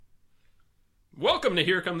Welcome to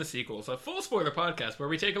Here Come the Sequels, a full spoiler podcast where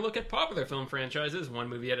we take a look at popular film franchises one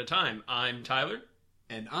movie at a time. I'm Tyler.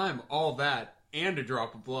 And I'm all that and a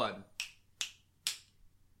drop of blood.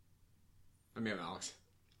 I'm Alex.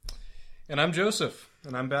 And I'm Joseph,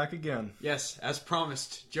 and I'm back again. Yes, as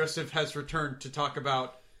promised, Joseph has returned to talk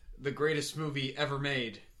about the greatest movie ever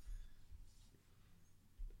made.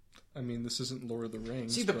 I mean, this isn't Lord of the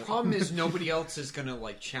Rings. See, the problem is nobody else is going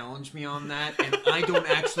to, challenge me on that, and I don't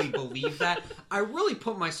actually believe that. I really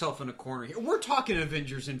put myself in a corner here. We're talking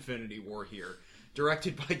Avengers Infinity War here.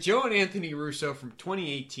 Directed by Joe and Anthony Russo from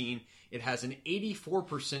 2018. It has an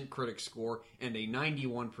 84% critic score and a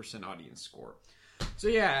 91% audience score. So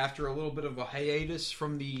yeah, after a little bit of a hiatus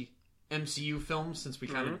from the MCU films, since we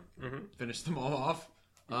kind of finished them all off,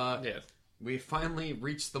 we finally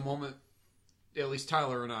reached the moment at least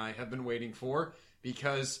Tyler and I have been waiting for,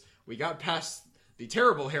 because we got past the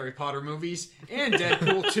terrible Harry Potter movies and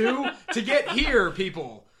Deadpool 2 to get here,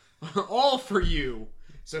 people. All for you.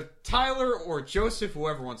 So Tyler or Joseph,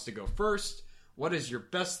 whoever wants to go first, what is your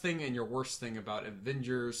best thing and your worst thing about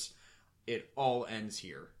Avengers? It all ends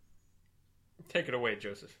here. Take it away,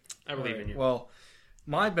 Joseph. I believe in you. Well,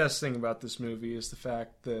 my best thing about this movie is the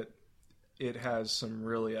fact that it has some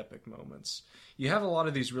really epic moments. You have a lot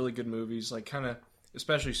of these really good movies,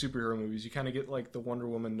 especially superhero movies. You kind of get the Wonder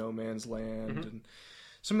Woman, No Man's Land, and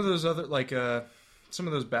some of those other some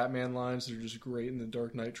of those Batman lines that are just great in the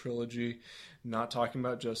Dark Knight trilogy. Not talking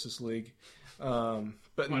about Justice League,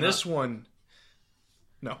 but in this one,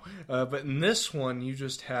 no. But in this one, you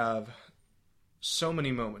just have so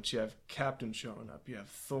many moments. You have Captain showing up. You have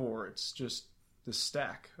Thor. It's just this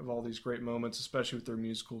stack of all these great moments, especially with their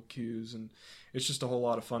musical cues, and it's just a whole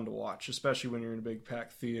lot of fun to watch, especially when you're in a big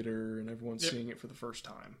packed theater and everyone's seeing it for the first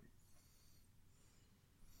time.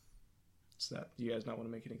 Do you guys not want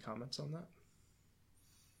to make any comments on that?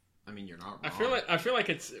 I mean, you're not wrong. I feel like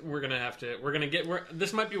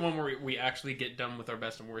this might be one where we actually get done with our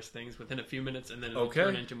best and worst things within a few minutes, and then it'll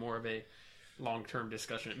turn into more of a long-term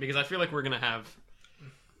discussion, because I feel like we're going to have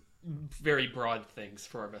very broad things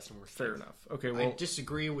for our best and worst. Fair things. enough. Okay, well, I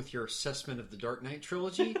disagree with your assessment of the Dark Knight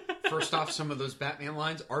trilogy. First off, some of those Batman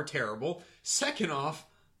lines are terrible. Second off,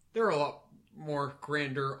 there are a lot more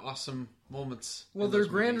grander, awesome moments. Well, they're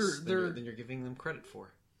grander than you're giving them credit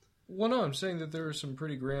for. Well, no, I'm saying that there are some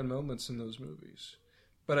pretty grand moments in those movies,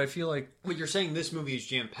 but I feel like you're saying this movie is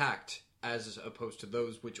jam-packed as opposed to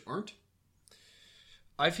those which aren't.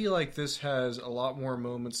 I feel like this has a lot more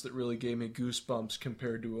moments that really gave me goosebumps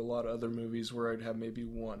compared to a lot of other movies where I'd have maybe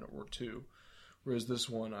one or two. Whereas this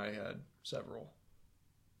one, I had several.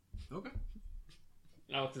 Okay.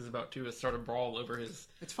 Alex is about to start a brawl over his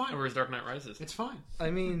Dark Knight Rises. It's fine.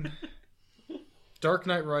 I mean, Dark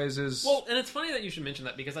Knight Rises... Well, and it's funny that you should mention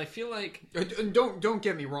that, because I feel like... Don't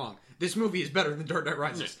get me wrong. This movie is better than Dark Knight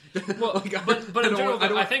Rises. Well, but in general,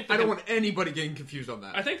 I don't want anybody getting confused on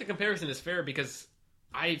that. I think the comparison is fair, because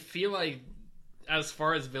I feel like, as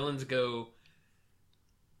far as villains go,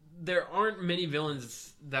 there aren't many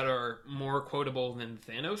villains that are more quotable than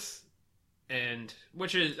Thanos, and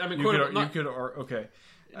which is, I mean, okay.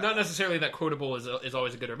 Not necessarily that quotable is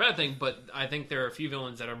always a good or bad thing, but I think there are a few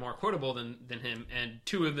villains that are more quotable than him, and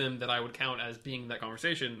two of them that I would count as being that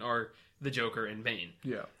conversation are the Joker and Bane.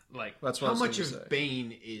 Yeah, that's what how much of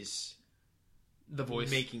Bane is the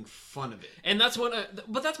voice making fun of it, and that's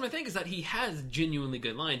but that's my thing, is that he has genuinely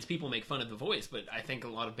good lines. People make fun of the voice, but I think a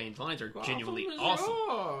lot of Bane's lines are genuinely awesome.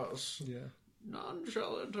 Yours. Yeah, none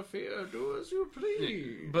shall interfere. Do as you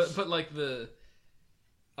please. But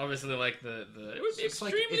obviously, it would be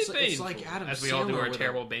extremely painful. It's like Adam Sandler, as we all do our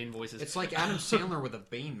terrible Bane voices. It's like Adam Sandler with a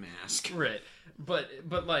Bane mask, right? But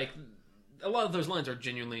a lot of those lines are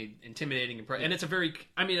genuinely intimidating and it's a very,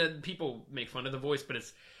 people make fun of the voice, but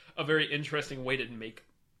it's a very interesting way to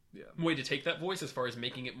take that voice, as far as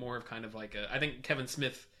making it more of kind of like I think Kevin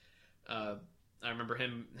Smith, I remember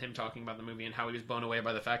him talking about the movie and how he was blown away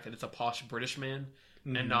by the fact that it's a posh British man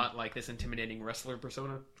and not like this intimidating wrestler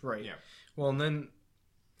persona. Right. Yeah. Well,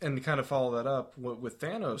 and to kind of follow that up with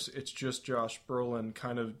Thanos, it's just Josh Brolin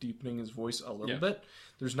kind of deepening his voice a little bit.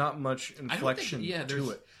 There's not much inflection to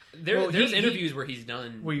it. There's interviews where he's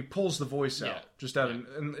done, where he pulls the voice out,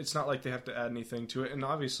 and it's not like they have to add anything to it. And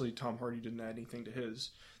obviously, Tom Hardy didn't add anything to his.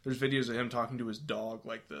 There's videos of him talking to his dog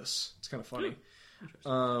like this. It's kind of funny.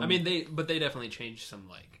 They definitely changed some.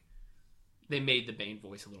 They made the Bane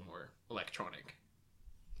voice a little more electronic.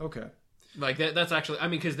 Okay. That's actually,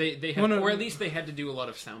 because they had, or at least they had to do a lot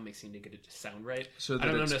of sound mixing to get it to sound right. So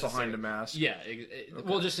that it's behind a mask. Yeah.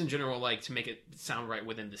 Well, just in general, to make it sound right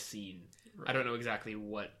within the scene. Right. I don't know exactly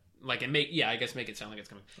what, I guess make it sound like it's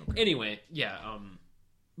coming. Okay. Anyway, yeah.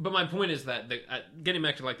 But my point is that getting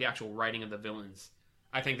back to like the actual writing of the villains,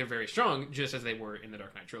 I think they're very strong, just as they were in the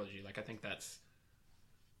Dark Knight trilogy. Like I think that's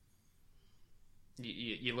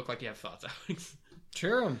you look like you have thoughts, Alex.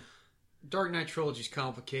 Share 'em. Dark Knight trilogy's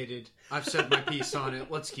complicated. I've said my piece on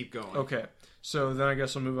it. Let's keep going. Okay, so then I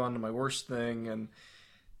guess I'll move on to my worst thing, and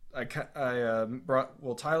Tyler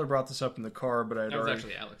brought this up in the car, but That was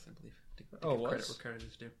actually Alex, I believe. Oh, it credit was? where credit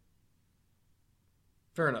is due.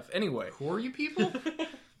 Fair enough. Anyway, Who are you people?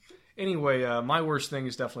 My worst thing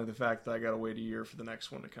is definitely the fact that I got to wait a year for the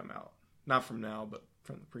next one to come out. Not from now, but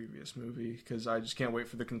from the previous movie, because I just can't wait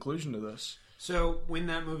for the conclusion to this. So when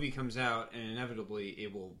that movie comes out, and inevitably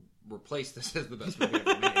it will replace this as the best movie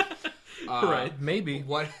ever made. Right. Maybe.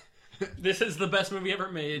 What? This is the best movie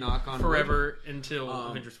ever made. Knock on forever until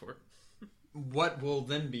Avengers 4. What will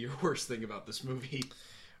then be your worst thing about this movie?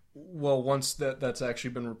 Well, once that's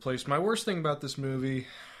actually been replaced, my worst thing about this movie.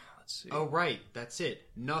 Let's see. Oh, right. That's it.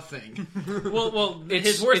 Nothing. Well,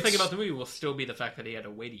 his worst thing about the movie will still be the fact that he had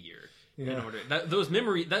to wait a year in Yeah. order.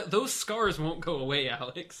 Those scars won't go away,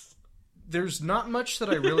 Alex. There's not much that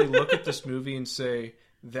I really look at this movie and say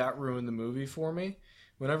that ruined the movie for me.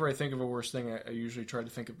 Whenever I think of a worst thing, I usually try to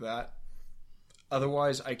think of that.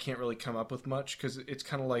 Otherwise, I can't really come up with much because it's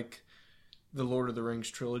kind of like the Lord of the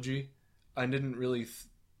Rings trilogy. I didn't really,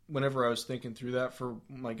 whenever I was thinking through that for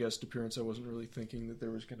my guest appearance, I wasn't really thinking that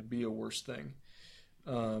there was going to be a worse thing.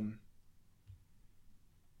 But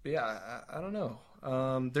yeah, I don't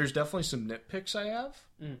know. There's definitely some nitpicks I have.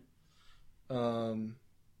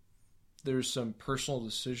 There's some personal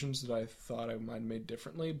decisions that I thought I might have made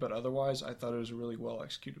differently, but otherwise, I thought it was a really well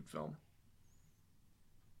executed film.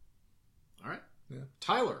 All right. Yeah.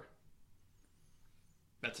 Tyler.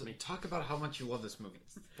 That's me. Talk about how much you love this movie.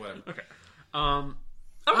 Whatever. Okay.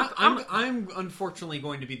 I'm unfortunately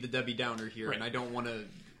going to be the Debbie Downer here, Right. and I don't want to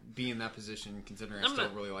be in that position considering I I'm still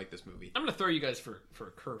not- really like this movie. I'm going to throw you guys for a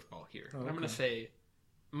curveball here. I'm going to say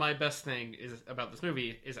my best thing about this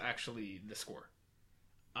movie is actually the score.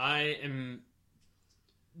 I am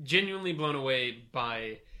genuinely blown away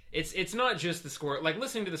by it's not just the score. Like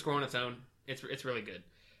listening to the score on its own, it's really good.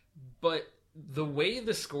 But the way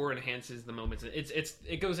the score enhances the moments,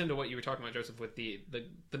 it goes into what you were talking about, Joseph, with the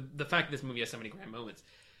fact that this movie has so many grand moments.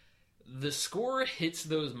 The score hits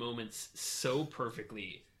those moments so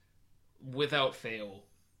perfectly without fail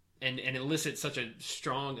and elicits such a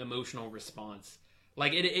strong emotional response.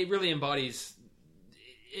 Like it really embodies,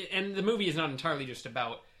 and the movie is not entirely just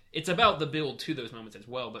about, it's about the build to those moments as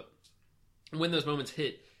well, but when those moments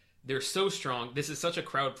hit, they're so strong. This is such a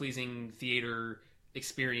crowd-pleasing theater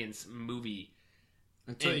experience movie.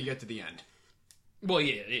 Until you get to the end. Well,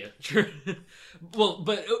 yeah, sure. Well,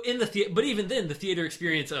 but but even then, the theater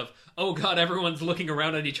experience of, oh god, everyone's looking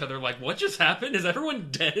around at each other like, what just happened? Is everyone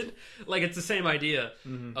dead? Like, it's the same idea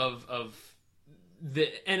of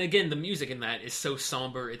and again, the music in that is so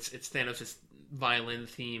somber. It's Thanos' violin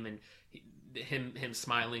theme and him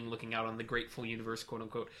smiling, looking out on the grateful universe, quote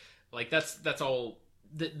unquote. Like that's all.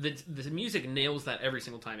 The music nails that every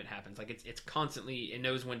single time it happens. Like it's constantly, it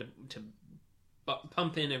knows when to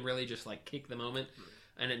pump in and really just like kick the moment,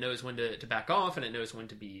 and it knows when to back off, and it knows when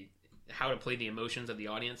to be, how to play the emotions of the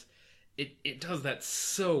audience. It does that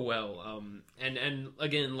so well. And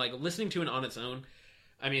again, like listening to it on its own,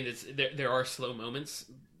 I mean, there are slow moments,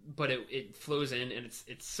 but it flows in, and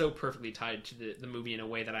it's so perfectly tied to the movie in a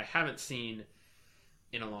way that I haven't seen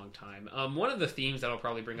in a long time. One of the themes that I'll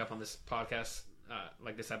probably bring up on this podcast,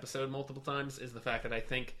 like this episode multiple times, is the fact that I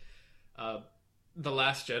think The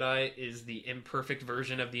Last Jedi is the imperfect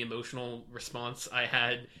version of the emotional response I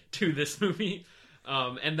had to this movie.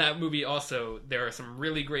 And that movie also, there are some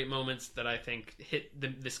really great moments that I think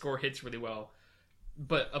the score hits really well.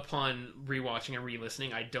 But upon rewatching and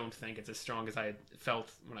re-listening, I don't think it's as strong as I felt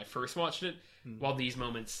when I first watched it. While these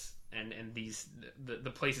moments and these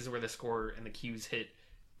the places where the score and the cues hit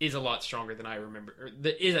is a lot stronger than I remember, or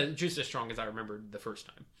is just as strong as I remembered the first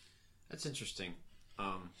time. That's interesting.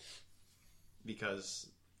 Because,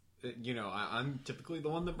 I'm typically the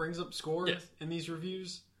one that brings up score Yes. in these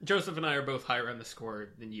reviews. Joseph and I are both higher on the score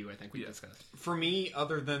than you, I think we discussed. For me,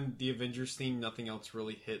 other than the Avengers theme, nothing else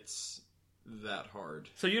really hits that hard.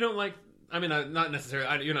 So you don't like, I mean, not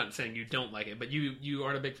necessarily, you're not saying you don't like it, but you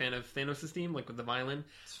aren't a big fan of Thanos' theme, like with the violin?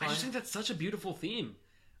 I just think that's such a beautiful theme.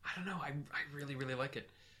 I don't know, I really, really like it.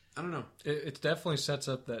 I don't know. It definitely sets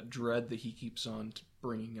up that dread that he keeps on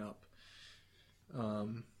bringing up.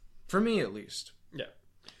 For me, at least. Yeah.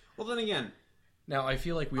 Well, then again, Now, I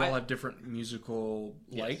feel like we all have different musical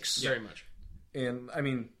likes. Very much. And, I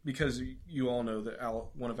mean, because you all know that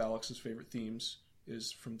one of Alex's favorite themes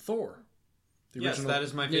is from Thor. The yes, original. that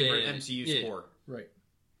is my favorite Yeah. MCU score. Right.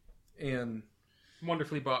 And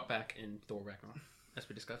Wonderfully brought back in Thor Ragnarok, as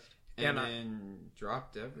we discussed. And then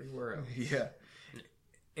dropped everywhere else. yeah.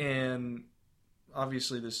 And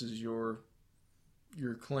obviously this is your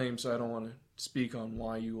claim, so I don't want to speak on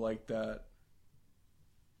why you like that.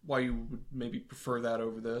 Why you would maybe prefer that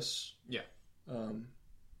over this. Yeah. Do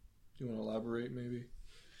you want to elaborate, maybe?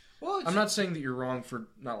 Well, I'm not saying that you're wrong for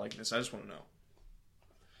not liking this. I just want to know.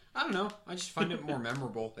 I don't know. I just find it more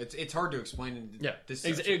memorable. It's hard to explain.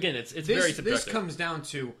 Again, it's very subjective. This comes down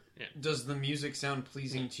to, Yeah. does the music sound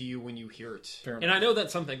pleasing to you when you hear it? Fair And enough. I know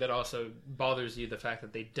that's something that also bothers you, the fact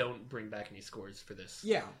that they don't bring back any scores for this.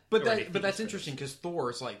 Yeah, but Or any that's themes interesting because Thor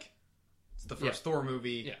is like, it's the first Yeah. Thor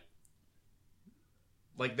movie. Yeah.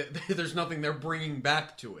 Like there's nothing they're bringing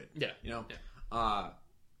back to it. Yeah. You know. Yeah.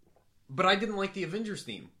 But I didn't like the Avengers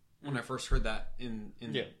theme when I first heard that in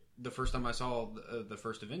Yeah. the first time I saw the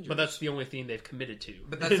first Avengers. But that's the only theme they've committed to.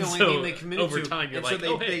 But that's the only So, thing they committed over to. time, you're and like,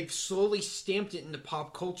 so oh, hey. they've slowly stamped it into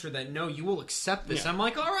pop culture that, no, you will accept this. Yeah. I'm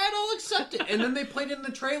like, all right, I'll accept it. And then they played it in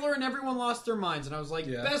the trailer and everyone lost their minds. And I was like,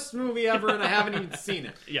 Yeah. best movie ever, and I haven't even seen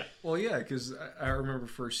it. Yeah. Well, yeah, because I remember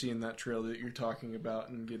first seeing that trailer that you're talking about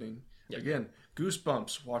and getting, Yeah. again,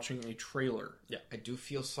 goosebumps watching a trailer. I do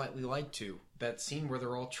feel slightly lied to. That scene where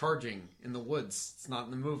they're all charging in the woods, it's not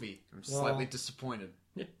in the movie. I'm slightly disappointed.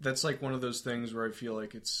 That's like one of those things where I feel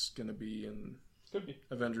like it's going to be in Could be.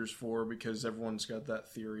 Avengers 4 because everyone's got that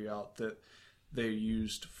theory out that they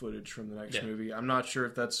used footage from the next Yeah. movie. I'm not sure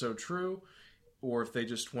if that's so true or if they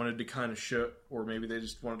just wanted to kind of show, or maybe they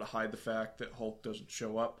just wanted to hide the fact that Hulk doesn't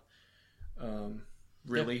show up, so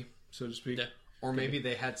to speak. Yeah. Or maybe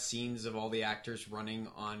they had scenes of all the actors running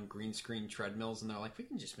on green screen treadmills and they're like, we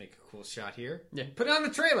can just make a cool shot here. Yeah. Put it on the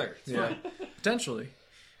trailer. It's Yeah, fine. potentially.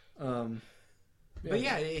 But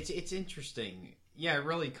yeah, it's interesting. Yeah, it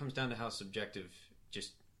really comes down to how subjective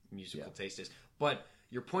just musical taste is. But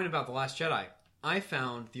your point about The Last Jedi, I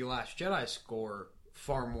found The Last Jedi score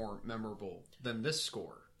far more memorable than this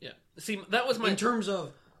score. Yeah. See, that was my... In terms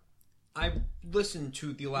of, I listened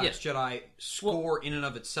to The Last Jedi score in and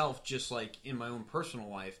of itself, just like in my own personal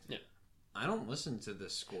life. Yeah. I don't listen to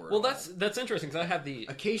this score. Well, that's interesting, because I had the...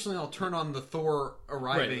 Occasionally, I'll turn on the Thor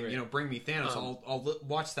arriving, Right. Bring Me Thanos. I'll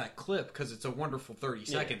watch that clip because it's a wonderful 30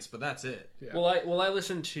 seconds, but that's it. Yeah. Well, I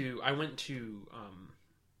listened to... I went to...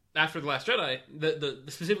 after The Last Jedi,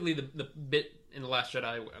 specifically the bit in The Last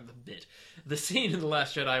Jedi... The scene in The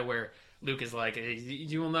Last Jedi where Luke is like,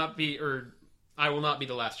 you will not be... Or I will not be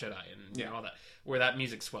the last Jedi, and all that, where that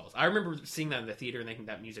music swells. I remember seeing that in the theater and thinking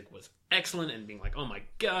that music was excellent and being like, oh my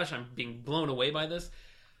gosh, I'm being blown away by this.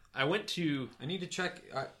 I went to... I need to check.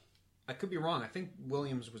 I could be wrong. I think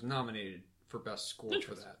Williams was nominated for Best Score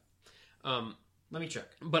for that. Let me check.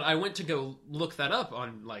 But I went to go look that up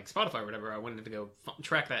on like Spotify or whatever. I wanted to go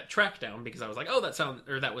track that track down because I was like, oh,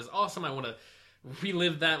 that was awesome. I want to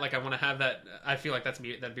relive that. Like I want to have that. I feel like that'd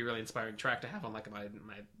be a really inspiring track to have on like my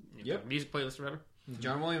music playlist or whatever.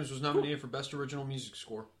 John Williams was nominated for Best Original Music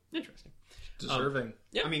Score. Interesting. Deserving.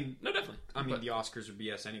 Yeah. I mean, no, definitely. The Oscars are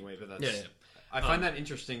BS anyway, but that's... Yeah. I find that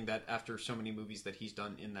interesting that after so many movies that he's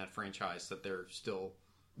done in that franchise that they're still...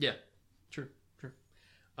 Yeah. True.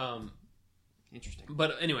 Interesting.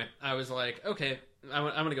 But anyway, I was like, okay, I'm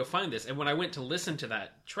going to go find this. And when I went to listen to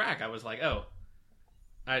that track, I was like, oh,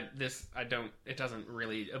 it doesn't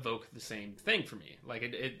really evoke the same thing for me.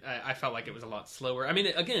 Like I felt like it was a lot slower. I mean,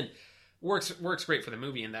 again, works great for the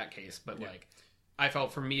movie in that case, but like I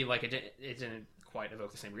felt for me like it didn't quite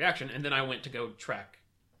evoke the same reaction. And then I went to go track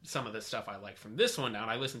some of the stuff I liked from this one down.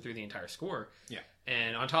 I listened through the entire score. Yeah.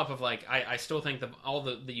 And on top of like, I still think all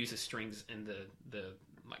the use of strings and the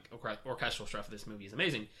like orchestral stuff of this movie is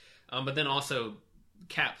amazing. But then also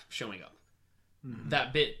Cap showing up. Mm-hmm.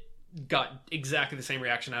 That bit got exactly the same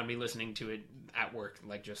reaction out of me listening to it at work.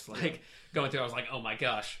 Like just like going through, I was like, oh my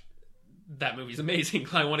gosh, that movie's amazing.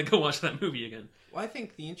 I want to go watch that movie again. Well, I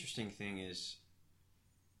think the interesting thing is,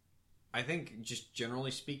 I think just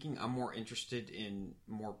generally speaking, I'm more interested in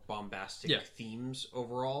more bombastic themes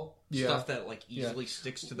overall. Yeah. Stuff that like easily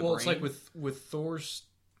sticks to the brain. Well, it's like with Thor's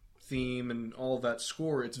theme and all that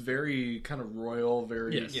score, it's very kind of royal,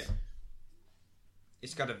 very... Yes. Yeah.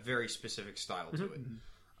 It's got a very specific style to it.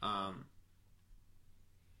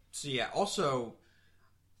 So yeah, also,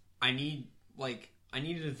 I need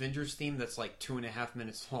an Avengers theme that's like 2.5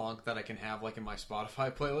 minutes long that I can have like in my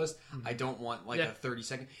Spotify playlist. Mm-hmm. I don't want like a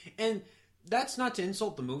 30-second. And that's not to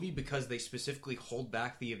insult the movie because they specifically hold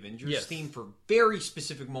back the Avengers theme for very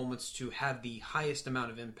specific moments to have the highest amount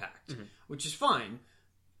of impact, which is fine.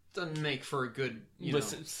 Doesn't make for a good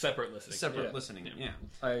separate listening. Separate listening. Yeah.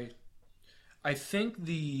 I think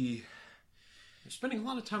the You're spending a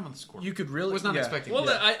lot of time on the score. You could really was not expecting. Well,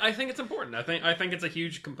 that. I think it's important. I think it's a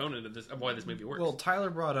huge component of why this movie works. Well, Tyler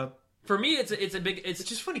brought up. For me, it's a big. It's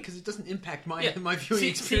Which is funny because it doesn't impact my yeah. my viewing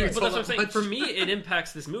experience. But that's all what I'm that saying. much. For me, it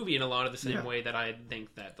impacts this movie in a lot of the same Yeah. way that I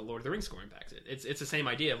think that the Lord of the Rings score impacts it. It's the same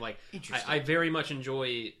idea of like Interesting. I very much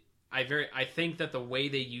enjoy. I think that the way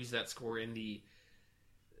they use that score in the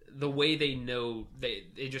way they know they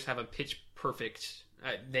just have a pitch perfect.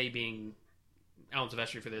 They being Alan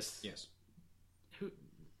Silvestri for this. Yes.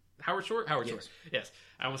 Howard Shore. Howard Shore. Yes. Yes.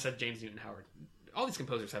 I almost said James Newton Howard. All these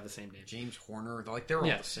composers have the same name. James Horner, they're all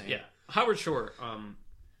the same. Yeah, Howard Shore.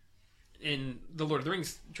 In the Lord of the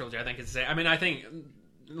Rings trilogy, I think it's the same. I mean, I think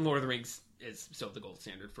Lord of the Rings is still the gold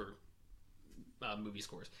standard for movie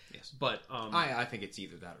scores. Yes, but I think it's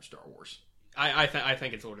either that or Star Wars. I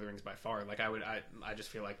think it's Lord of the Rings by far. Like I just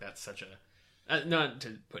feel like that's such a not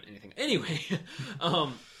to put anything anyway.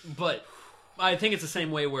 But I think it's the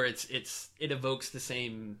same way where it evokes the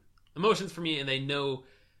same emotions for me, and they know.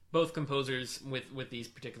 Both composers with these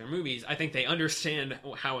particular movies, I think they understand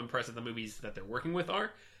how impressive the movies that they're working with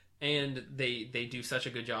are, and they do such a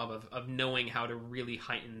good job of knowing how to really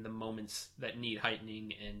heighten the moments that need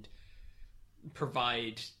heightening and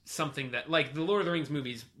provide something that, like the Lord of the Rings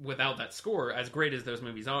movies without that score, as great as those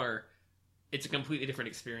movies are, it's a completely different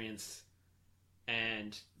experience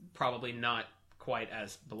and probably not quite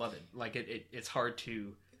as beloved. Like it's hard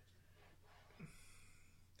to...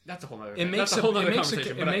 That's a whole other. That's a whole other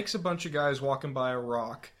conversation. It makes a bunch of guys walking by a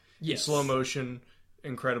rock in slow motion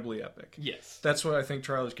incredibly epic. Yes, that's what I think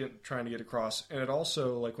Tyler's trying to get across. And it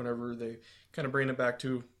also, like, whenever they kind of bring it back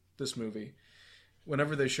to this movie,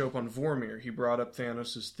 whenever they show up on Vormir, he brought up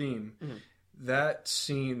Thanos' theme. Mm-hmm. That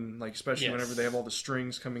scene, like especially whenever they have all the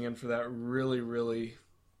strings coming in for that, really, really,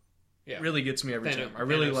 really gets me every time. I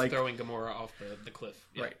really like throwing Gamora off the cliff.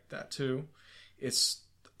 Yeah. Right, that too. It's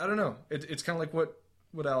I don't know. It's kind of like what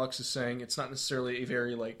Alex is saying. It's not necessarily a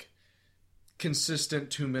very like consistent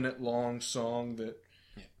 2-minute long song that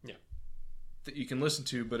that you can listen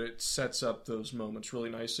to, but it sets up those moments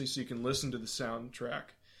really nicely so you can listen to the soundtrack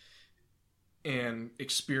and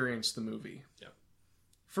experience the movie. Yeah.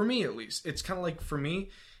 For me at least. It's kind of like, for me,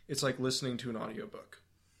 it's like listening to an audiobook.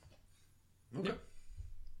 Okay. Yeah.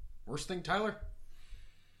 Worst thing, Tyler?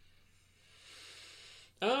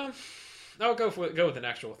 I'll go with an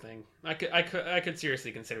actual thing. I could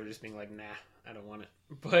seriously consider just being like, nah, I don't want it.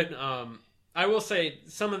 But I will say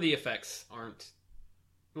some of the effects aren't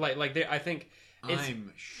like they. I think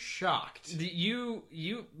I'm shocked. You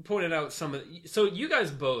pointed out some of. So you guys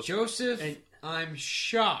both, Joseph. I'm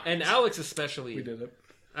shocked, and Alex especially. We did it.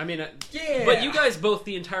 I mean, but you guys both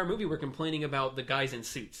the entire movie were complaining about the guys in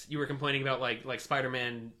suits. You were complaining about like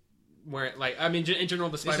Spider-Man. Where, like, I mean, in general,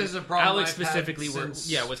 the Spider-Man... This is a problem Alex I've specifically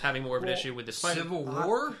had was having more of an issue with the Spider-Man. Civil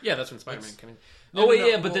War? Yeah, that's when Spider-Man came in. No,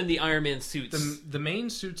 but then the Iron Man suits. The main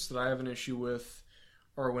suits that I have an issue with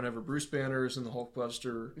are whenever Bruce Banner is in the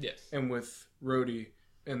Hulkbuster, and with Rhodey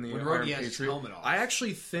in the Iron Rhodey has his Patriot. helmet off. I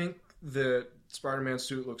actually think the Spider-Man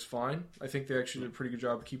suit looks fine. I think they actually did a pretty good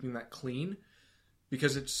job of keeping that clean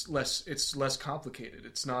because it's less complicated.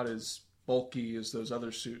 It's not as bulky as those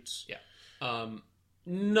other suits. Yeah.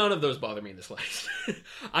 None of those bother me in the slightest.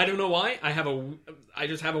 I don't know why. I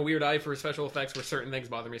just have a weird eye for special effects where certain things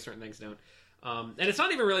bother me, certain things don't. And it's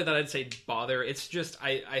not even really that I'd say bother. It's just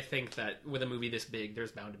I think that with a movie this big,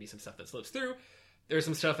 there's bound to be some stuff that slips through. There's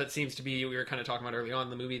some stuff that seems to be, we were kind of talking about early on in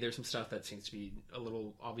the movie, there's some stuff that seems to be a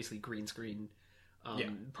little, obviously, green screen.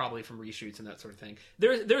 Probably from reshoots and that sort of thing.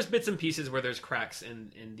 There's bits and pieces where there's cracks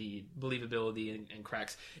in the believability and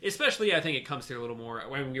cracks. Especially, I think it comes through a little more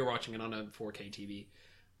when we were watching it on a 4K TV.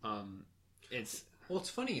 It's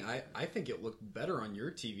funny. I think it looked better on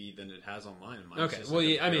your TV than it has on mine. Okay,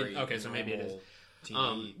 well, so maybe it is.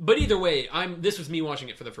 TV. But either way, this was me watching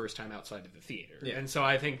it for the first time outside of the theater, and so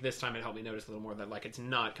I think this time it helped me notice a little more that like it's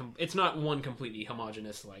not one completely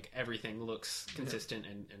homogenous, like everything looks consistent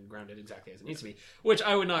and grounded exactly as it needs to be, which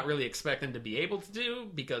I would not really expect them to be able to do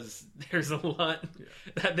because there's a lot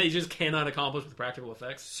that they just cannot accomplish with practical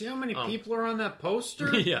effects. See how many people are on that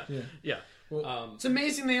poster? Yeah. Well, it's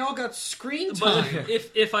amazing they all got screen time. But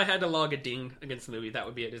if I had to log a ding against the movie, that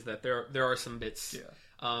would be it. Is that there are some bits. Yeah.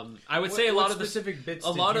 I would say a lot of the specific bits.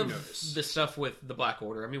 A lot of the stuff with the Black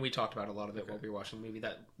Order. I mean, we talked about a lot of it while we were watching the movie.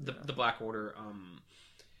 That the Black Order.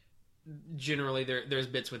 Generally, there's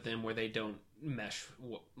bits with them where they don't mesh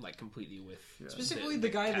like completely with. Specifically, the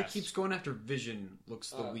guy that keeps going after Vision looks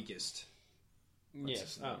the weakest.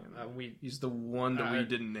 Yes, he's the one that we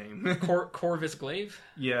didn't name. Corvus Glaive.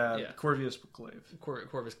 Yeah, Corvus Glaive.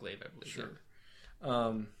 Corvus Glaive, I believe. Sure.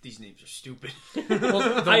 These names are stupid.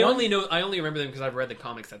 Well, I only remember them because I've read the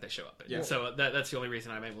comics that they show up in. Yeah. So that's the only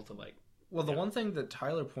reason I'm able to like. Well, the one thing that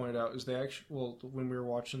Tyler pointed out is they actually, well, when we were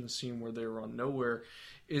watching the scene where they were on Nowhere,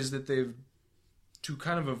 is that they've, to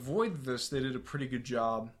kind of avoid this, they did a pretty good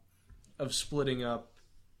job of splitting up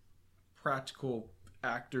practical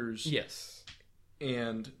actors Yes.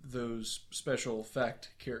 and those special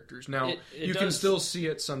effect characters. Now, It you can does- still see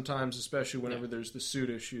it sometimes, especially whenever there's the suit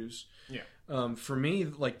issues. Yeah. For me,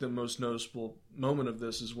 like the most noticeable moment of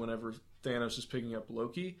this is whenever Thanos is picking up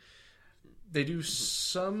Loki. They do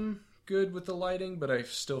some good with the lighting, but I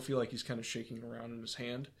still feel like he's kind of shaking around in his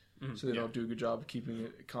hand. So they don't do a good job of keeping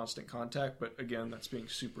it in constant contact. But again, that's being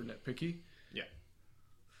super nitpicky. Yeah.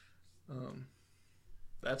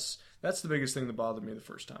 That's the biggest thing that bothered me the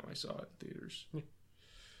first time I saw it in theaters.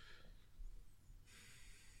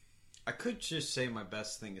 I could just say my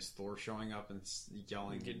best thing is Thor showing up and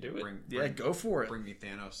yelling, You can do it. Yeah, go for it. Bring me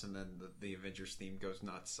Thanos, and then the Avengers theme goes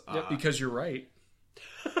nuts. Because you're right.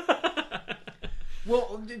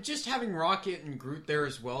 Well, just having Rocket and Groot there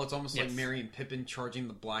as well, it's almost like Yes. Merry and Pippin charging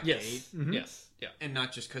the Black Yes. Gate. Yes. Yeah. And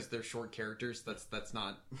not just because they're short characters. That's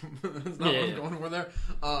not that's not Yeah, what I'm yeah. going for there.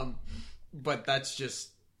 But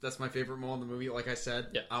that's my favorite moment in the movie. Like I said,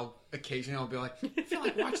 Yeah. I'll occasionally be like, I feel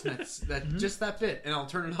like watching that just that bit, and I'll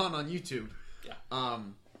turn it on YouTube. Yeah.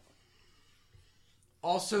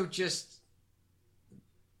 Also, just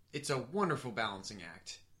it's a wonderful balancing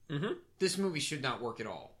act. Mm-hmm. This movie should not work at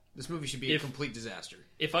all. This movie should be a If- complete disaster.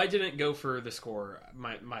 If I didn't go for the score,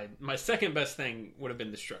 my second best thing would have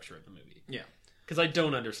been the structure of the movie. Yeah. Because I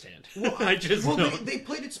don't understand. I just Well, don't. they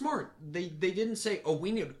played it smart. They didn't say, "Oh,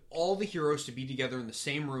 we need all the heroes to be together in the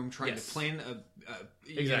same room, trying Yes. to plan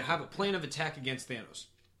Exactly. have a plan of attack against Thanos."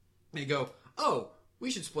 They go, "Oh,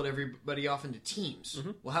 we should split everybody off into teams.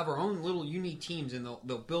 Mm-hmm. We'll have our own little unique teams, and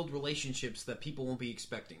they'll build relationships that people won't be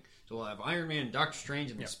expecting. So we'll have Iron Man and Doctor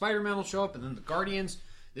Strange, and then Spider-Man will show up, and then the Guardians.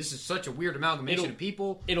 This is such a weird amalgamation of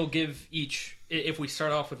people." It'll give each. If we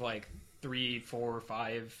start off with like 3, 4,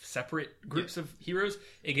 5 separate groups of heroes,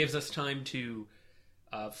 it gives us time to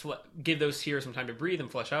give those heroes some time to breathe and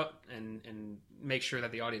flesh out, and make sure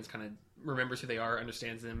that the audience kind of remembers who they are,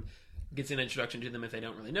 understands them, gets an introduction to them if they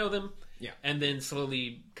don't really know them. Yeah. And then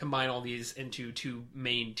slowly combine all these into 2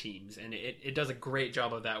 main teams, and it does a great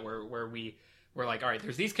job of that. Where we're like, all right,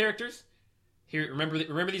 there's these characters. Here,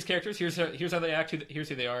 remember these characters. Here's how they act. Here's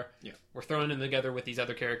who they are. Yeah. We're throwing them together with these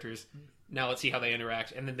other characters. Now let's see how they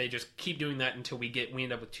interact, and then they just keep doing that until we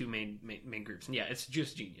end up with 2 main groups. And yeah, it's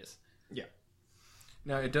just genius. Yeah.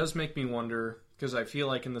 Now, it does make me wonder, because I feel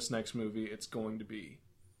like in this next movie, it's going to be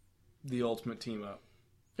the ultimate team up,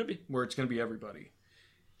 Could be. where it's going to be everybody.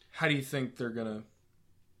 How do you think they're going to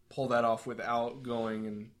pull that off without going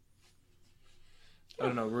and, I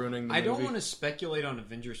don't know, ruining the I movie? don't want to speculate on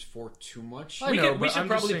Avengers 4 too much. I We know, we but should I'm just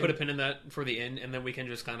probably saying- put a pin in that for the end, and then we can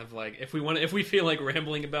just kind of like if we feel like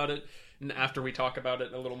rambling about it, and after we talk about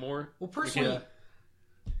it a little more. Well, personally, Yeah.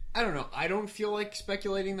 I don't know. I don't feel like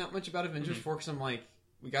speculating that much about Avengers 4 because I'm like,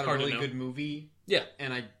 we got a Hard to really know. good movie, Yeah.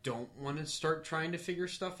 and I don't want to start trying to figure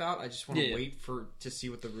stuff out. I just want to Yeah. wait to see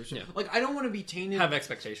what the Russo. Yeah. Like, I don't want to be tainted. Have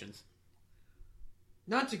expectations.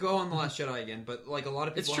 Not to go on The Last Jedi again, but like a lot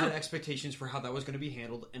of It's people true. had expectations for how that was going to be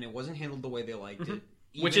handled, and it wasn't handled the way they liked it.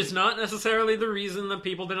 Which Even- is not necessarily the reason that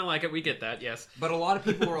people didn't like it. We get that, yes. But a lot of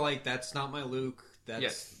people were like, "That's not my Luke. That's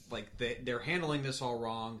Yes. like they're handling this all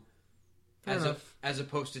wrong." Fair enough. As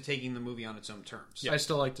opposed to taking the movie on its own terms. I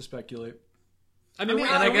still like to speculate. I mean, mean,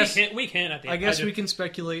 we, and I we guess- can at the I end. guess just- we can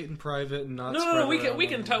speculate in private and not. No, spread we it can around we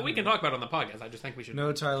can on- talk we can talk about it on the podcast. I just think we should.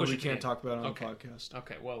 No, Tyler, push we it to can't the talk about it on Okay. the podcast.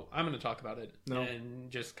 Okay, well, I'm going to talk about it No.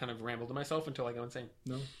 and just kind of ramble to myself until I go insane,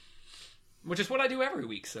 No. which is what I do every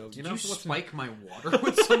week. So you Did know, you what's- spike my water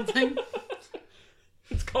with something?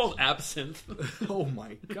 it's called absinthe. Oh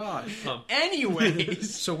my gosh.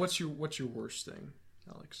 Anyways, So what's your worst thing,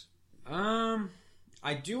 Alex?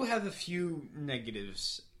 I do have a few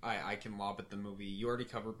negatives I can lob at the movie. You already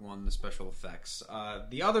covered one, the special effects.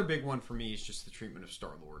 The other big one for me is just the treatment of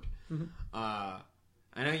Star-Lord. I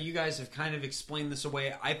know you guys have kind of explained this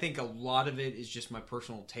away. I think a lot of it is just my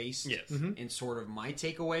personal taste. Yes. And sort of my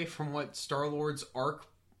takeaway from what Star-Lord's arc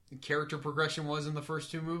character progression was in the first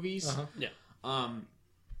 2 movies. Uh-huh. Yeah.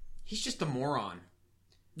 He's just a moron.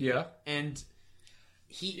 Yeah. And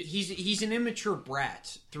he's an immature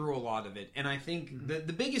brat through a lot of it. And I think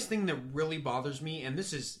the biggest thing that really bothers me, and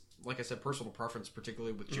this is, like I said, personal preference,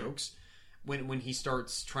 particularly with jokes, when he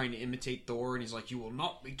starts trying to imitate Thor and he's like, "You will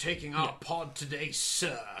not be taking our pod today,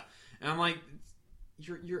 sir." And I'm like,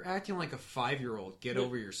 you're acting like a 5-year-old. Get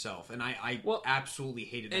over yourself. And I Well, absolutely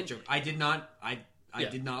hated that and- joke. I did not. I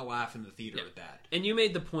did not laugh in the theater at that. And you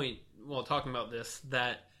made the point while talking about this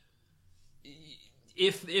that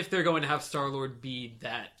if they're going to have Star-Lord be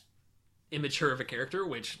that immature of a character,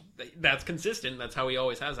 which that's consistent, that's how he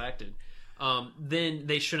always has acted, then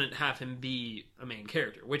they shouldn't have him be a main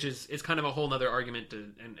character, which is kind of a whole other argument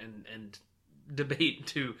and debate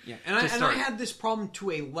to and I had this problem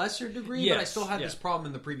to a lesser degree, but I still had this problem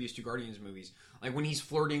in the previous two Guardians movies, like when he's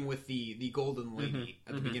flirting with the Golden Lady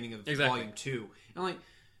at the beginning of Volume 2, and like,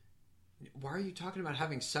 why are you talking about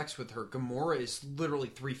having sex with her? Gamora is literally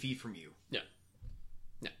 3 feet from you. Yeah,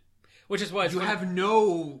 which is why you have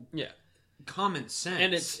no yeah. common sense.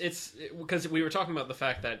 And it's because we were talking about the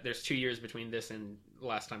fact that there's 2 years between this and the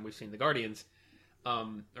last time we've seen the Guardians,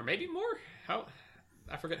 or maybe more. How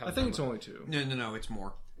I forget how. I think it's only 2. No, it's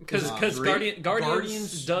more because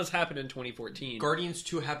Guardians does happen in 2014. Guardians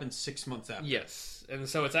 2 happened 6 months after. Yes, and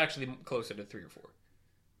so it's actually closer to 3 or 4.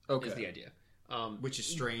 Okay, is the idea, which is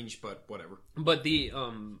strange, but whatever. But the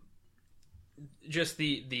just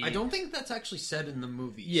the I don't think that's actually said in the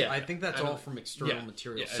movies. Yeah, I think that's all from external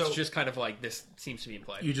material. Yeah, so it's just kind of like this seems to be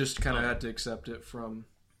implied. You just kind of had to accept it from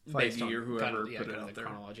Feige or whoever put it out there.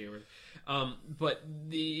 Chronology or but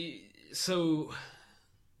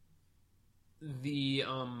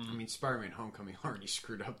I mean, Spider-Man: Homecoming already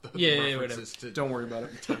screwed up the references to. Don't worry about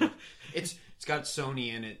it. It's got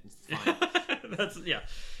Sony in it. It's fine. That's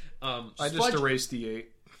I just erased the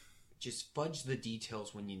 8. Just fudge the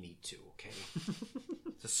details when you need to, okay?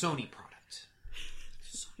 It's a Sony product.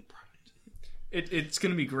 It's a Sony product. It's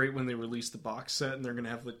going to be great when they release the box set, and they're going to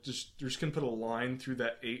have they're just going to put a line through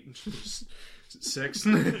that 8 and just 6.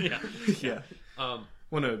 yeah. Well,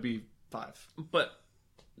 no, it'd be 5. But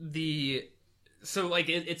so like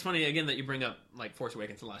it's funny again that you bring up like Force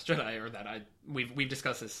Awakens and Last Jedi, or that we've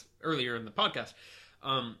discussed this earlier in the podcast.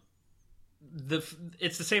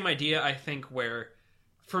 It's the same idea, I think, where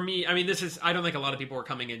for me, I mean, I don't think a lot of people are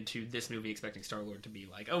coming into this movie expecting Star-Lord to be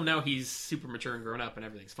like, oh, now he's super mature and grown up and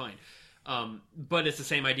everything's fine. But it's the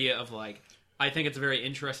same idea of like, I think it's a very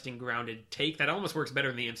interesting, grounded take that almost works better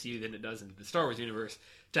in the MCU than it does in the Star Wars universe,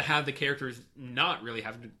 to have the characters not really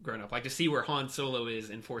have grown up. Like to see where Han Solo is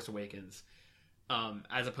in Force Awakens,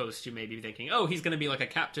 as opposed to maybe thinking, oh, he's going to be like a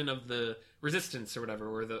captain of the Resistance or whatever,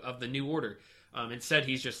 or of the New Order. Instead,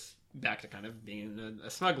 he's just back to kind of being a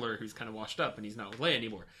smuggler who's kind of washed up and he's not with Leia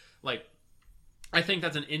anymore. Like, I think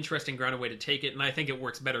that's an interesting grounded way to take it, and I think it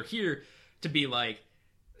works better here to be like,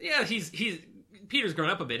 yeah, he's Peter's grown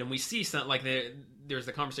up a bit, and we see something like there's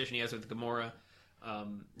the conversation he has with Gamora,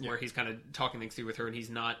 where he's kind of talking things through with her, and he's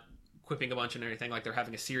not quipping a bunch and anything. Like they're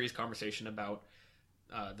having a serious conversation about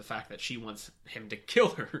the fact that she wants him to kill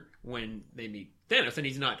her when they meet Thanos, and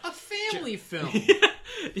he's not a family film.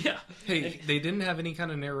 Yeah. Hey, they didn't have any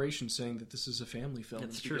kind of narration saying that this is a family film.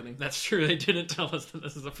 That's in the true. beginning. That's true. They didn't tell us that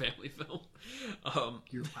this is a family film.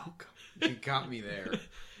 You're welcome. You got me there.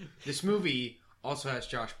 This movie also has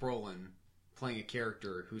Josh Brolin playing a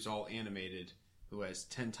character who's all animated, who has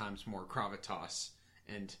 10 times more gravitas,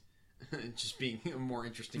 and just being a more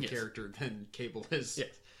interesting character than Cable is. Yes.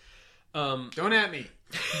 Don't at me.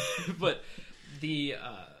 But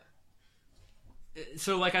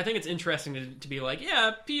so like I think it's interesting to be like,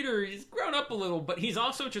 yeah, Peter, he's grown up a little, but he's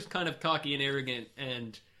also just kind of cocky and arrogant,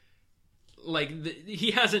 and like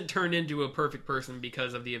he hasn't turned into a perfect person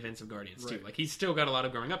because of the events of Guardians 2. Like he's still got a lot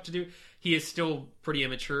of growing up to do. He is still pretty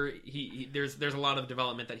immature. There's a lot of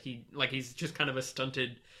development that he's just kind of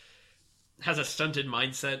has a stunted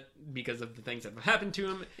mindset because of the things that have happened to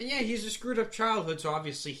him. And yeah, he's a screwed up childhood, so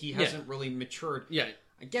obviously he hasn't really matured. Yeah,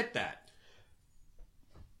 I get that.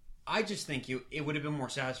 I just think it would have been more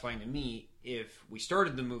satisfying to me if we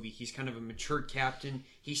started the movie. He's kind of a matured captain.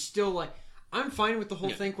 He's still like, I'm fine with the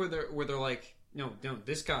whole thing where they're like, no,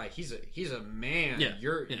 this guy, he's a man. Yeah.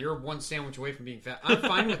 You're one sandwich away from being fat. I'm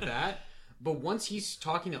fine with that. But once he's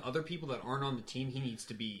talking to other people that aren't on the team, he needs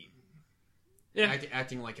to be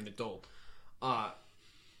acting like an adult.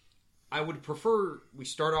 I would prefer we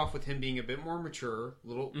start off with him being a bit more mature,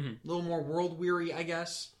 little more world weary, I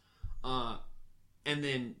guess. And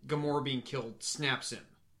then Gamora being killed snaps him.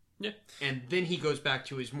 Yeah. And then he goes back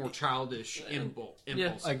to his more childish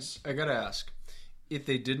impulses. I gotta ask, if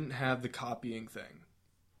they didn't have the copying thing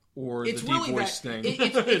or it's the really deep voice thing,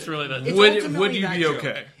 it's really that. Would you be joke.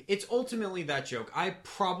 okay? It's ultimately that joke. I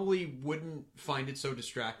probably wouldn't find it so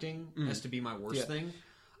distracting as to be my worst thing.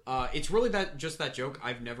 It's really that joke.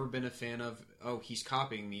 I've never been a fan of, oh, he's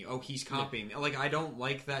copying me. Oh, he's copying me. Like, I don't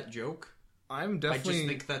like that joke. I'm I definitely. just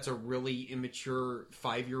think that's a really immature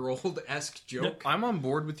 5-year-old-esque joke. I'm on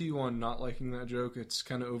board with you on not liking that joke. It's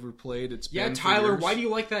kind of overplayed. It's Yeah, been for Tyler, years. why do you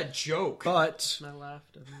like that joke? But I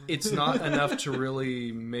laughed. it's not enough to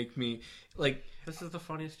really make me like. This is the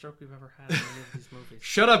funniest joke we've ever had in any of these movies.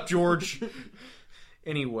 Shut up, George.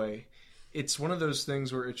 Anyway, it's one of those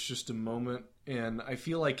things where it's just a moment, and I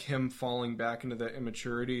feel like him falling back into that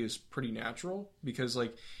immaturity is pretty natural because,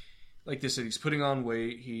 like they said, he's putting on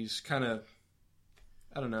weight. He's kind of,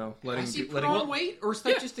 I don't know, Has he put on weight, or is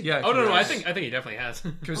that just a... Yeah. Oh no, he I has. think he definitely has.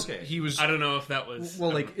 Because Okay. he was. I don't know if that was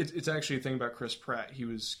Well, like it's actually a thing about Chris Pratt. He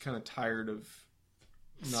was kind of tired of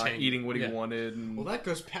not Saying- eating what he yeah. wanted. And, Well, that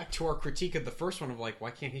goes back to our critique of the first one of like,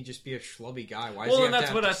 why can't he just be a schlubby guy? Why does Well, he and have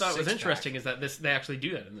that's to what have I the thought was six-pack? interesting is that they actually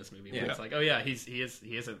do that in this movie. Where Yeah. It's like, oh yeah, he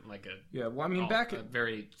isn't like a yeah, well, I mean, back a at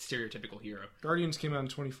very stereotypical hero. Guardians came out in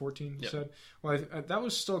 2014. You Yep. said, well, that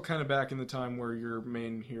was still kind of back in the time where your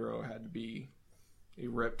main hero had to be a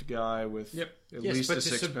ripped guy with Yep. at Yes, least but a to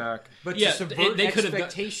six pack. But Yeah, to subvert they could have got-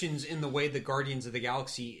 expectations in the way the Guardians of the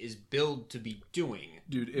Galaxy is billed to be doing.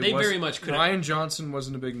 Dude, it They was, very much could have- Ryan Johnson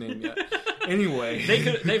wasn't a big name yet. Anyway,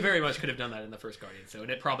 They very much could have done that in the first Guardian, so and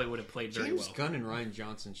it probably would have played very James well. Gunn and Ryan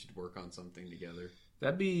Johnson should work on something together.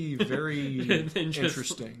 that'd be very Then just-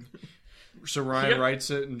 interesting. So Ryan Yep. writes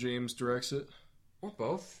it and James directs it, Or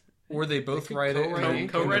both. or they both could write it, co-write and it, then-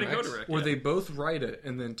 Co-writing, Direct. co-direct. or yeah. they both write it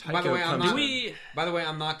and then Taika By the way, I'm comes not- Do in. we? By the way,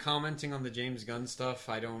 I'm not commenting on the James Gunn stuff.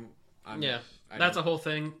 Yeah, that's a whole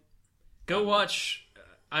thing. Go watch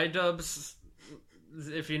iDubbbz.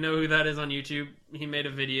 If you know who that is on YouTube, he made a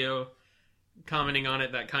video commenting on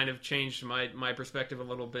it that kind of changed my perspective a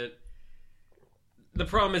little bit. The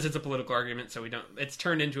problem is it's a political argument, so it's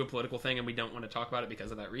turned into a political thing, and we don't want to talk about it because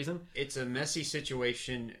of that reason. It's a messy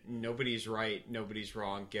situation. Nobody's right. Nobody's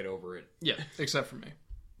wrong. Get over it. Yeah, Except for me.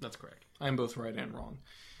 that's correct. I'm both right and wrong.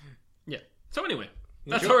 Yeah. So anyway,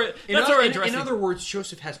 that's Jo- our in that's oth- our in- addressing. In other words,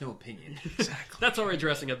 Joseph has no opinion. That's our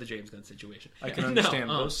addressing of the James Gunn situation. I can No, understand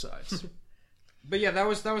both sides. But yeah, that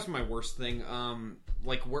was my worst thing.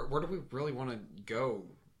 Like, where do we really want to go?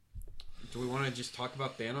 Do we want to just talk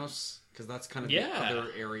about Thanos? Because that's kind of Yeah. the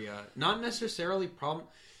other area. Not necessarily problem.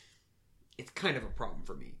 It's kind of a problem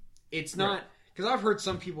for me. It's not because I've heard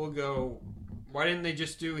some people go, "Why didn't they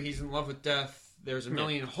just do he's in love with death?" There's a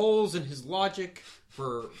million holes in his logic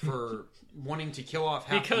for wanting to kill off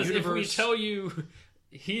half Because the if universe. we tell you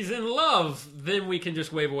he's in love, then we can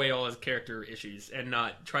just wave away all his character issues and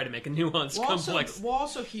not try to make a nuanced, complex.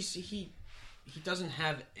 Also, he doesn't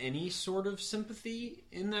have any sort of sympathy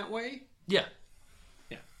in that way. Yeah.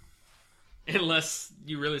 Unless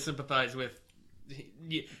you really sympathize with.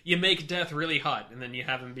 You make death really hot, and then you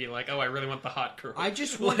have him be like, "Oh, I really want the hot girl." I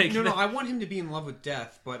just want Like, I want him to be in love with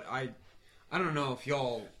death, but I don't know if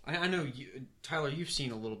y'all. I know you, Tyler. You've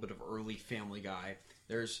seen a little bit of early Family Guy.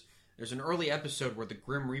 There's an early episode where the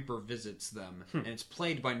Grim Reaper visits them, and it's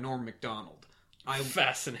played by Norm Macdonald.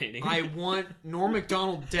 Fascinating. I want Norm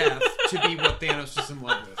Macdonald death to be what Thanos is in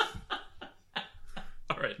love with.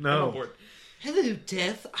 All right, No. I'm on board. Hello,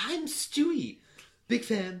 Death. I'm Stewie. Big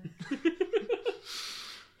fan.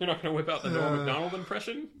 You're not going to whip out the Norm Macdonald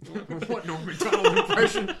impression? What Norm Macdonald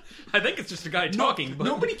impression? I think it's just a guy talking. But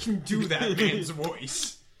Nobody can do that man's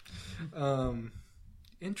voice.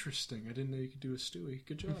 Interesting. I didn't know you could do a Stewie.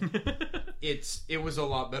 Good job. It was a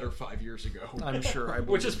lot better 5 years ago. I'm sure. I which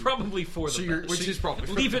believe is you. probably for the So you're- best. Which is probably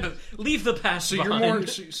for leave the it. Leave the past So you're behind. more.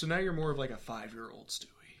 So now you're more of like a 5-year-old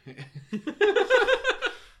Stewie.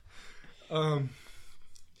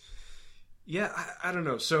 Yeah, I don't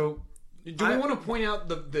know. So Do we want to point out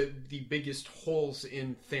the biggest holes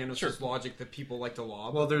in Thanos' logic that people like to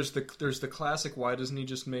lob? well, there's the classic. Why doesn't he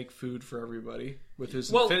just make food for everybody with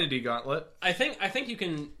his Well- Infinity Gauntlet? I think you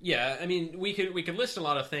can. Yeah, I mean, we could list a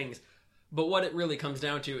lot of things, but what it really comes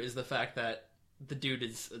down to is the fact that the dude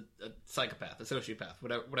is a psychopath, a sociopath,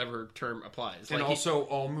 whatever term applies. and Like, also,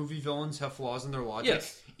 all movie villains have flaws in their logic.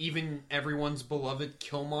 Yes. Even everyone's beloved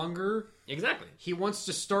Killmonger. exactly. He wants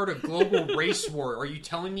to start a global race war. Are you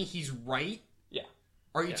telling me he's right? Yeah,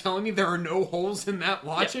 Are you telling me there are no holes in that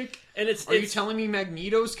logic? and it's Are you telling me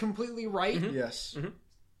Magneto's completely right? Yes.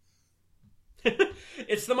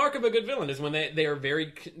 it's the mark of a good villain is when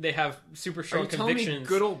they have super Are strong you telling me convictions.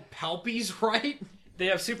 good old Palpy's right? They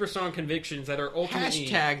have super strong convictions that are ultimately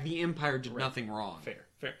Hashtag the Empire did nothing wrong.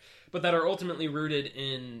 fair, but that are ultimately rooted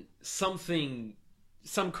in some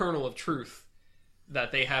kernel of truth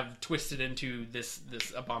that they have twisted into this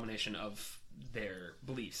abomination of their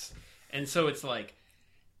beliefs. And so it's like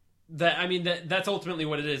that. I mean, that's ultimately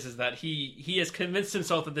what it is that he has convinced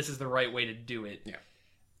himself that this is the right way to do it. Yeah.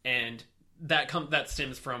 And that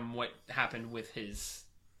stems from what happened with his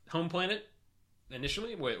home planet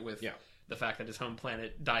initially with Yeah. the fact that his home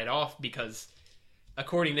planet died off because,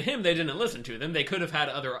 according to him, they didn't listen to them. They could have had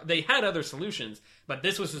other solutions, but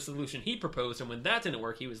this was the solution he proposed. And when that didn't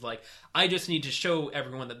work, he was like, I just need to show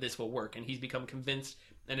everyone that this will work. And he's become convinced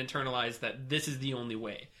and internalized that this is the only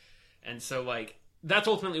way. And so, like, that's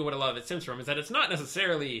ultimately what a lot of it stems from, is that it's not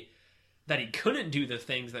necessarily that he couldn't do the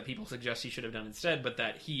things that people suggest he should have done instead, but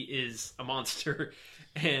that he is a monster,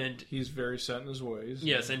 and He's very set in his ways.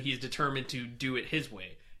 yes, and he's determined to do it his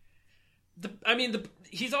way.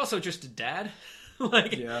 He's also just a dad.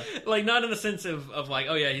 Like, Yeah. like not in the sense of like,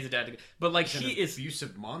 oh yeah, he's a dad, but like An he is.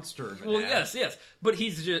 abusive monster of an Well, ass. yes, but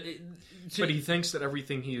he's just. But he thinks that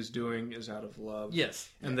everything he is doing is out of love. Yes,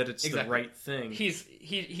 And that it's exactly. the right thing. he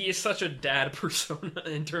is such a dad persona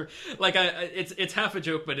in term. Like it's half a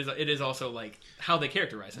joke, but it is also like how they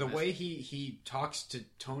characterize him. The way he talks to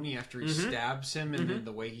Tony after he stabs him, and then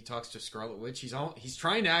the way he talks to Scarlet Witch, he's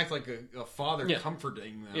trying to act like a father Yeah.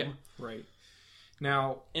 comforting them. Yeah. Right.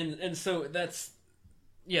 Now, and so that's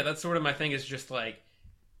sort of my thing, is just like,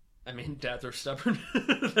 I mean, dads are stubborn.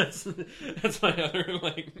 that's my other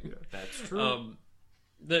like. That's true.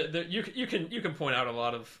 You can point out a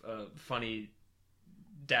lot of funny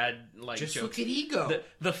dad like Just jokes. look at Ego.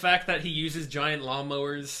 The fact that he uses giant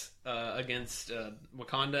lawnmowers against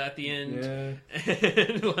Wakanda at the end, yeah.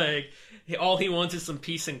 and like all he wants is some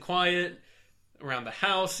peace and quiet around the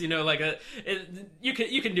house. You know, like you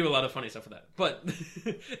can do a lot of funny stuff with that, but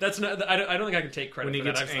that's not. I don't think I can take credit When he for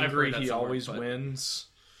gets that. I've angry, heard that he somewhere, always but- wins.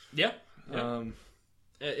 Yeah. Yeah. Um,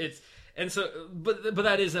 It's and so, but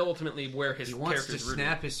that is ultimately where his He wants to character's rooted.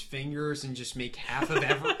 snap his fingers and just make half of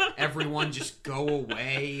everyone just go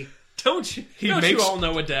away. Don't you? He Don't makes- you all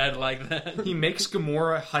know a dad like that? he makes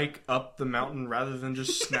Gamora hike up the mountain rather than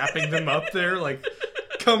just snapping them up there. Like,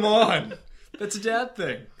 come on. That's a dad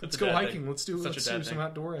thing. Let's a go dad hiking. thing. Let's do Such a let's dad do some thing.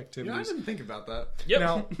 outdoor You know, I activities. didn't think about that. Yep.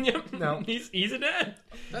 Now- Yep. now- he's a dad.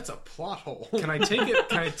 That's a plot hole. Can I take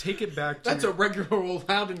it back to That's a regular old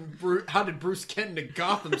how did Bruce get into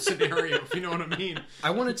Gotham scenario, if you know what I mean.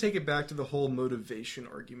 I want to take it back to the whole motivation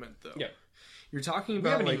argument though. Yeah. You're talking We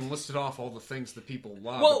about haven't like even listed off all the things that people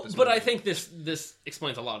love. Well, at this but I movie. think this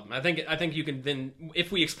explains a lot of them. I think you can then,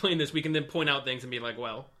 if we explain this, we can then point out things and be like,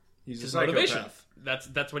 well, he's a his motivation. psychopath.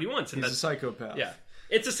 That's what he wants, and He's a that's psychopath. yeah.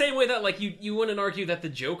 It's the same way that like you wouldn't argue that the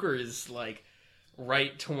Joker is like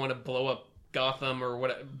right to want to blow up Gotham or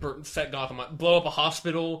what, set Gotham up, blow up a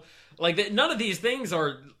hospital. Like that, none of these things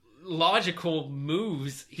are logical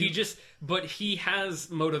moves. But he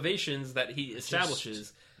has motivations that he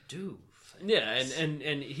establishes. dude. Yeah, and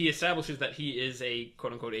he establishes that he is a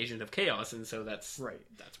quote unquote agent of chaos, and so that's Right.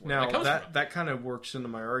 That's where Now that comes from. that kind of works into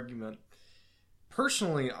my argument.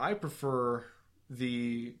 Personally, I prefer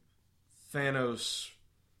the Thanos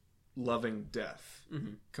loving death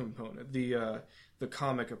component, the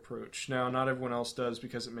comic approach. Now, not everyone else does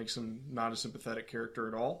because it makes him not a sympathetic character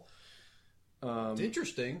at all. It's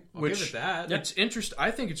interesting. I'll which- give it that. It's interest.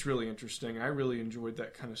 I think it's really interesting. I really enjoyed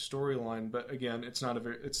that kind of storyline. But again, it's not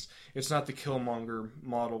it's not the Killmonger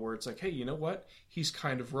model where it's like, hey, you know what? He's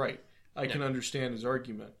kind of right. I can understand his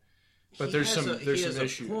argument. But He there's has some a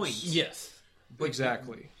issues. point. Yes.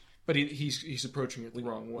 Exactly. But he's approaching it the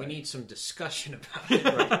wrong way. We need some discussion about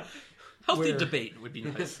it. Healthy Where- debate would be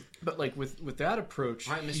nice. But like with that approach,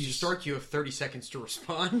 All right, Mr. he's- Stark, you have 30 seconds to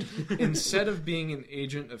respond. instead of being an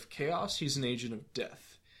agent of chaos, he's an agent of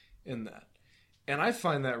death in that. And I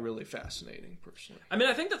find that really fascinating, personally. I mean,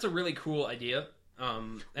 I think that's a really cool idea.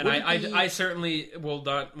 And Would it be- I certainly will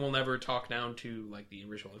never talk down to like the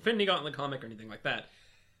original Infinity Gauntlet comic or anything like that.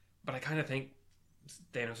 But I kind of think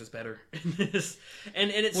Thanos is better in this,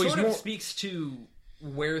 and it Well, he's sort of more- speaks to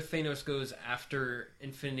where Thanos goes after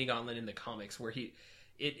Infinity Gauntlet in the comics, where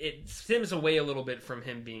it stems away a little bit from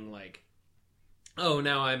him being like, oh,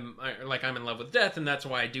 now I'm in love with death, and that's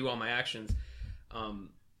why I do all my actions.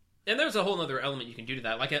 And there's a whole other element you can do to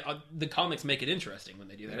that. Like the comics make it interesting when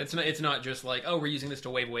they do that. It's not just like, oh, we're using this to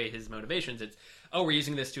wave away his motivations. It's, oh, we're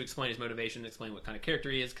using this to explain his motivation, explain what kind of character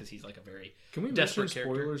he is, because he's like a very Can we mention desperate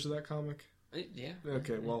character. spoilers of that comic? Yeah,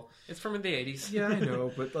 Okay, well, it's from the 80s. yeah, I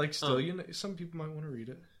know, but like still, you know, some people might want to read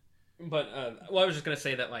it. But well, I was just gonna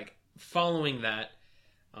say that like following that,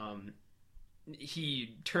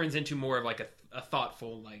 he turns into more of like a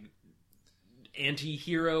thoughtful like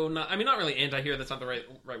anti-hero. Not really anti-hero. That's not the right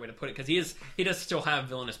way to put it, because he does still have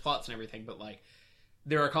villainous plots and everything. But like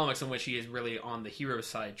there are comics in which he is really on the hero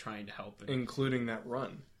side trying to help. Including that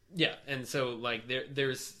run. Yeah, and so like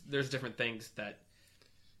there's different things that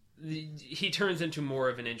he turns into more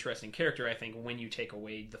of an interesting character, I think, when you take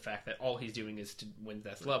away the fact that all he's doing is to win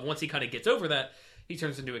Death's love. Once he kind of gets over that, he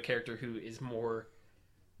turns into a character who is more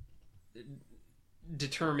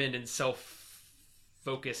determined and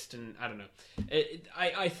self-focused, and I don't know.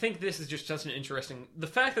 I think this is just such an interesting... The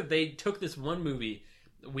fact that they took this one movie,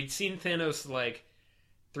 we'd seen Thanos like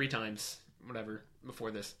 3 times, whatever,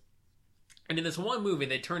 before this. And in this one movie,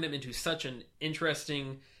 they turned him into such an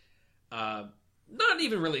interesting, not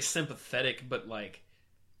even really sympathetic, but like...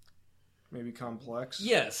 Maybe complex?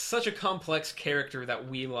 Yes, such a complex character that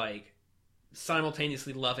we like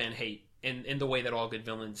simultaneously love and hate in the way that all good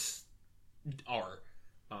villains are.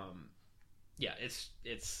 Yeah,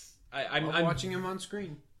 I'm watching him on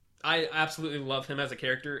screen. I absolutely love him as a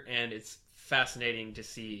character, and it's fascinating to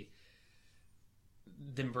see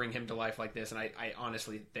them bring him to life like this, and I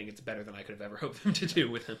honestly think it's better than I could have ever hoped them to do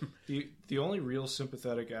with him. The only real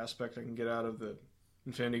sympathetic aspect I can get out of the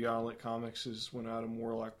Infinity Gauntlet comics is when Adam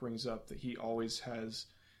Warlock brings up that he always has...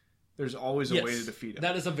 There's always a way to defeat him.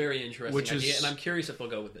 That is a very interesting idea, and I'm curious if they'll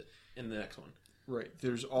go with it in the next one. Right.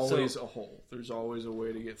 There's always a hole. There's always a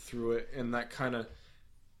way to get through it, and that kind of...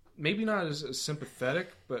 Maybe not as sympathetic,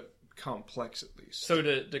 but complex at least. So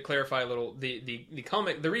to clarify a little, the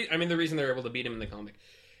comic... the reason they're able to beat him in the comic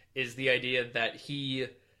is the idea that he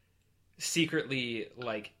secretly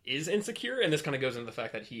like is insecure, and this kind of goes into the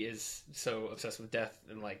fact that he is so obsessed with death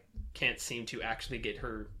and like can't seem to actually get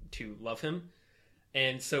her to love him,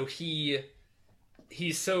 and so he's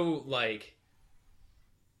so like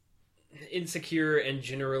insecure and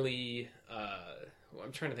generally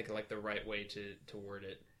I'm trying to think of like the right way to word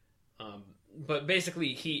it, but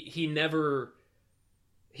basically he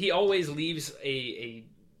always leaves a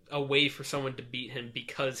way for someone to beat him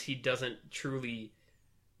because he doesn't truly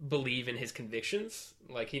believe in his convictions.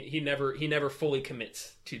 Like he never fully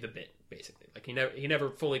commits to the bit, basically. Like he never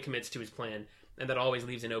fully commits to his plan, and that always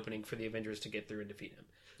leaves an opening for the Avengers to get through and defeat him.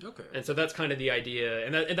 Okay. And so that's kind of the idea,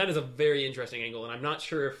 and that is a very interesting angle, and I'm not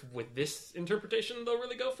sure if with this interpretation they'll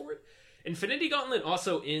really go for it. Infinity Gauntlet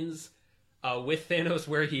also ends with Thanos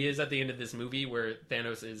where he is at the end of this movie, where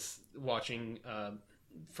Thanos is watching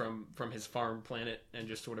from his farm planet and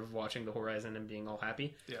just sort of watching the horizon and being all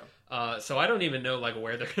happy. Yeah. So I don't even know like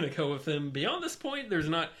where they're going to go with him beyond this point.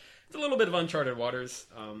 It's a little bit of uncharted waters.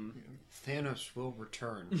 Thanos will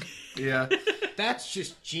return. Yeah. That's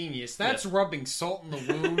just genius. That's rubbing salt in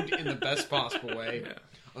the wound in the best possible way. Yeah.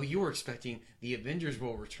 Oh, you were expecting the Avengers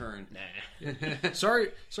will return. Nah.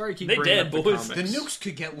 Sorry, keep they bringing dead, up the boys. comics. The nukes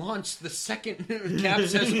could get launched the second Cap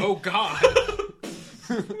says, "Oh God."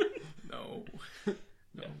 No.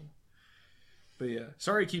 But yeah,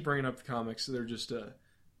 sorry to keep bringing up the comics. They're just a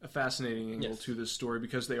fascinating angle to this story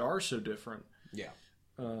because they are so different. Yeah.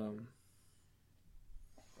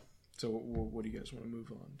 So what do you guys want to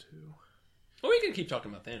move on to? Well, we can keep talking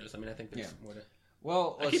about Thanos. I mean, I think that's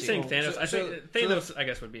Well, I keep saying Thanos. I think Thanos, I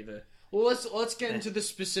guess, would be the... Well, let's get into the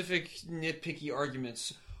specific nitpicky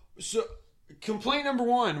arguments. So, complaint number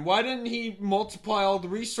 1, why didn't he multiply all the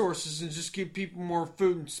resources and just give people more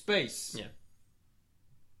food and space? Yeah.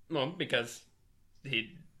 Well, because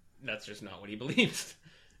that's just not what he believes.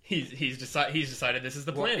 He's decided this is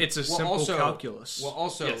the plan. It's a simple calculus. Well,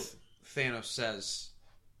 also, Thanos says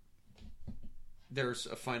there's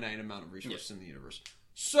a finite amount of resources in the universe.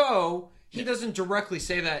 So, he doesn't directly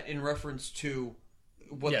say that in reference to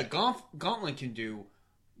what the Gauntlet can do,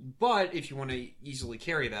 but if you want to easily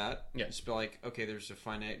carry that, just be like, okay, there's a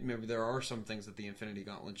finite... Maybe there are some things that the Infinity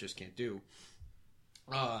Gauntlet just can't do.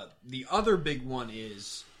 The other big one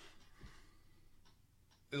is...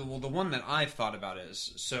 Well, the one that I've thought about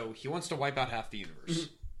is, so he wants to wipe out half the universe.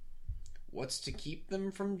 Mm-hmm. What's to keep them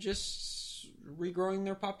from just regrowing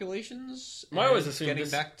their populations? I always assumed getting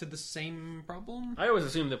back to the same problem? I always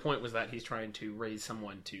assumed the point was that he's trying to raise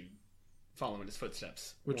someone to follow in his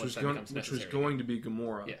footsteps. Which was going to be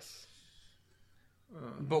Gamora. Yes.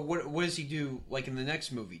 But what does he do, like in the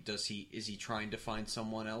next movie? Is he trying to find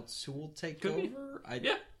someone else who will take over?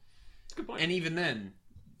 Yeah. Good point. And even then...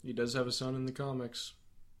 He does have a son in the comics.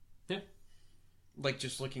 Yeah. Like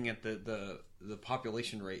just looking at the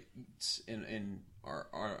population rates in our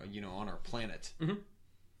on our planet. Mm-hmm.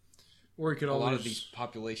 Or he could a lot of these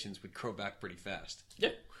populations would grow back pretty fast.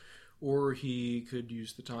 Yeah. Or he could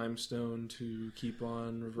use the Time Stone to keep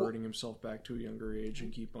on reverting himself back to a younger age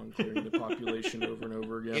and keep on clearing the population over and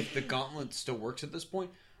over again. If the Gauntlet still works at this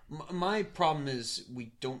point, my problem is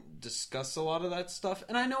we don't discuss a lot of that stuff.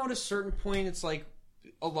 And I know at a certain point it's like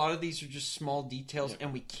a lot of these are just small details,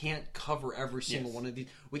 and we can't cover every single one of these.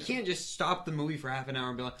 We can't just stop the movie for half an hour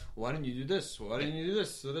and be like, why didn't you do this? Why didn't you do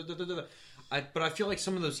this? But I feel like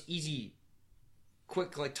some of those easy,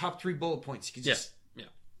 quick, like top 3 bullet points, you could just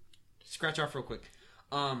scratch off real quick.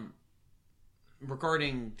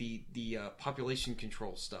 Regarding the population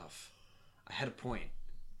control stuff, I had a point.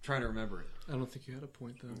 trying to remember it. I don't think you had a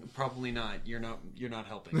point though. Probably not. You're not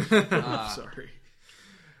helping. Sorry.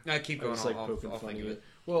 I keep going. was, like, I'll poking think fun of of it.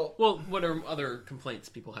 Well, what are other complaints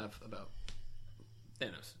people have about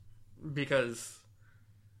Thanos? Because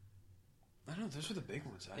I don't know. Those are the big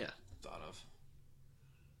ones I thought of.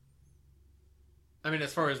 I mean,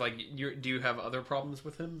 as far as like, do you have other problems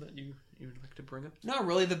with him that you would like to bring up? Not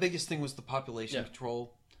really. The biggest thing was the population Yeah.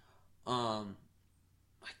 control. I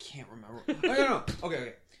can't remember. No.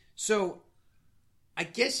 Okay. So, I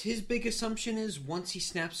guess his big assumption is once he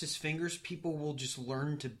snaps his fingers, people will just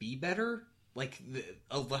learn to be better. Like,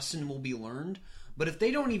 a lesson will be learned. But if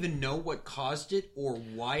they don't even know what caused it or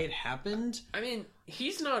why it happened... I mean,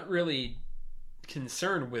 he's not really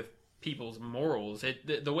concerned with people's morals.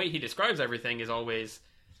 The way he describes everything is always...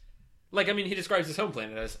 Like, I mean, he describes his home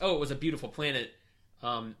planet as, oh, it was a beautiful planet,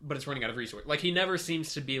 but it's running out of resources. Like, he never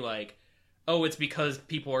seems to be like, oh, it's because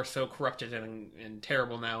people are so corrupted and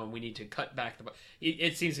terrible now and we need to cut back the...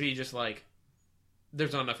 It seems to be just like,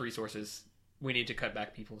 there's not enough resources. We need to cut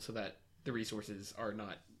back people so that the resources are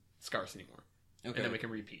not scarce anymore. Okay. And then we can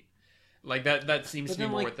repeat. Like, that seems to be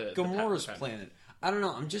more with the Gamora's pattern. planet. I don't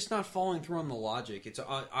know. I'm just not following through on the logic. It's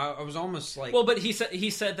I was almost like... Well, but he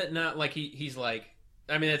said that not like he's like...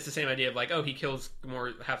 I mean, it's the same idea of like, oh, he kills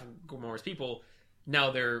half of Gamora's people.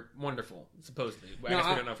 Now they're wonderful, supposedly. I guess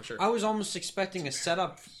we don't know for sure. I was almost expecting a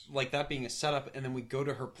setup, like that being a setup, and then we go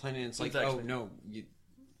to her planet and it's like, Exactly. oh, no.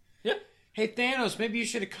 Yeah. Hey, Thanos, maybe you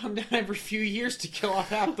should have come down every few years to kill off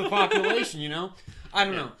half the population, you know? I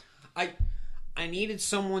don't know. I needed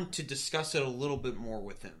someone to discuss it a little bit more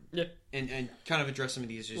with him. Yeah. And kind of address some of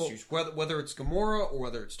these issues. Whether it's Gamora or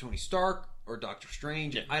whether it's Tony Stark or Doctor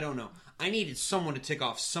Strange, I don't know. I needed someone to tick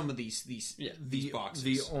off some of these boxes.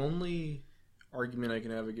 The only argument I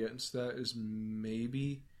can have against that is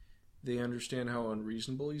maybe they understand how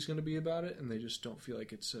unreasonable he's going to be about it, and they just don't feel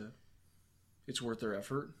like it's worth their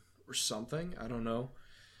effort or something. I don't know.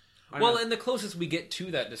 Well, and the closest we get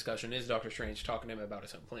to that discussion is Doctor Strange talking to him about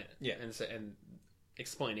his own planet. Yeah. And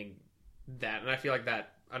explaining that. And I feel like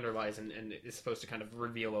that underlies and is supposed to kind of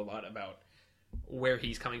reveal a lot where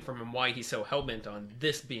he's coming from and why he's so hell-bent on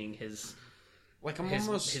this being his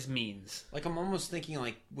means. Like, I'm almost thinking,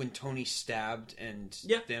 like, when Tony stabbed and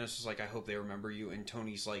Thanos was like, I hope they remember you, and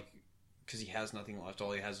Tony's like, because he has nothing left,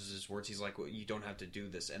 all he has is his words, he's like, well, you don't have to do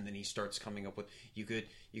this, and then he starts coming up with, you can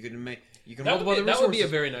multiply the resources. That would be a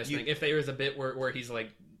very nice thing, if there is a bit where he's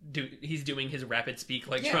like, he's doing his rapid speak,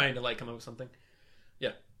 like, trying to, like, come up with something.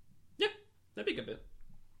 Yeah. Yeah, that'd be a good bit.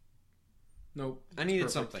 Nope. I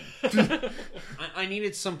needed something. I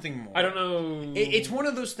needed something more. I don't know. It's one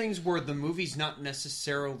of those things where the movie's not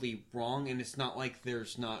necessarily wrong, and it's not like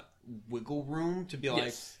there's not wiggle room to be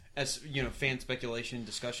like, as you know, fan speculation,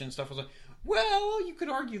 discussion stuff. I was like, well, you could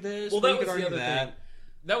argue this. Well, that you could was the argue other that. thing.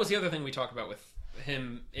 That was the other thing we talked about with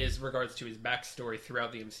him is regards to his backstory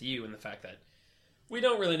throughout the MCU and the fact that we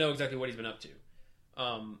don't really know exactly what he's been up to.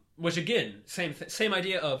 Which again, same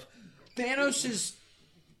idea of Thanos is.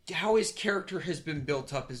 How his character has been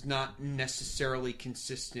built up is not necessarily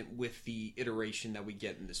consistent with the iteration that we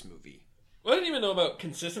get in this movie. Well, I didn't even know about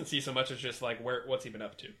consistency so much as just like what's he been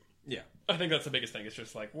up to. Yeah, I think that's the biggest thing. It's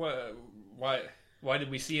just like why did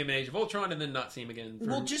we see him in Age of Ultron and then not see him again?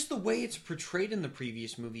 Well, just the way it's portrayed in the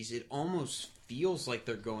previous movies, it almost feels like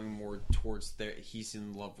they're going more towards he's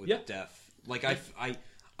in love with death. Like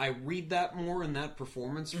I read that more in that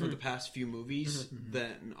performance for the past few movies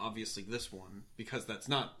than obviously this one, because that's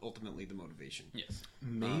not ultimately the motivation. Yes.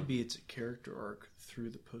 Maybe it's a character arc through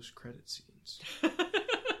the post-credit scenes.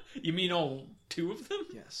 You mean all two of them?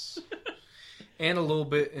 Yes. And a little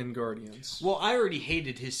bit in Guardians. Well, I already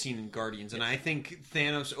hated his scene in Guardians, and I think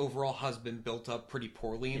Thanos overall has been built up pretty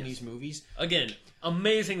poorly in these movies. Again,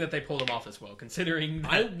 amazing that they pulled him off as well, considering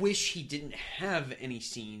that... I wish he didn't have any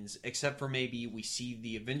scenes, except for maybe we see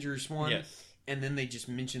the Avengers one, and then they just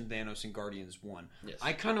mentioned Thanos in Guardians 1. Yes.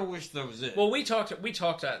 I kind of wish that was it. Well, we talked at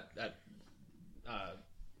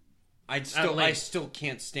I still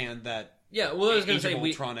can't stand that. Yeah, well, I was going Age to say of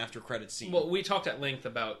Ultron after credits scene. Well, we talked at length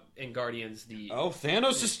about in Guardians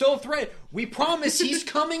Thanos is still a threat. We promise he's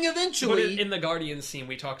coming eventually. But in the Guardians scene,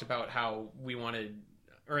 we talked about how we wanted,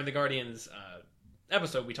 or in the Guardians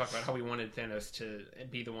episode, we talked about how we wanted Thanos to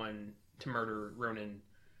be the one to murder Ronan,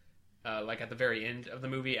 like at the very end of the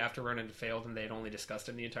movie after Ronan had failed and they had only discussed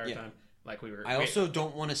him the entire time. Like we were. I also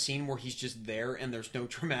don't want a scene where he's just there and there's no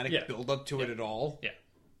dramatic build up to it at all. Yeah.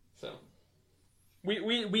 So.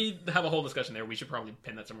 We have a whole discussion there. We should probably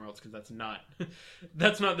pin that somewhere else because that's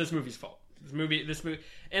not this movie's fault. This movie,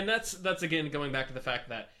 and that's again going back to the fact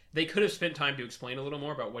that they could have spent time to explain a little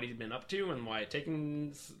more about what he's been up to and why it's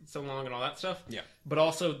taken so long and all that stuff. Yeah. But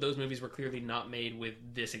also, those movies were clearly not made with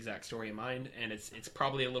this exact story in mind, and it's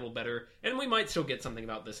probably a little better. And we might still get something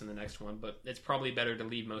about this in the next one, but it's probably better to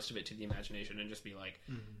leave most of it to the imagination and just be like,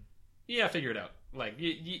 yeah, figure it out. Like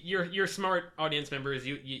you're smart audience members.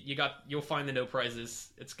 You'll find the no prizes.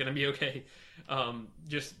 It's gonna be okay.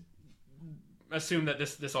 Just assume that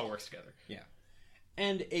this all works together. Yeah,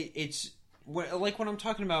 and it's like when I'm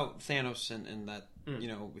talking about Thanos and that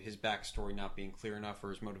his backstory not being clear enough or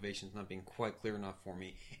his motivations not being quite clear enough for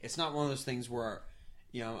me. It's not one of those things where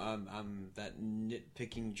I'm that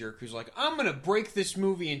nitpicking jerk who's like, I'm gonna break this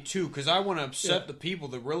movie in two because I want to upset the people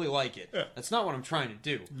that really like it. Yeah. That's not what I'm trying to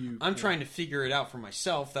do. I'm trying to figure it out for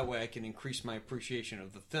myself. That way I can increase my appreciation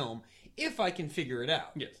of the film if I can figure it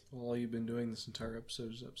out. Yes. Well, all you've been doing this entire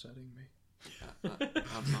episode is upsetting me.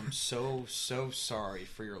 I'm so sorry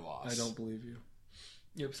for your loss. I don't believe you.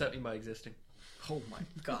 You upset me by existing. Oh my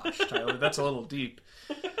gosh, Tyler, that's a little deep.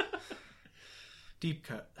 Deep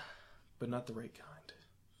cut, but not the right kind.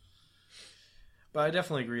 But I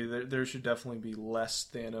definitely agree that there should definitely be less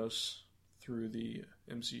Thanos through the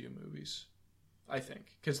MCU movies. I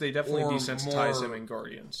think. Because they definitely desensitize him in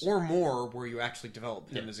Guardians. Or more, where you actually develop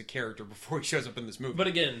him as a character before he shows up in this movie. But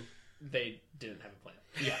again, they didn't have a plan.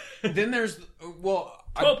 Yeah. Then there's,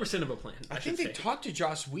 12% of a plan. I think they talked to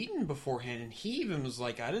Joss Whedon beforehand, and he even was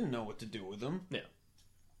like, I didn't know what to do with him. Yeah.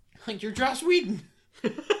 Like, you're Joss Whedon.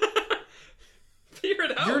 Figure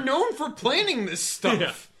it out. You're known for planning this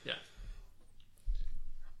stuff.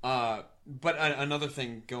 Yeah. But another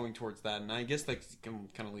thing going towards that, and I guess that can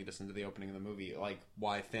kind of lead us into the opening of the movie, like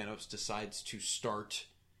why Thanos decides to start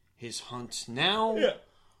his hunt now.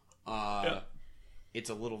 Yeah. It's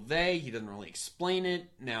a little vague. He doesn't really explain it.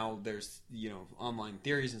 Now there's, online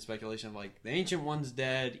theories and speculation of like the Ancient One's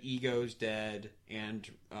dead, Ego's dead, and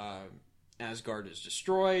Asgard is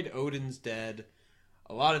destroyed, Odin's dead.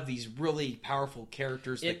 A lot of these really powerful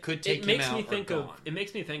characters that could take him out are gone. It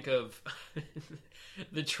makes me think of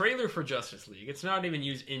the trailer for Justice League. It's not even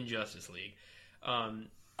used in Justice League.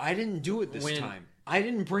 I didn't do it this time. I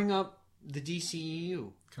didn't bring up the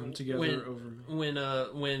DCEU. Come together over me.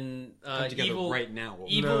 Come together evil right now.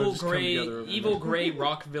 evil gray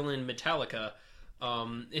rock villain Metallica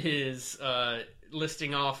is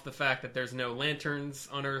listing off the fact that there's no lanterns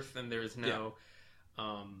on Earth and there's no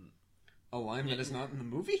a line that is not in the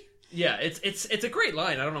movie? Yeah, it's a great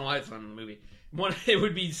line. I don't know why it's not in the movie. It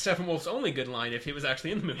would be Steppenwolf's only good line if he was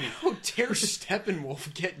actually in the movie. How dare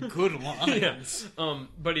Steppenwolf get good lines? Yeah.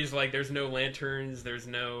 But he's like, there's no lanterns, there's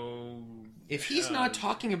no... If he's not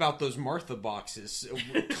talking about those Martha boxes,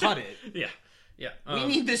 cut it. Yeah. Yeah. We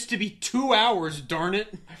need this to be 2 hours, darn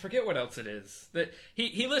it. I forget what else it is. That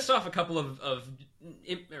he lists off a couple of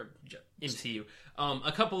MCU,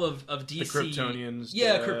 a couple of DC, the Kryptonians.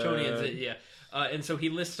 Kryptonians. And so he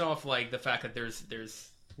lists off like the fact that there's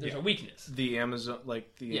a weakness. The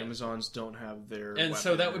Amazons don't have their, and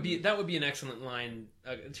so that would be an excellent line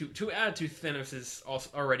to add to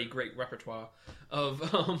Thanos' already great repertoire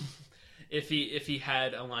of if he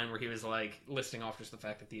had a line where he was like listing off just the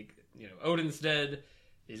fact that Odin's dead,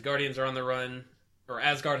 these Guardians are on the run, or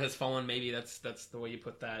Asgard has fallen. Maybe that's the way you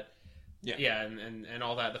put that. Yeah, and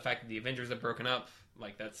all that. The fact that the Avengers have broken up,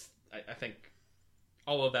 like that's I think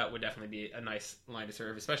all of that would definitely be a nice line to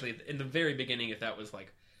serve, especially in the very beginning if that was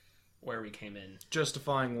like where we came in,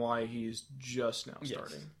 justifying why he's just now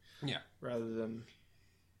starting. Yeah, rather than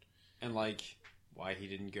like why he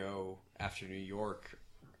didn't go after New York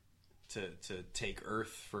to take Earth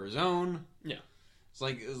for his own. Yeah. It's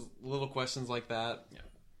like little questions like that. Yeah.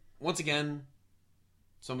 Once again,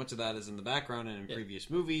 so much of that is in the background and in previous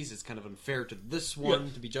movies. It's kind of unfair to this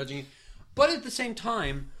one to be judging it. But at the same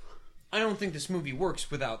time, I don't think this movie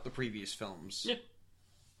works without the previous films.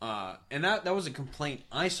 Yeah. And that was a complaint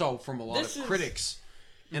I saw from a lot of critics.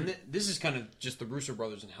 And this is kind of just the Russo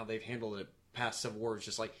brothers and how they've handled it past Civil War. It's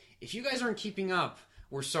just like, if you guys aren't keeping up,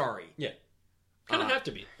 we're sorry. Yeah. Kind of have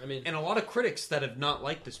to be. I mean, and a lot of critics that have not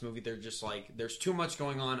liked this movie, they're just like, "There's too much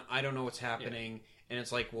going on. I don't know what's happening." And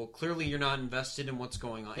it's like, well, clearly you're not invested in what's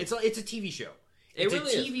going on. It's a TV show. It's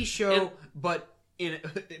really a TV show, but in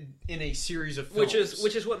a series of films.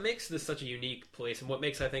 Which is what makes this such a unique place, and what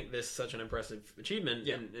makes I think this such an impressive achievement.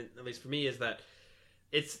 Yeah. And at least for me, is that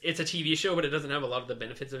it's a TV show, but it doesn't have a lot of the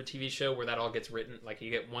benefits of a TV show, where that all gets written. Like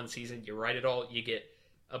you get one season, you write it all, you get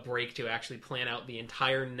a break to actually plan out the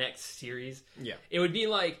entire next series. Yeah. It would be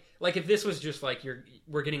like if this was just like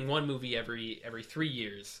we're getting one movie every 3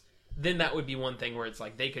 years, then that would be one thing where it's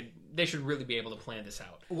like they should really be able to plan this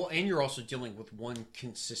out. Well, and you're also dealing with one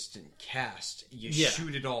consistent cast. You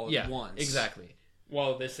shoot it all at once. Exactly.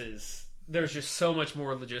 while there's just so much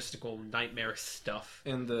more logistical nightmare stuff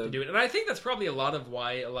And to do it. And I think that's probably a lot of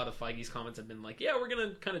why a lot of Feige's comments have been like, yeah, we're going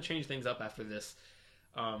to kind of change things up after this.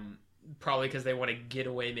 Probably because they want to get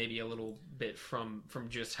away maybe a little bit from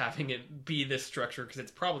just having it be this structure, because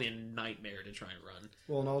it's probably a nightmare to try and run.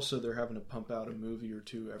 Well, and also they're having to pump out a movie or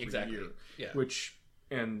two every year. Yeah.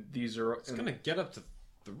 And these are... It's going to get up to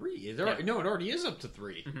 3. Yeah. No, it already is up to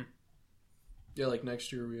 3. Mm-hmm. Yeah, like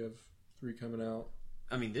next year we have 3 coming out.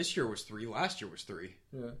 I mean, this year was 3. Last year was 3.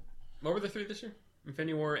 Yeah. What were the 3 this year?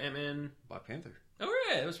 Infinity War, Ant-Man... Black Panther. Oh,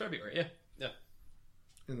 yeah, it was February. Yeah.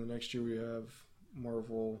 And the next year we have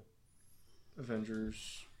Marvel,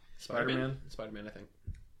 Avengers, Spider-Man, I think.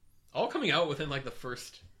 All coming out within like the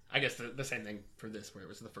first... I guess the same thing for this, where it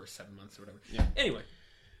was the first 7 months or whatever. Yeah. Anyway.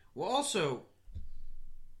 Well, also...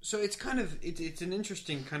 So it's kind of... It's an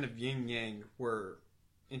interesting kind of yin-yang where...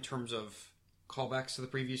 In terms of callbacks to the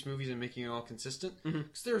previous movies and making it all consistent.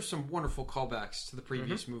 Because there are some wonderful callbacks to the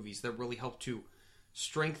previous movies that really help to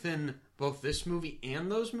strengthen both this movie and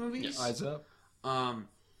those movies. Yes. Eyes Up.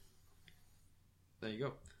 There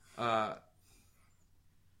you go.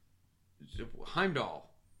 Heimdall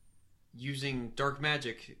using dark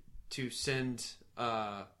magic to send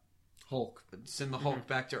Hulk. the Hulk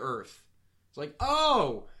back to Earth. It's like,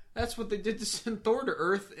 oh, that's what they did to send Thor to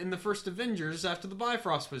Earth in the first Avengers after the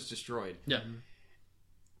Bifrost was destroyed. Yeah.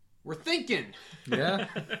 We're thinking. Yeah.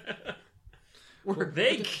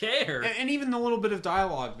 They care. And even the little bit of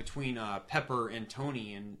dialogue between Pepper and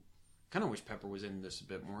Tony, and kind of wish Pepper was in this a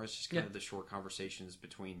bit more. It's just kind of the short conversations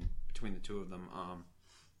between the two of them.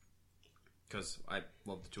 Because I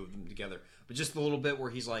love the two of them together. But just the little bit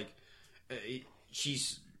where he's like,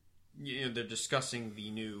 they're discussing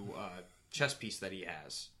the new chess piece that he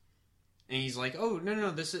has, and he's like, "Oh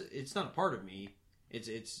no, it's not a part of me. It's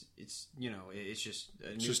it's just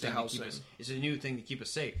a new just thing a to house keep thing. us. It's a new thing to keep us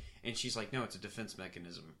safe." And she's like, "No, it's a defense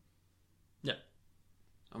mechanism." Yeah.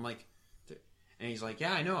 I'm like, and he's like,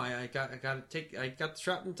 "Yeah, I know. I got the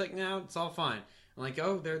shrapnel taken out. It's all fine." I'm like,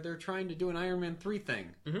 "Oh, they're trying to do an Iron Man 3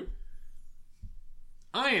 thing." Mm-hmm.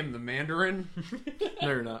 I am the Mandarin. No,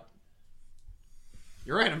 you're not.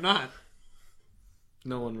 You're right. I'm not.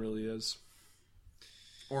 No one really is.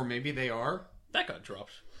 Or maybe they are. That got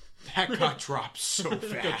dropped. That got dropped so That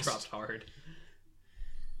got fast. dropped hard.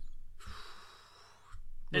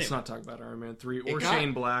 Let's Anyway. not talk about Iron Man 3 or It got-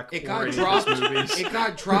 Shane Black It or got any dropped. of those movies. It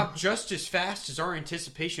got dropped just as fast as our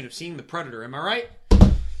anticipation of seeing the Predator. Am I right?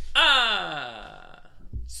 Ah!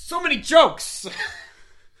 So many jokes.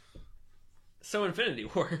 So Infinity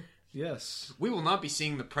War. Yes. We will not be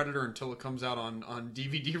seeing the Predator until it comes out on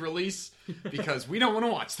DVD release because we don't want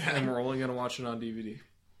to watch that. And we're only going to watch it on DVD.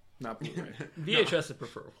 Not Blu-ray. VHS is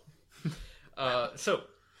preferable. So,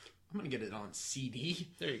 I'm going to get it on CD.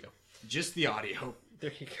 there you go. Just the audio.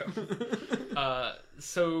 There you go.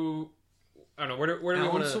 So, I don't know. Where do we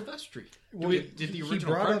Alan want to... Silvestri. Well, did the he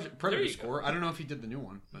original brought up- Predator There you score. I don't know if he did the new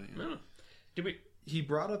one. But, I don't know. Did we... He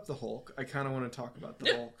brought up the Hulk. I kind of want to talk about the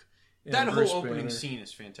Yeah. Hulk. that And whole Bruce opening Banner. scene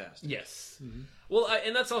is fantastic. Yes. Well,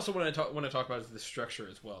 and that's also what I want to talk about is the structure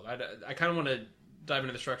as well. I kind of want to dive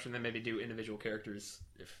into the structure and then maybe do individual characters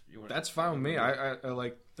if you want. That's fine with me. I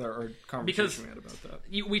like our conversation Because- we had about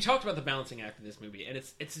that. We talked about the balancing act of this movie, and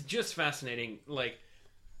it's just fascinating. Like,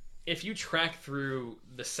 if you track through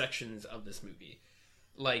the sections of this movie,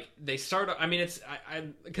 like they start. I mean, it's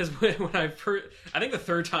because when I first, I think the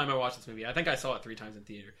third time I watched this movie, I think I saw it 3 times in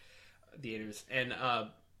theaters, and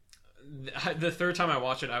the third time I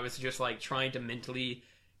watched it, I was just like trying to mentally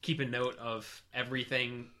keep a note of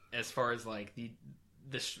everything as far as like the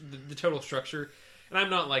total structure. And I'm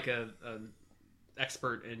not like a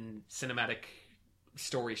expert in cinematic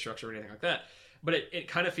story structure or anything like that, but it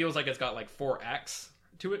kind of feels like it's got like 4 acts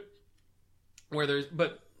to it, where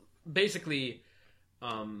but basically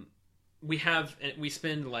we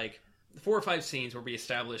spend like 4 or 5 scenes where we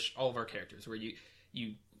establish all of our characters, where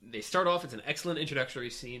they start off. It's an excellent introductory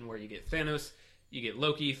scene where you get Thanos, you get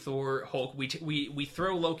Loki, Thor, Hulk. We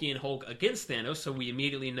throw Loki and Hulk against Thanos, so we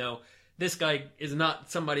immediately know this guy is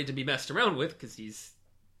not somebody to be messed around with because he's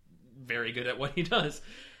very good at what he does.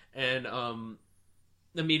 And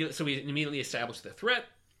we immediately establish the threat.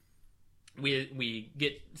 We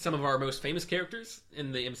get some of our most famous characters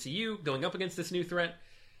in the MCU going up against this new threat,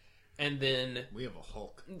 and then We have a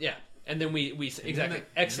Hulk. yeah. And then we exactly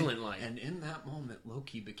excellent line. And in that moment,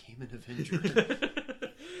 Loki became an Avenger.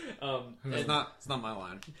 It's not my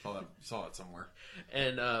line. Saw it somewhere.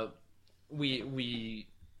 And we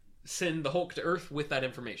send the Hulk to Earth with that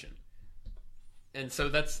information. And so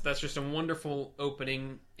that's just a wonderful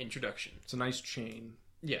opening introduction. It's a nice chain.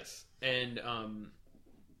 Yes. And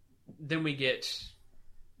then we get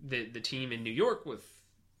the team in New York with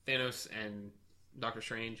Thanos and Doctor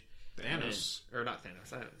Strange. Or not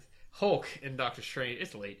Thanos. Hulk and Doctor Strange.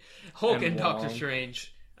 It's late. Hulk and Doctor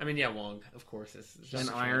Strange. I mean, yeah, Wong, of course. And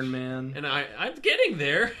Iron Man. And I'm getting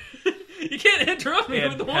there. You can't interrupt me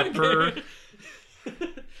with the Wong Pepper. game.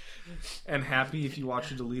 And Happy if you watch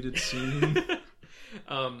a deleted scene.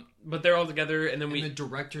 But they're all together, and then the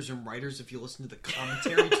directors and writers, if you listen to the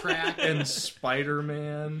commentary track. And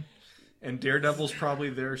Spider-Man. And Daredevil's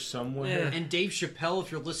probably there somewhere. And Dave Chappelle,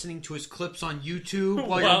 if you're listening to his clips on YouTube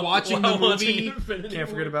while you're watching the movie. Can't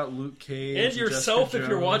forget about Luke Cage. And yourself Jessica if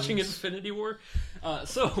you're Jones. watching Infinity War.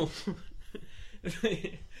 So,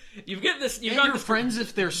 you've got this... You've And got your this, friends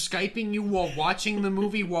if they're Skyping you while watching the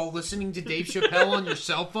movie while listening to Dave Chappelle on your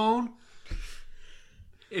cell phone.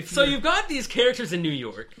 So you've got these characters in New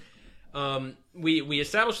York. We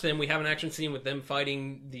established them. We have an action scene with them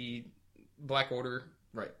fighting the Black Order...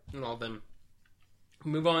 Right. And all of them.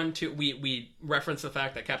 Move on to... We reference the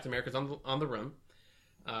fact that Captain America's on the run.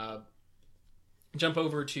 Jump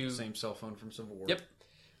over to... Same cell phone from Civil War. Yep.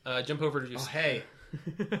 Jump over to... Oh, hey.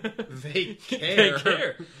 They They care.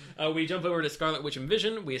 care. We jump over to Scarlet Witch and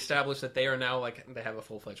Vision. We establish that they are now, like... They have a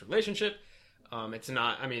full-fledged relationship. It's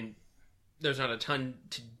not... I mean, there's not a ton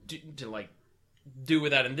to do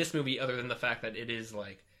with that in this movie other than the fact that it is,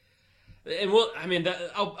 like... And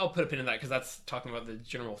I'll put a pin in that because that's talking about the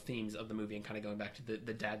general themes of the movie and kind of going back to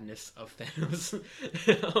the dadness of Thanos.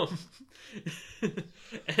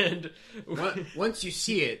 And Once you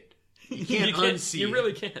see it, you can't unsee it. You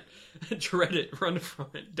really can't. Dread it, run from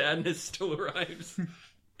it. Dadness still arrives.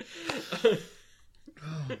 Oh,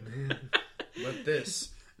 man. But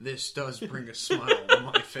this does bring a smile on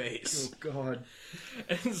my face. Oh, God.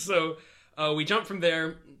 And so we jump from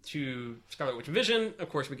there to Scarlet Witch and Vision.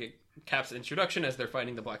 Of course, we get Cap's introduction as they're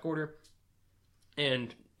fighting the Black Order,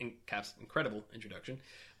 and Cap's incredible introduction.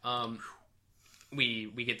 We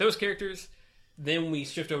get those characters. Then we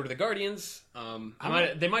shift over to the Guardians.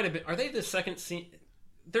 They might have been. Are they the second scene?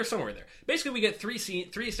 They're somewhere there. Basically, we get three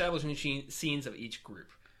establishing scenes of each group.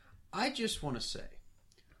 I just want to say,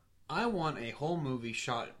 I want a whole movie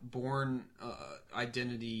shot Bourne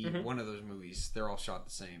Identity. One of those movies. They're all shot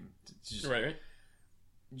the same. It's just, Right.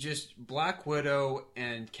 Just Black Widow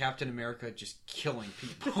and Captain America just killing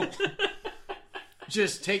people.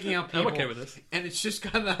 Just taking out people. I'm okay with this. And it's just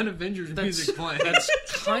got that Avengers music playing. That's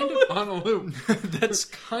kind of on a loop. That's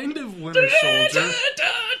kind of Winter Soldier.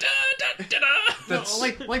 No,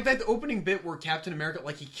 like that opening bit where Captain America,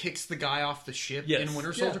 like, he kicks the guy off the ship Yes. in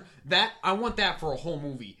Winter Soldier. That I want that for a whole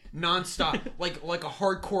movie, nonstop, like a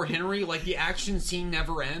hardcore Henry. Like the action scene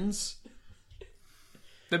never ends.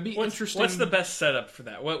 That'd be interesting. What's the best setup for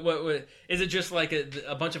that? What is it? Just like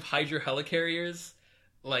a bunch of Hydra helicarriers?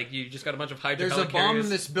 Like you just got a bunch of Hydra There's helicarriers? a bomb in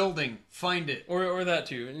this building. Find it. Or that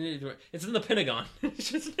too. It's in the Pentagon. It's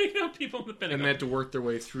just taking out people in the Pentagon. And they have to work their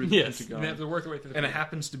way through the yes, Pentagon. they have to work their way through the And it Pentagon.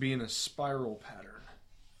 happens to be in a spiral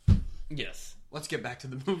pattern. Yes. Let's get back to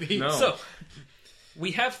the movie. No. So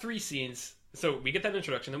we have three scenes. So we get that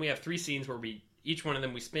introduction. Then we have three scenes where each one of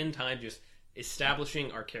them we spend time just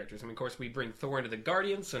establishing our characters. And of course we bring Thor into the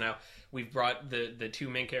Guardians. So now we've brought the two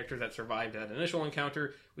main characters that survived that initial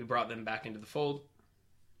encounter. We brought them back into the fold.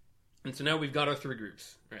 And so now we've got our three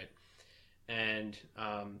groups, right? And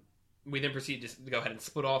we then proceed to go ahead and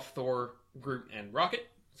split off Thor, Groot, and Rocket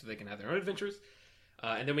so they can have their own adventures.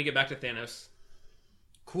 And then we get back to Thanos.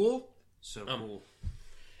 Cool. So cool.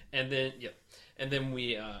 And then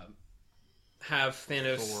we have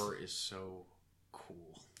Thanos. Thor is so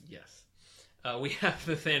cool. Yes. We have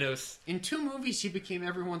the Thanos. In 2 movies, he became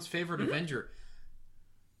everyone's favorite Avenger.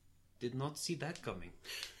 Did not see that coming.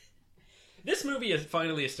 This movie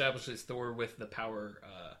finally establishes Thor with the power.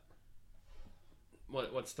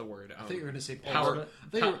 What's the word? I thought you were going to say power.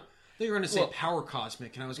 I thought you were going to say power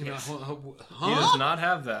cosmic, and I was going to. Yes. He does not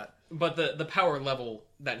have that. But the power level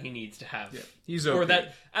that he needs to have, He's or OP.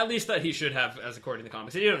 that at least that he should have, as according to the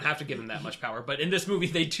comics. You don't have to give him that much power, but in this movie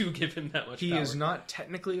they do give him that much. He power. is not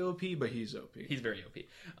technically OP, but he's OP. He's very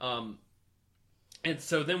OP. And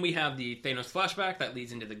so then we have the Thanos flashback that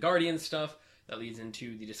leads into the Guardians stuff. That leads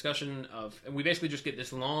into the discussion of, and we basically just get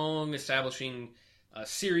this long establishing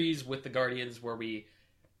series with the Guardians where we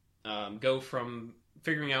go from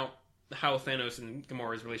figuring out how Thanos and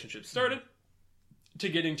Gamora's relationship started to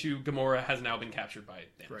getting to Gamora has now been captured by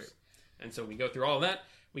Thanos. Right. And so we go through all of that.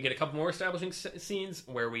 We get a couple more establishing scenes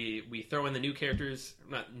where we throw in the new characters,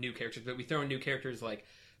 not new characters, but we throw in new characters like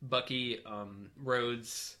Bucky,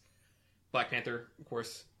 Rhodes, Black Panther, of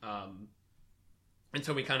course. And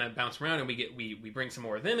so we kind of bounce around and we bring some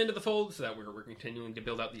more of them into the fold so that we're continuing to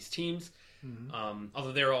build out these teams.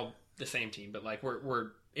 Although they're the same team, but like we're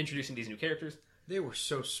introducing these new characters. They were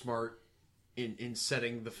so smart in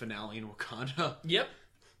setting the finale in Wakanda.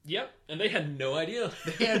 Yep, and they had no idea.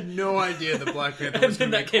 They had no idea that Black Panther And was then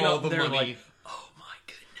going to that make came all out, the they were money. like, oh my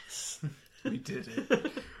goodness. We did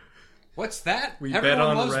it. What's that? We Everyone bet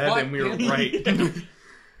on loves red Black and we were Panther. right.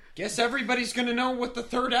 Guess everybody's going to know what the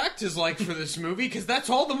third act is like for this movie, because that's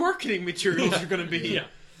all the marketing materials are going to be. Yeah.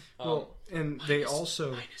 Well, and they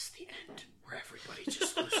also... Minus the end, where everybody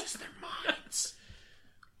just loses their minds.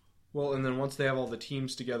 Well, and then once they have all the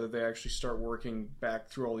teams together, they actually start working back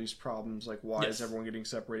through all these problems, like why Yes. is everyone getting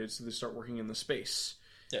separated? So they start working in the space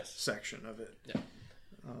Yes. section of it. Yeah.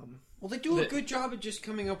 Well, they do a good job at just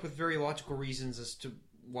coming up with very logical reasons as to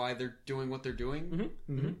why they're doing what they're doing.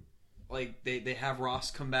 Mm-hmm. Like, they have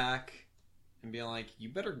Ross come back and be like, you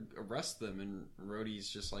better arrest them. And Rhodey's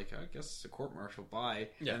just like, I guess it's a court-martial, bye.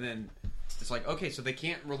 Yeah. And then it's like, okay, so they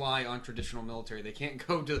can't rely on traditional military. They can't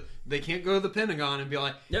go to the Pentagon and be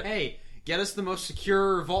like, Yep. hey, get us the most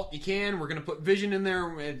secure vault you can. We're going to put Vision in there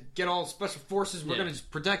and get all special forces. We're Yeah. going to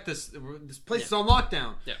just protect this. This place is on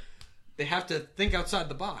lockdown. Yeah. They have to think outside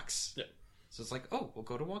the box. Yeah. So it's like, oh, we'll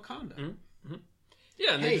go to Wakanda.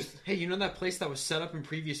 Yeah, and they just, Hey, you know that place that was set up in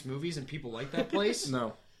previous movies and people like that place?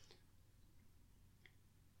 No.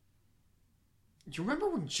 Do you remember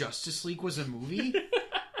when Justice League was a movie?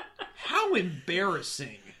 How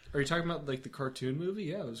embarrassing. Are you talking about like the cartoon movie?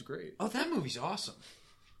 Yeah, it was great. Oh, that movie's awesome.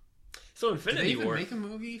 so Did they Infinity even War. make a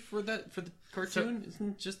movie for the cartoon? Isn't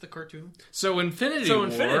it just the cartoon? So Infinity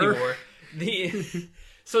War. The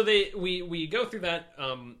so we go through that.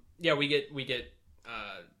 We get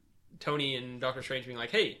Tony and Doctor Strange being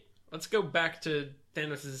like, hey, let's go back to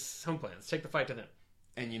Thanos' home planet. Let's take the fight to them.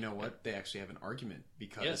 And you know what? They actually have an argument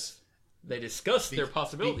because Yes, they discuss their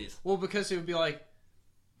possibilities. because it would be like,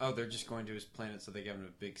 oh, they're just going to his planet, so they give him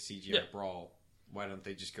a big CGI brawl. Why don't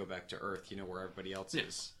they just go back to Earth? You know, where everybody else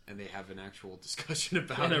is, and they have an actual discussion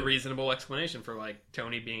about And it. a reasonable explanation for like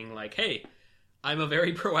Tony being like, hey, I'm a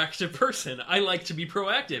very proactive person. I like to be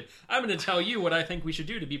proactive. I'm going to tell you what I think we should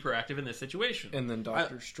do to be proactive in this situation. And then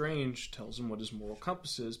Doctor Strange tells him what his moral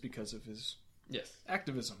compass is because of his Yes.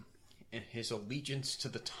 activism. And his allegiance to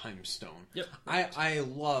the Time Stone. Yep. I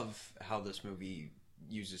love how this movie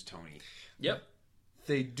uses Tony. Yep.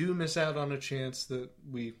 They do miss out on a chance that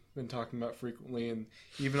we've been talking about frequently, and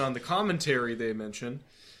even on the commentary they mention.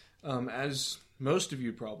 As most of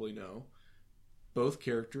you probably know, both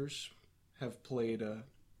characters have played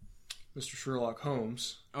Mr. Sherlock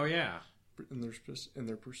Holmes Oh yeah. in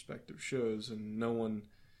their respective shows, and no one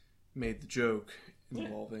made the joke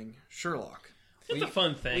involving Sherlock. It's a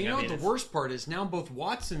fun thing. Well, you know I what mean, the it's- worst part is? Now both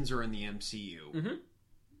Watsons are in the MCU.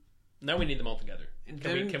 Now we need them all together. And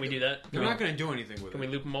Can then- we do that? They're not going to do anything with Can it.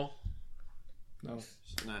 we loop them all? No,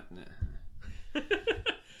 It's not, nah.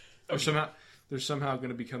 they're somehow going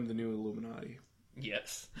to become the new Illuminati.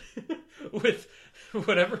 Yes. With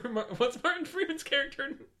whatever. What's Martin Freeman's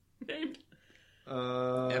character named?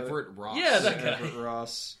 Everett Ross. Yeah, that guy. Everett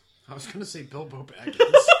Ross. I was going to say Bilbo Baggins.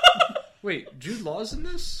 Wait, Jude Law's in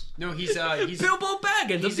this? No, he's Bilbo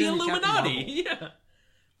Baggins of he's the in Captain Illuminati. Yeah.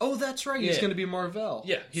 Oh, that's right. He's Yeah. going to be Marvel.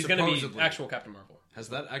 Yeah, he's going to be Supposedly. actual Captain Marvel. Has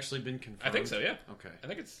that actually been confirmed? I think so, yeah. Okay. I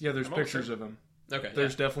think it's... Yeah, there's I'm almost pictures sure. of him. Okay,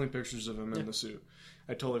 There's definitely pictures of him in the suit.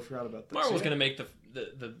 I totally forgot about this. Marvel's going to make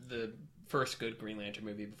the first good Green Lantern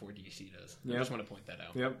movie before DC does. I Yep. just want to point that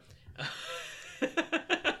out. Yep.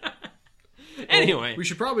 Anyway. We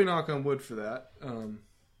should probably knock on wood for that.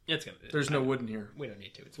 It's gonna, There's no wood in here. We don't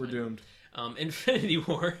need to. It's We're fine. doomed. Infinity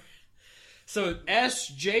War. So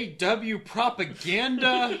SJW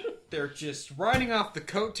propaganda. They're just riding off the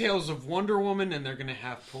coattails of Wonder Woman, and they're going to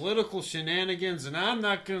have political shenanigans, and I'm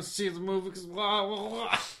not going to see the movie because blah, blah, blah.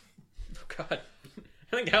 oh God,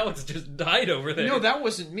 I think Alex just died over there. No, that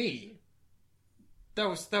wasn't me. That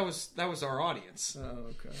was our audience. Oh,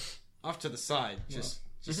 okay. Off to the side. Just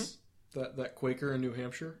That Quaker in New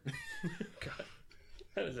Hampshire? God,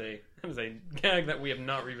 that is a gag that we have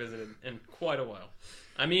not revisited in quite a while.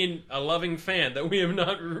 I mean, a loving fan that we have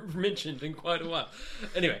not mentioned in quite a while.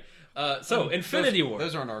 Anyway, so Infinity War.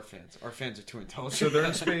 Those aren't our fans. Our fans are too intelligent. So they're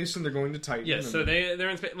in space and they're going to Titan. Yes, and so they're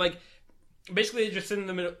in space. Like, basically, they just spend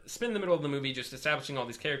the middle of the movie just establishing all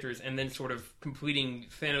these characters, and then sort of completing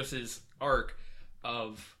Thanos' arc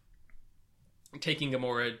of taking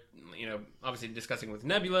Gamora. You know, obviously discussing with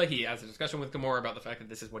Nebula. He has a discussion with Gamora about the fact that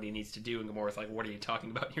this is what he needs to do, and Gamora's like, "What are you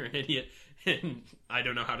talking about? You're an idiot, and I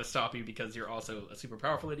don't know how to stop you because you're also a super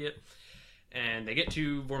powerful idiot." And they get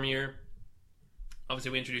to Vormir.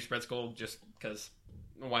 Obviously, we introduce Red Skull just because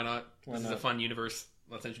why not? This is a fun universe.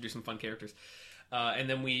 Let's introduce some fun characters. And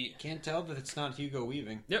then we... Can't tell that it's not Hugo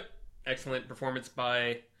Weaving. Yep. Excellent performance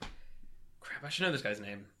by crap, I should know this guy's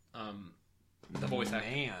name. The voice actor.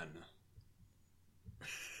 Man.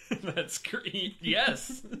 That's great.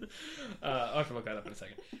 Yes. I'll have to look that up in a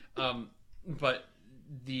second. But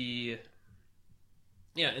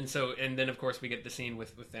and then of course we get the scene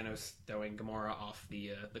with Thanos throwing Gamora off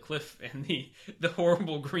the cliff and the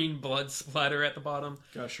horrible green blood splatter at the bottom.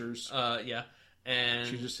 Gushers. Yeah. And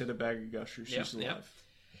She just hit a bag of gushers. She's alive. Yeah.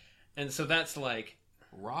 And so that's like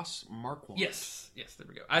Ross Marquand. Yes, there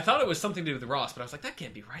we go. I thought it was something to do with Ross, but I was like, that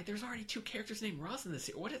can't be right. There's already 2 characters named Ross in this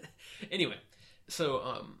series. Anyway,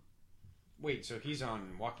 so Wait, so he's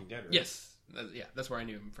on Walking Dead, right? yes, that's where I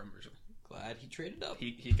knew him from originally. Glad he traded up.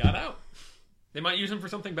 He got out. They might use him for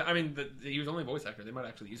something, but I mean, he was only a voice actor. They might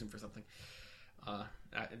actually use him for something,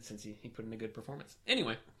 since he put in a good performance.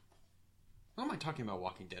 Anyway, why am I talking about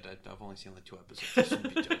Walking Dead? I've only seen like 2 episodes. I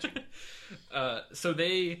shouldn't be judging. So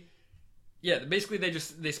basically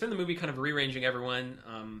they spend the movie kind of rearranging everyone.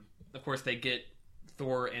 Of course, they get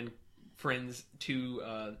Thor and friends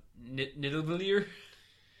to Nidavellir.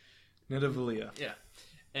 Nidavellir. Yeah,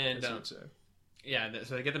 and I would say.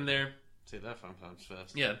 so they get them there. Say that 5 times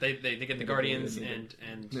fast. Yeah, they get the Guardians and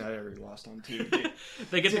Yeah, I already lost on 2.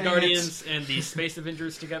 they get the Dang Guardians and the Space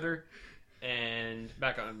Avengers together, and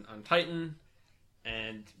back on Titan,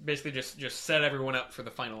 and basically just set everyone up for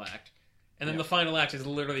the final act. And then the final act is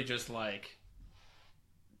literally just like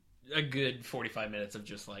a good 45 minutes of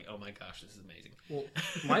just like, oh my gosh, this is amazing. Well,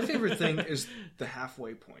 my favorite thing is the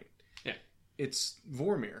halfway point. Yeah, it's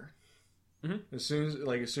Vormir. Mm-hmm. As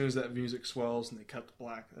soon as that music swells and they cut to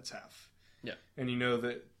black, that's half. Yeah, and you know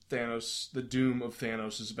that the doom of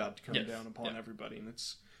Thanos is about to come Yes. down upon everybody, and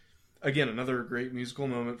it's again another great musical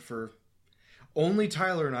moment for only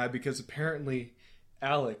Tyler and I, because apparently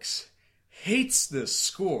Alex hates this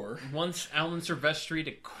score. wants Alan Silvestri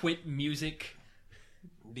to quit music.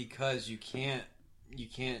 Because you can't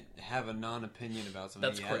have a non-opinion about something.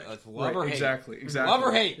 That's correct. It's love or hate. Exactly. Love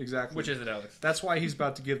or hate. Exactly. Which is it, Alex? That's why he's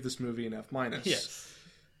about to give this movie an F-. Yes.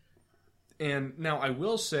 And now I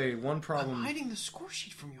will say one problem. I'm hiding the score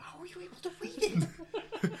sheet from you. How are you able to read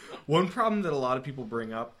it? One problem that a lot of people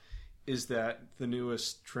bring up is that the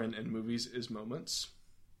newest trend in movies is moments.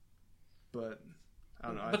 But I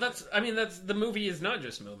don't know. But that's the movie is not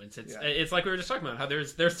just moments. It's Yeah. it's like we were just talking about how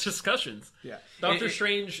there's discussions. Yeah. Doctor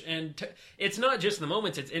Strange it's not just the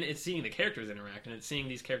moments. It's seeing the characters interact and it's seeing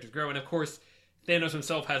these characters grow. And of course, Thanos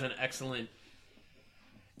himself has an excellent,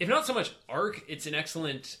 if not so much arc, it's an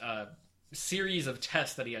excellent series of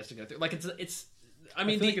tests that he has to go through. Like I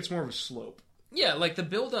think it's more of a slope. Yeah, like the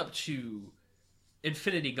build up to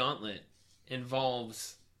Infinity Gauntlet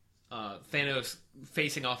involves Thanos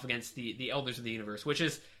facing off against the Elders of the Universe, which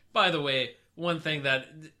is, by the way, one thing that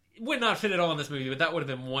would not fit at all in this movie, but that would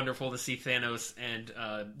have been wonderful to see Thanos and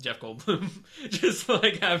Jeff Goldblum just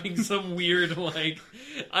like having some weird, like,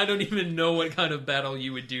 I don't even know what kind of battle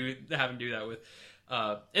you would have him do that with.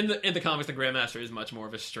 In the comics, the Grandmaster is much more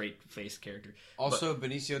of a straight-faced character. Also,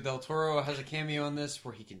 Benicio del Toro has a cameo on this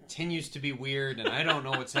where he continues to be weird, and I don't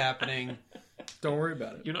know what's happening. Don't worry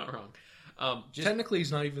about it. You're not wrong. Technically,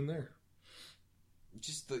 he's not even there.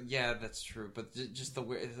 That's true, but just the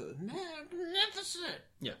weird. Magnificent.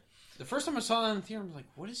 Yeah. The first time I saw that in the theater, I was like,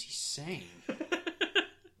 "What is he saying?"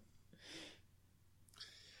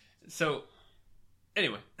 So,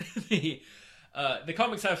 anyway, the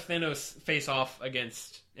comics have Thanos face off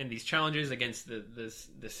in these challenges against the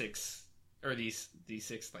 6 or these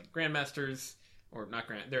 6 like Grandmasters, or not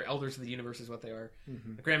they're Elders of the Universe is what they are.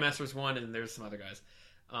 Mm-hmm. The Grandmaster's one, and there's some other guys.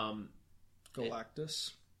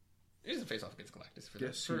 Galactus. He doesn't face off against Galactus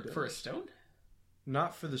Yes, for a stone.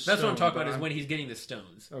 Not for the stone. That's what I'm talking about. Is when he's getting the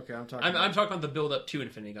stones. Okay, I'm talking. I'm talking about the build up to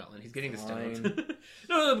Infinity Gauntlet. He's getting the stones. Fine.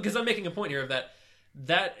 No, because I'm making a point here of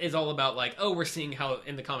that is all about like, oh, we're seeing how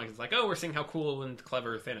in the comics it's like, oh, we're seeing how cool and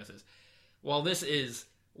clever Thanos is. While this is,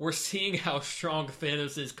 we're seeing how strong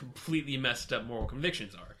Thanos' completely messed up moral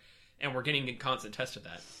convictions are, and we're getting a constant test of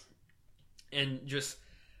that. And just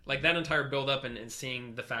like that entire build up and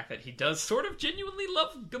seeing the fact that he does sort of genuinely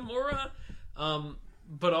love Gamora,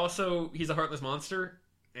 but also he's a heartless monster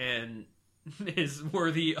and is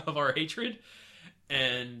worthy of our hatred,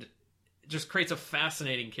 and just creates a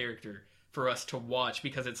fascinating character for us to watch,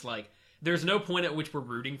 because it's like there's no point at which we're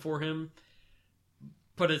rooting for him,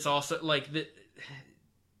 but it's also like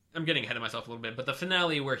I'm getting ahead of myself a little bit, but the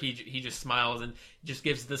finale where he just smiles and just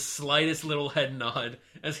gives the slightest little head nod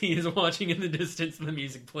as he is watching in the distance and the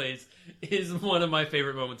music plays is one of my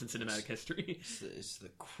favorite moments in cinematic history. It's the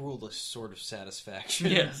cruelest sort of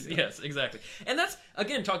satisfaction. Yes, exactly. And that's,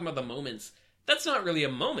 again, talking about the moments, that's not really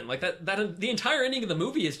a moment. Like that the entire ending of the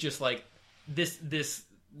movie is just like this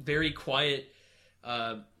very quiet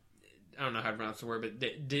I don't know how to pronounce the word, but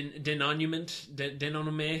denouement.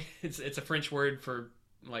 It's a French word for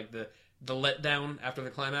like the letdown after the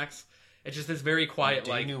climax. It's just this very quiet,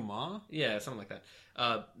 like denouement? Yeah, something like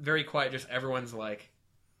that. Very quiet. Just everyone's like,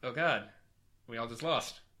 "Oh God, we all just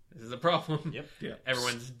lost. This is a problem." Yep. Yeah.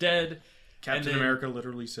 Everyone's dead. Captain America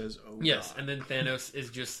literally says, "Oh Yes, God." and then Thanos is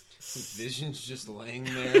just Vision's just laying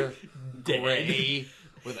there, Dead. gray,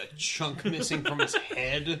 with a chunk missing from his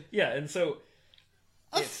head. yeah, and so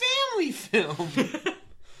A family film.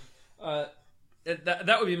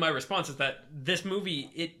 that would be my response. Is that this movie,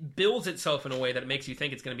 it builds itself in a way that it makes you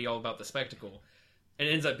think it's going to be all about the spectacle, and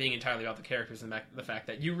it ends up being entirely about the characters and the fact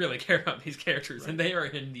that you really care about these characters, and they are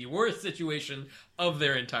in the worst situation of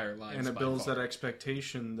their entire lives. And it by builds far. that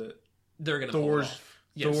expectation that They're going to pull it off.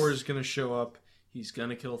 Yes. Thor is going to show up. He's going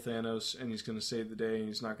to kill Thanos, and he's going to save the day, and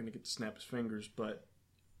he's not going to get to snap his fingers. But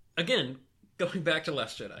Again, going back to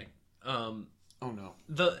Last Jedi. Oh no.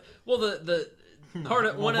 The part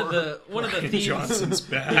of one of the themes Johnson's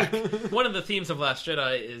back. one of the themes of Last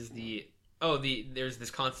Jedi is there's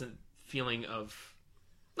this constant feeling of,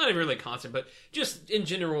 not even really constant, but just in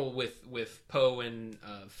general with Poe and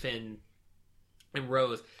Finn and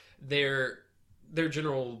Rose, their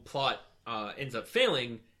general plot ends up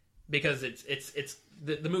failing because it's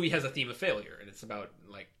the movie has a theme of failure, and it's about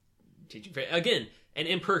like teaching again an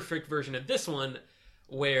imperfect version of this one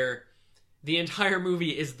where the entire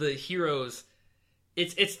movie is the heroes.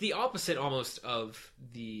 It's the opposite almost of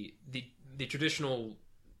the traditional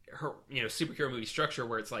superhero movie structure,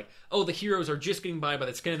 where it's like, oh, the heroes are just getting by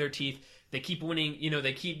the skin of their teeth. They keep winning.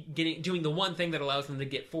 They keep doing the one thing that allows them to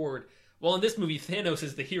get forward. Well, in this movie, Thanos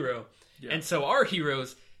is the hero, and so our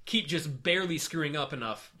heroes keep just barely screwing up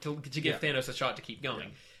enough to give Thanos a shot to keep going.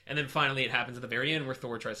 Yeah. And then finally, it happens at the very end where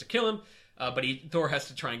Thor tries to kill him. But Thor has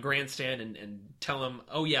to try and grandstand and tell him,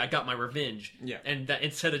 "Oh yeah, I got my revenge." Yeah. And that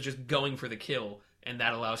instead of just going for the kill, and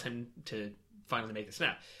that allows him to finally make the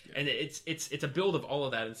snap. Yeah. And it's a build of all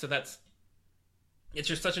of that, and so it's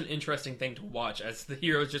just such an interesting thing to watch as the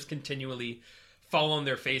heroes just continually fall on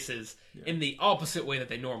their faces in the opposite way that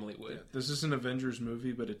they normally would. Yeah. This is an Avengers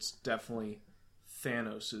movie, but it's definitely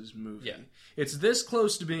Thanos' movie. Yeah. It's this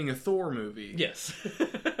close to being a Thor movie. Yes.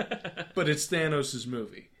 But it's Thanos'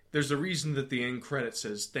 movie. There's a reason that the end credit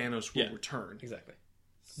says Thanos will return. Exactly.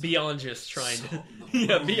 Beyond just trying to...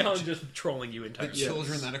 beyond just trolling you entirely. The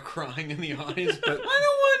children that are crying in the eyes. But I don't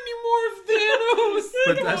want any more of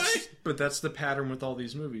Thanos! But that's the pattern with all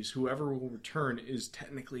these movies. Whoever will return is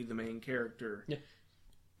technically the main character. Yeah.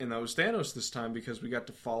 And that was Thanos this time because we got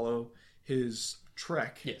to follow his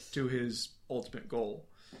trek to his ultimate goal.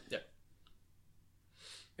 Yeah.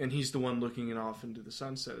 And he's the one looking off into the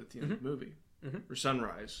sunset at the end of the movie. Mm-hmm. Or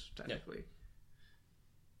sunrise, technically. Yeah.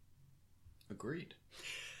 Agreed.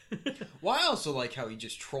 Well, I also like how he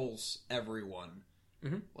just trolls everyone.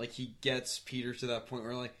 Mm-hmm. Like, he gets Peter to that point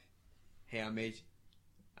where, like, hey, I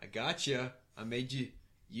got you. I made you.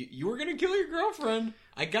 You were gonna kill your girlfriend.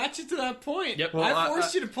 I got you to that point. Yep. Well, I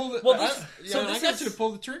forced you to pull the. I got you to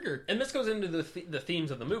pull the trigger. And this goes into the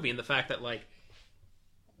themes of the movie and the fact that, like,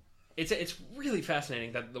 it's really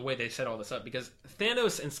fascinating that the way they set all this up, because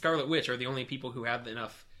Thanos and Scarlet Witch are the only people who have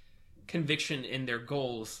enough conviction in their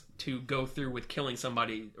goals to go through with killing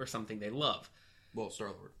somebody or something they love. Well,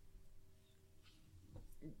 Star-Lord.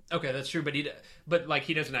 Okay, that's true, but he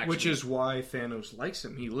doesn't actually. Which is why Thanos likes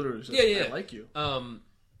him. He literally says, "I like you."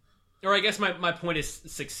 Or I guess my point is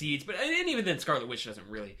succeeds, but and even then, Scarlet Witch doesn't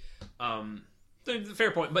really. Fair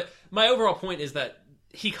point, but my overall point is that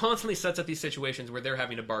he constantly sets up these situations where they're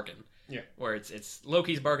having to bargain. Yeah. Where it's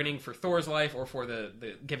Loki's bargaining for Thor's life or for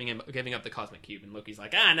the giving up the cosmic cube, and Loki's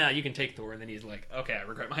like, no, you can take Thor, and then he's like, okay, I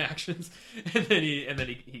regret my actions, and then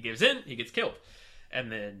he gives in, he gets killed,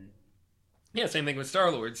 and then same thing with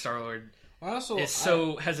Star-Lord. Star-Lord is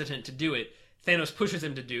so hesitant to do it. Thanos pushes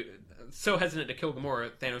him to do so hesitant to kill Gamora.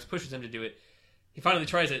 Thanos pushes him to do it. He finally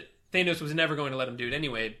tries it. Thanos was never going to let him do it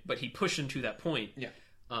anyway, but he pushed him to that point. Yeah.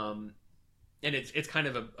 And it's kind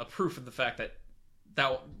of a proof of the fact that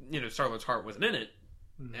Star-Lord's heart wasn't in it,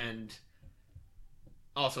 and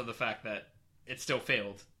also the fact that it still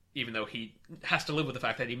failed, even though he has to live with the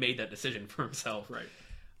fact that he made that decision for himself. Right.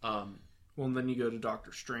 Well, and then you go to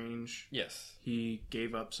Doctor Strange. Yes. He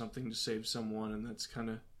gave up something to save someone, and that's kind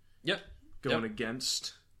of going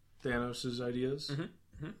against Thanos' ideas. Mm-hmm.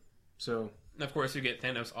 Mm-hmm. So, and of course, you get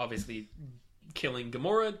Thanos obviously killing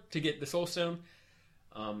Gamora to get the Soul Stone.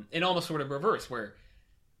 And almost sort of reverse, where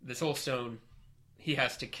the Soul Stone, he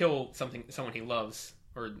has to kill someone he loves,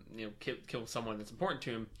 or kill someone that's important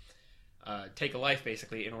to him, take a life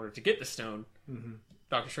basically in order to get the stone. Mm-hmm.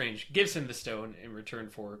 Doctor Strange gives him the stone in return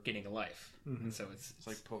for getting a life. Mm-hmm. And so it's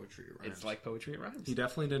like poetry. It rhymes. It's like poetry. It rhymes. He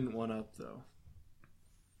definitely didn't one up though.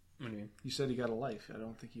 What do you mean? You said he got a life. I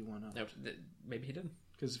don't think he won up. No, maybe he didn't.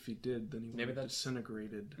 Because if he did, then he would have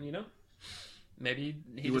disintegrated. You know? Maybe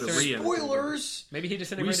he would have Spoilers! Maybe he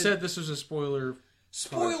disintegrated. We said this was a spoiler.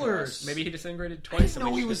 Spoilers! Podcast. Maybe he disintegrated I twice. didn't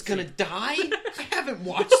know he was going gonna die. I haven't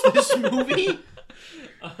watched this movie.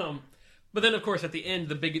 But then, of course, at the end,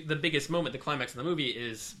 the biggest moment, the climax of the movie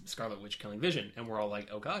is Scarlet Witch killing Vision, and we're all like,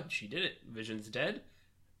 "Oh God, she did it! Vision's dead,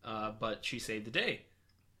 but she saved the day."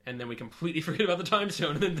 And then we completely forget about the time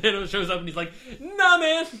stone, and then Thanos shows up and he's like, "Nah,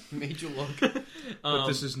 man." Made you look. But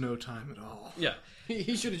this is no time at all. Yeah,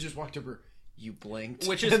 he should have just walked over. You blinked,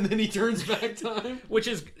 which is, and then he turns back time. Which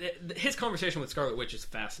is his conversation with Scarlet Witch is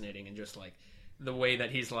fascinating, and just like the way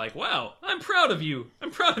that he's like, "Wow, I'm proud of you.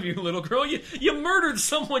 I'm proud of you, little girl. You murdered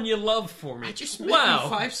someone you love for me. I just met wow. you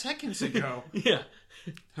 5 seconds ago." Yeah.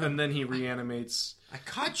 And then he reanimates. I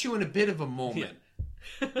caught you in a bit of a moment.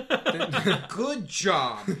 Yeah. Good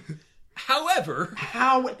job. However,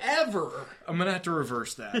 I'm gonna have to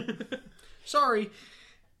reverse that. Sorry.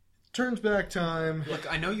 Turns back time. Look,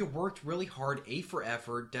 I know you worked really hard. A for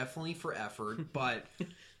effort, definitely for effort, but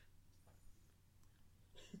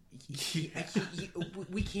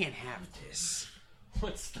we can't have this.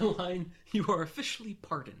 what's the line? You are officially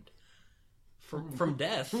pardoned from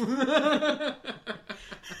death.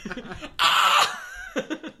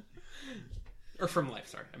 Or from life.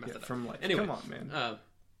 Sorry, I messed it up. From life. Anyway, come on, man.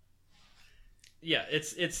 Yeah,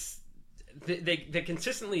 it's they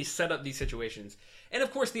consistently set up these situations, and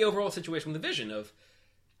of course the overall situation with the Vision of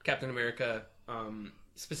Captain America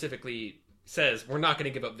specifically says we're not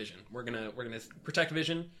going to give up Vision. We're gonna protect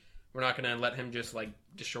Vision. We're not going to let him just like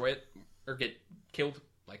destroy it or get killed.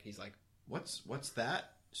 Like he's like, what's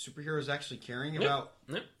that? Superheroes actually caring about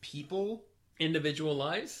people, individual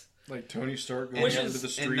lives. Like Tony Stark going out into the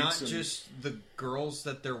streets. And not just the girls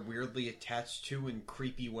that they're weirdly attached to in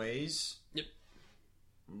creepy ways. Yep.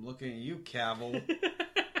 I'm looking at you, Cavill.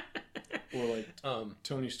 Or like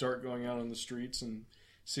Tony Stark going out on the streets and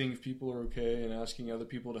seeing if people are okay and asking other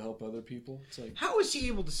people to help other people. It's like, how is he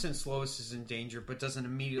able to sense Lois is in danger but doesn't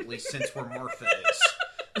immediately sense where Martha is?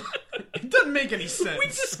 It doesn't make any sense. We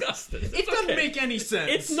discussed this. It doesn't make any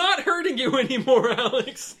sense. It's not hurting you anymore,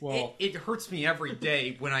 Alex. well, it hurts me every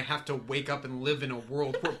day when I have to wake up and live in a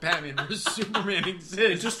world where Batman vs Superman exists.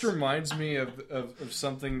 it just reminds me of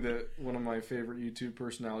something that one of my favorite YouTube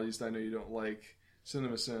personalities that I know you don't like,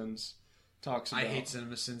 CinemaSins, talks about. I hate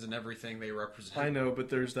CinemaSins and everything they represent. I know, but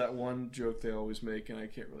there's that one joke they always make, and I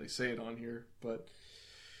can't really say it on here, but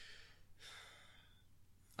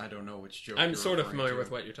I don't know which joke. I'm sort of familiar with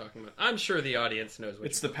what you're talking about. I'm sure the audience knows what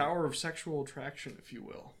it's the power of sexual attraction, if you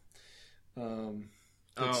will.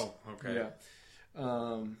 Okay.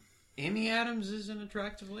 Yeah. Amy Adams is an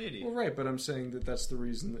attractive lady. Well, right, but I'm saying that that's the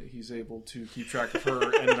reason that he's able to keep track of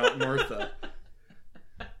her and not Martha.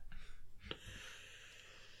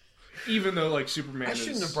 Even though, like, Superman I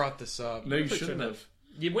shouldn't have brought this up. No, you shouldn't have.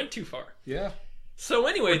 You went too far. Yeah. So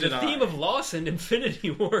anyway, the did theme I? of loss and Infinity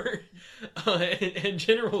War and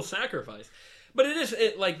general sacrifice. But it is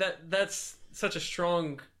like that. That's such a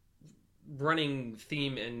strong running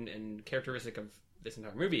theme and characteristic of this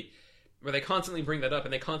entire movie, where they constantly bring that up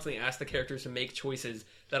and they constantly ask the characters to make choices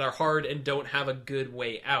that are hard and don't have a good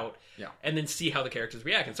way out. Yeah. And then see how the characters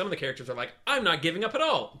react. And some of the characters are like, "I'm not giving up at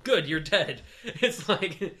all. Good, you're dead." It's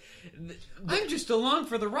like, I'm just along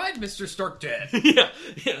for the ride, Mr. Stark dead. yeah,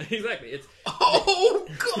 exactly. It's Oh,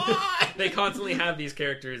 God! they constantly have these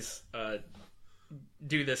characters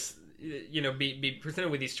do this, be presented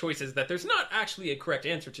with these choices that there's not actually a correct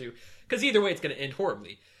answer to, because either way it's going to end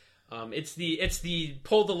horribly. It's the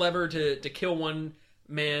pull the lever to kill one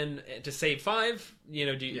man to save five. Do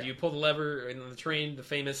you pull the lever in the train, the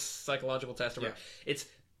famous psychological test? Or whatever. It's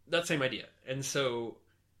that same idea, and so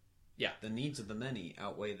the needs of the many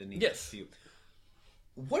outweigh the needs Yes. of the few.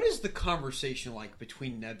 What is the conversation like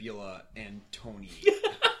between Nebula and Tony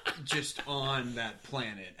just on that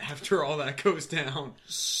planet after all that goes down?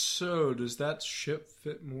 So, does that ship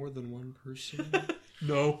fit more than one person?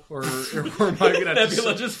 no, or am I gonna have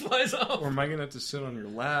Nebula just flies off? Or am I gonna have to sit on your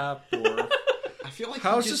lap? Or I feel like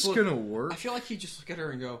how's this gonna work? I feel like he just look at her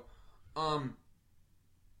and go,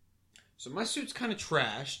 so my suit's kind of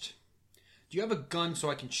trashed. Do you have a gun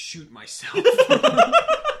so I can shoot myself?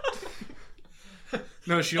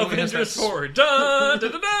 No, she only has that Avengers 4. Dun,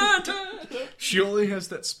 dun, dun, dun, dun, dun. She only has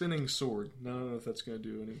that spinning sword. I don't know if that's gonna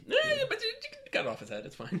do anything. But you got it off his head.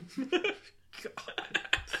 It's fine.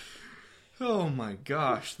 Oh my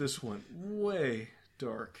gosh, this went way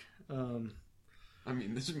dark. I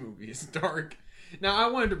mean, this movie is dark. Now, I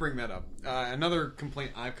wanted to bring that up. Another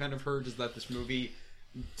complaint I've kind of heard is that this movie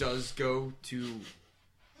does go to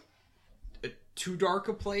too dark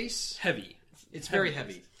a place. Heavy. It's very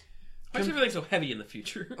heavy. Why is everything so heavy in the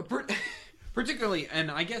future? Particularly,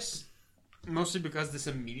 and I guess mostly because this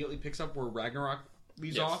immediately picks up where Ragnarok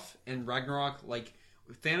leaves off, and Ragnarok, like,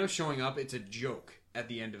 with Thanos showing up, it's a joke at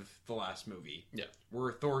the end of the last movie. Yeah.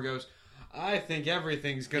 Where Thor goes, I think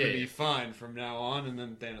everything's going to be fine from now on, and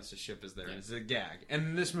then Thanos' ship is there. Yeah. It's a gag. And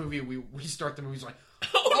in this movie, we start the movie like,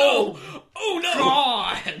 oh no! Oh no!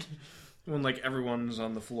 God! When, like, everyone's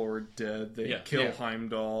on the floor dead, they kill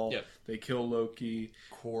Heimdall, they kill Loki.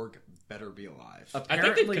 Korg better be alive.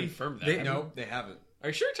 Apparently, I think they've confirmed that. No, they haven't. Are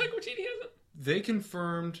you sure Taika Waititi hasn't? They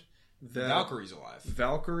confirmed that Valkyrie's alive.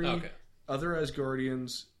 Valkyrie, other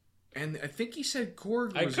Asgardians, and I think he said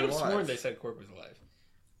Korg was alive. I could have sworn they said Korg was alive.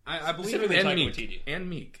 I believe and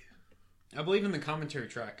Meek. I believe in the commentary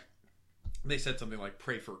track, they said something like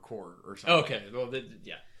 "Pray for Korg" or something. Okay, well, they're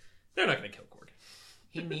not going to kill Korg.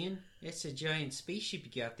 Hey man, that's a giant spaceship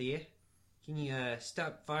you got there. Can you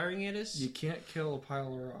stop firing at us? You can't kill a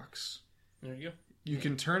pile of rocks. There you go. You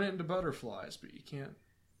can turn it into butterflies, but you can't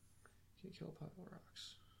kill a pile of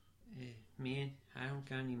rocks. Man, I don't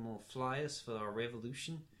got any more flyers for our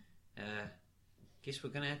revolution. Guess we're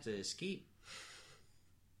gonna have to escape.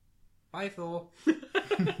 Bye, Thor.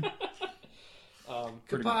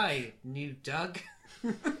 Goodbye, new Doug.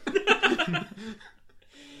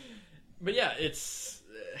 But yeah, it's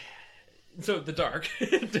so the dark.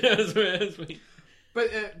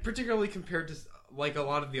 But particularly compared to like a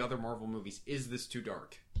lot of the other Marvel movies, is this too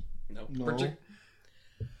dark? No. No.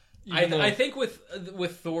 I think with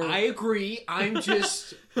Thor, I agree. I'm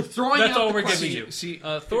just throwing. That's out all the we're question. giving you. See,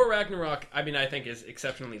 Thor Ragnarok. I mean, I think is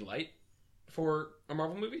exceptionally light for a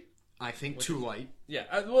Marvel movie. I think too light. Yeah.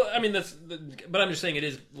 Well, I mean but I'm just saying it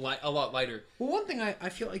is a lot lighter. Well, one thing I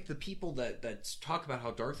feel like the people that talk about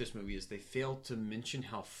how dark this movie is, they fail to mention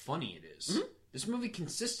how funny it is. Mm-hmm. This movie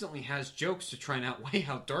consistently has jokes to try and outweigh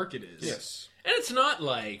how dark it is. Yes, and it's not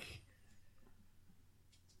like.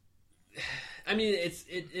 I mean,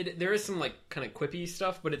 there is some like kind of quippy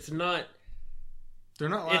stuff, but it's not. They're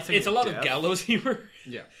not laughing. It's a lot of gallows humor.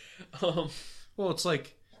 Yeah. Well, it's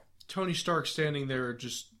like Tony Stark standing there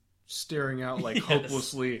just staring out like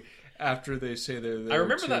hopelessly after they say they're there. I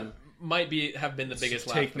remember that might have been the biggest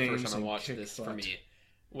laugh the first time I watched this butt. for me.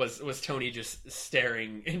 Was Tony just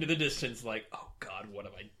staring into the distance like, oh God, what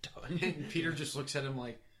have I done? And Peter just looks at him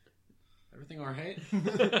like, everything all right?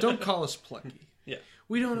 Don't call us plucky. Yeah.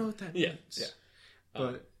 We don't know what that means. Yeah.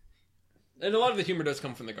 But and a lot of the humor does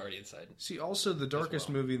come from the Guardian side. See, also the darkest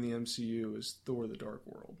movie in the MCU is Thor: The Dark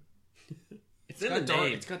World. It's in the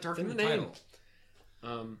name. It's got dark in the title.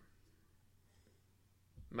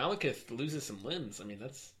 Malekith loses some limbs. I mean,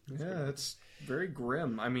 that's it's very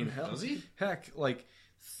grim. I mean, does he? Heck, like,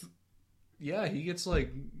 he gets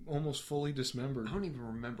like almost fully dismembered. I don't even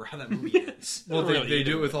remember how that movie ends. Well, they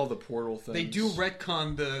do it with all the portal things. They do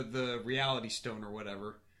retcon the reality stone or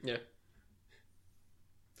whatever. Yeah.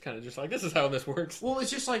 It's kind of just like, this is how this works. Well, it's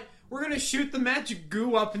just like, we're going to shoot the magic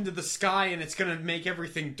goo up into the sky and it's going to make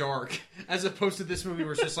everything dark. As opposed to this movie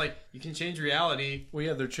where it's just like, you can change reality. Well,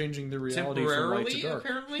 yeah, they're changing the reality from light to dark.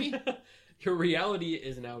 Apparently. Your reality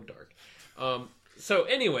is now dark. So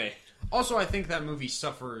anyway. Also, I think that movie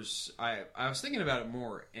suffers. I was thinking about it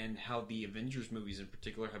more and how the Avengers movies in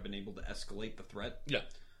particular have been able to escalate the threat. Yeah.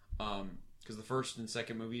 Because the first and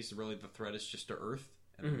second movies, really the threat is just to Earth.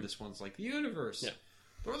 And then this one's like the universe. Yeah.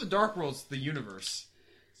 Thor: The Dark World's the universe.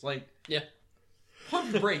 It's like,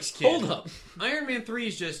 pump your brakes, kid. Hold up. Iron Man 3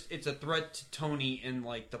 is just, it's a threat to Tony and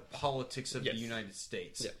like the politics of the United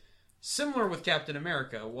States. Yeah. Similar with Captain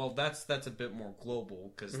America. Well, that's a bit more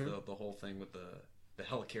global because the whole thing with the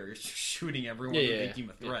helicarriers shooting everyone and making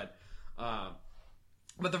a threat.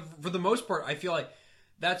 But for the most part, I feel like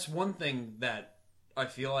that's one thing that I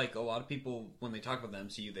feel like a lot of people, when they talk about the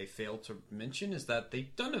MCU, they fail to mention is that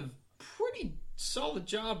they've done a pretty solid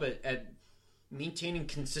job at maintaining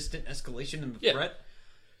consistent escalation in the threat.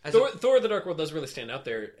 Thor: The Dark World does really stand out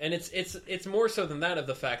there, and it's more so than that of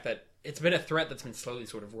the fact that it's been a threat that's been slowly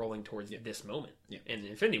sort of rolling towards this moment in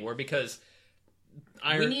Infinity War because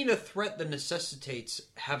we need a threat that necessitates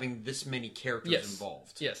having this many characters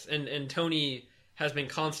involved. Yes, and Tony has been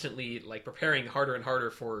constantly like preparing harder and harder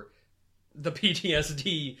for the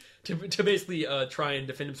PTSD to basically try and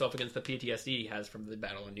defend himself against the PTSD he has from the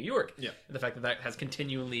battle in New York. Yeah, and the fact that has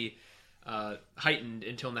continually heightened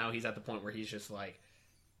until now he's at the point where he's just like,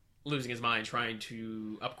 losing his mind, trying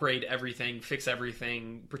to upgrade everything, fix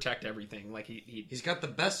everything, protect everything. Like he's got the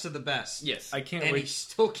best of the best. Yes, I can't and wait. he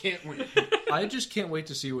still can't win. I just can't wait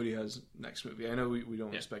to see what he has next movie. I know we don't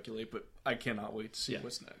want to speculate, but I cannot wait to see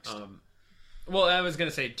what's next. Well, I was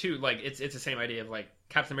gonna say too, like it's the same idea of like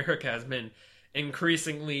Captain America has been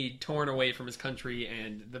increasingly torn away from his country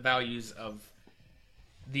and the values of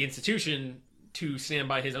the institution to stand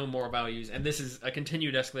by his own moral values, and this is a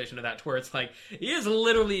continued escalation of that, to where it's like he is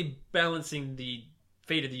literally balancing the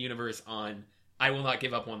fate of the universe on I will not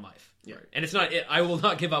give up one life. Yeah. And it's not I will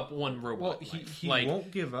not give up one robot. Well, life. he like,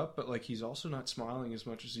 won't give up, but like he's also not smiling as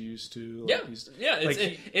much as he used to.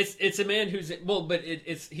 Like, It's a man who's but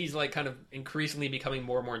he's like kind of increasingly becoming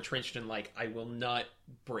more and more entrenched in like I will not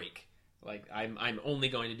break. Like I'm only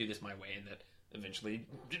going to do this my way, and that eventually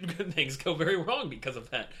things go very wrong because of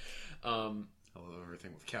that. I love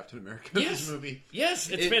everything with Captain America in this movie. Yes,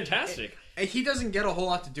 it's fantastic. He doesn't get a whole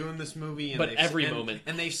lot to do in this movie, But every moment.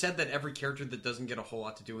 And they've said that every character that doesn't get a whole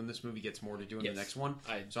lot to do in this movie gets more to do in the next one.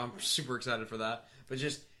 So I'm super excited for that. But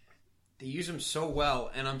just they use him so well,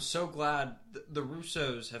 and I'm so glad the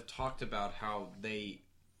Russos have talked about how they,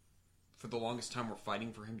 for the longest time, were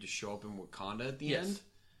fighting for him to show up in Wakanda at the end.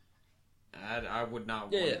 I would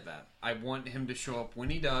not want that. I want him to show up when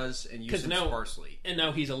he does and use him sparsely. And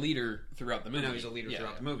now he's a leader throughout the movie.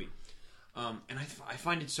 Throughout the movie. And I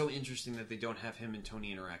find it so interesting that they don't have him and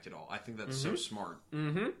Tony interact at all. I think that's so smart.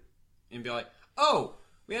 Mm-hmm. And be like, oh,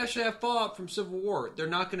 we actually have fallout from Civil War. They're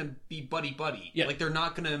not going to be buddy-buddy. Yeah. Like, they're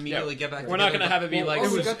not going to immediately get back together. We're not going to have it be like... It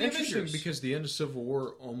was interesting because the end of Civil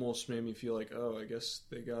War almost made me feel like, oh, I guess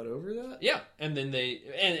they got over that? Yeah. And then they...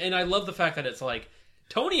 And I love the fact that it's like,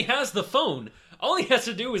 Tony has the phone. All he has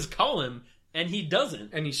to do is call him, and he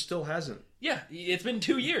doesn't. And he still hasn't. Yeah, it's been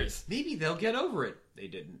 2 years. Maybe they'll get over it. They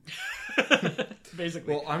didn't.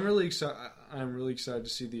 Basically. Well, I'm really excited. I'm really excited to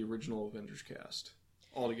see the original Avengers cast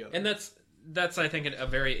all together. And that's I think a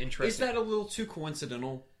very interesting. Is that a little too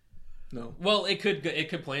coincidental? No. Well, it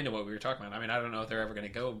could play into what we were talking about. I mean, I don't know if they're ever going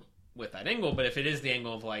to go with that angle, but if it is the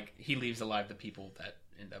angle of like he leaves alive the people that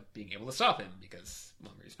end up being able to stop him because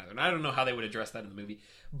one reason or another. I don't know how they would address that in the movie,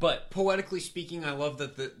 but poetically speaking, I love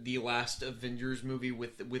that the last Avengers movie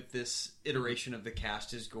with this iteration of the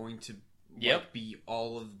cast is going to be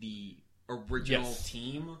all of the original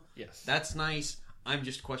team. Yes, that's nice. I'm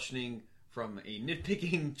just questioning from a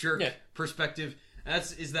nitpicking jerk perspective.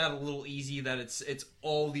 Is that a little easy that it's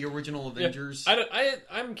all the original Avengers?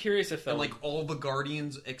 I'm curious if they'll like all the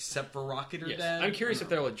Guardians except for Rocket are dead. I'm curious if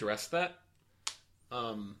they'll address that.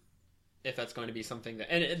 If that's going to be something that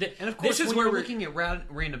and of course, this is where we're looking at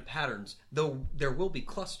random patterns, though there will be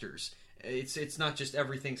clusters. It's not just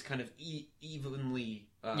everything's kind of evenly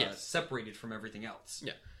separated from everything else.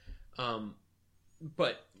 Yeah,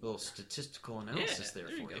 but a little statistical analysis there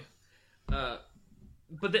for you.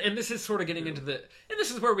 But and this is sort of getting into and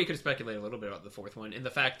this is where we could speculate a little bit about the fourth one, in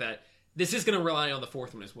the fact that this is going to rely on the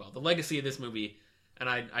fourth one as well. The legacy of this movie, and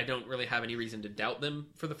I don't really have any reason to doubt them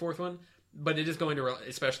for the fourth one, but it is going to,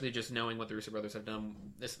 especially just knowing what the Russo brothers have done,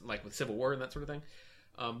 this like with Civil War and that sort of thing.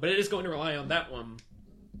 But it is going to rely on that one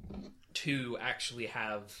to actually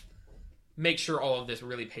make sure all of this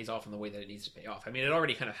really pays off in the way that it needs to pay off. I mean, it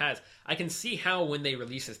already kind of has. I can see how when they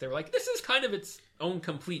release this, they were like, this is kind of its own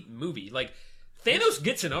complete movie. Like, Thanos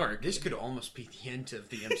gets an arc. This could almost be the end of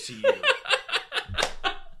the MCU.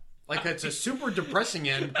 Like, it's a super depressing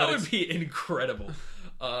end. That would be incredible.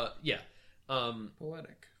 Yeah.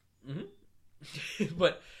 Poetic. Mm-hmm.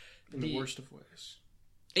 But in the worst of ways.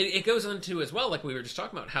 It goes on to, as well, like we were just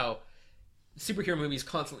talking about, how superhero movies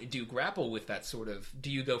constantly do grapple with that sort of,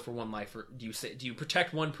 do you go for one life, or do you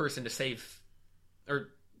protect one person to save, or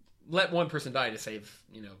let one person die to save,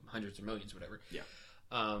 hundreds or millions, whatever. Yeah.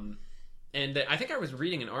 And I think I was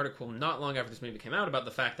reading an article not long after this movie came out about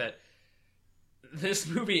the fact that this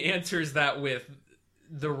movie answers that with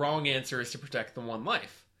the wrong answer is to protect the one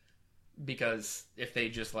life. Because if they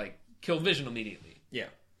just, kill Vision immediately, it'd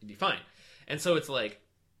be fine. And so it's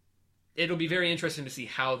it'll be very interesting to see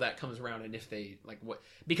how that comes around, and if they, what...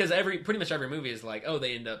 Because pretty much every movie is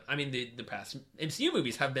they end up... I mean, the past MCU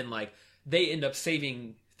movies have been they end up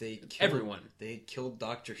saving everyone. They killed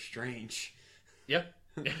Doctor Strange. Yeah.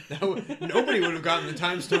 Nobody would have gotten the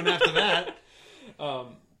Time Stone after that.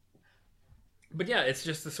 But yeah, it's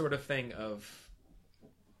just the sort of thing of...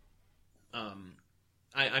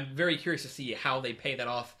 I'm very curious to see how they pay that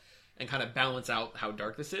off and kind of balance out how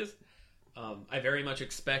dark this is. I very much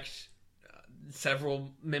expect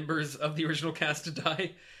several members of the original cast to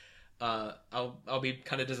die. I'll be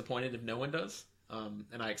kind of disappointed if no one does.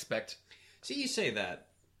 And I expect... See, you say that.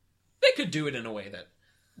 They could do it in a way that...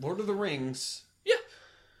 Lord of the Rings... Yeah.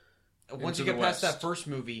 once you into get the past West. that first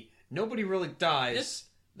movie, nobody really dies.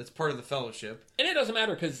 That's part of the Fellowship. And it doesn't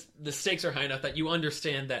matter because the stakes are high enough that you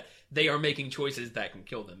understand that they are making choices that can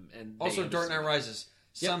kill them. And they Also, Dark Knight understand- Rises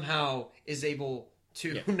somehow is able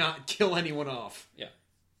to Yeah. not kill anyone off. Yeah.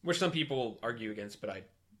 Which some people argue against, but I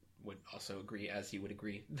would also agree, as you would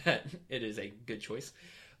agree, that it is a good choice.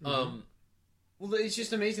 Well, it's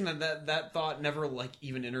just amazing that thought never like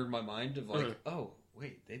even entered my mind of like, oh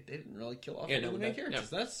wait, they didn't really kill off Yeah, any of no, the main that- characters.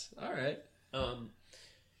 yeah. That's all right.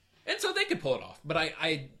 And so they could pull it off, but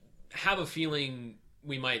I have a feeling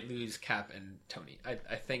we might lose Cap and Tony. I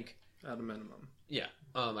think, At a minimum. yeah.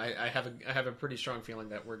 I have a pretty strong feeling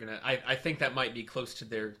that we're gonna. I think that might be close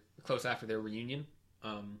after their reunion.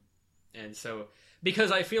 And so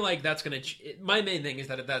because I feel like that's gonna. My main thing is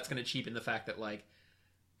that that's gonna cheapen the fact that like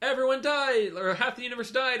everyone died or half the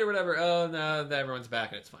universe died or whatever. Oh no, everyone's back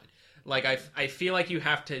and it's fine. Like I feel like you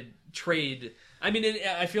have to trade. I mean,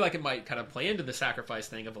 I feel like it might kind of play into the sacrifice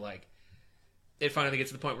thing of like, it finally gets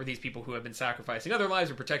to the point where these people who have been sacrificing other lives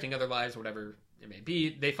or protecting other lives, whatever it may be,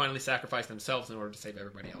 they finally sacrifice themselves in order to save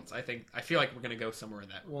everybody else. I feel like we're going to go somewhere in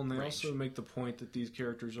that Well, and they range. also make the point that these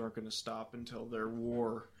characters aren't going to stop until their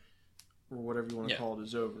war, or whatever you want to call it,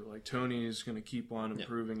 is over. Like, Tony is going to keep on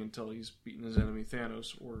improving until he's beaten his enemy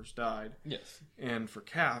Thanos or has died. Yes. And for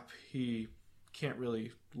Cap, he can't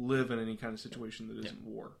really live in any kind of situation that isn't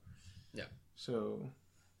war. Yeah. So,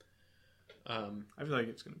 I feel like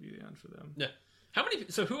it's going to be the end for them. Yeah. How many?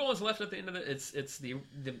 So who all is left at the end of it? It's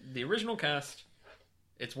the original cast.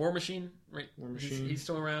 It's War Machine, right? War Machine. He's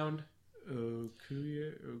still around.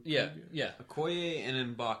 Okuya? Yeah. Okoye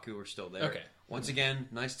and M'Baku are still there. Okay. Once again,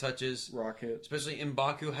 nice touches. Rocket. Especially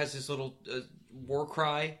M'Baku has his little war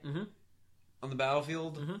cry on the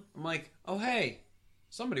battlefield. I'm like, oh hey,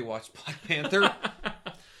 somebody watched Black Panther.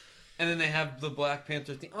 And then they have the Black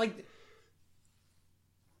Panther thing. Like,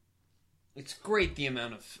 it's great the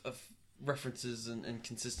amount of references and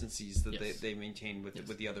consistencies that Yes. they maintain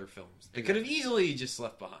with the other films. They could have easily just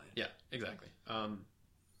left behind. Yeah, exactly.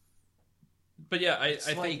 But yeah, I It's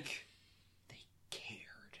think like they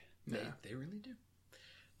cared. they really do.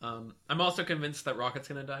 I'm also convinced that Rocket's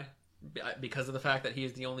going to die because of the fact that he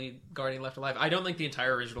is the only Guardian left alive. I don't think the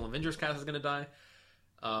entire original Avengers cast is going to die.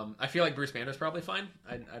 I feel like Bruce Banner's probably fine.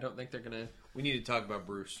 I don't think they're going to... We need to talk about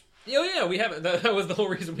Bruce. Oh yeah, we have. That was the whole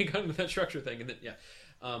reason we got into that structure thing, and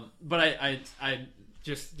then, but I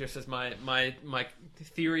just as my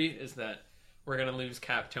theory is that we're gonna lose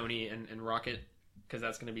Cap, Tony, and Rocket because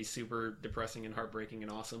that's gonna be super depressing and heartbreaking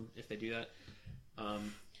and awesome if they do that.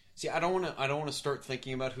 See, I don't want to start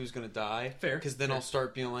thinking about who's going to die. Fair. Because then Fair. I'll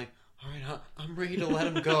start being like, all right, I'm ready to let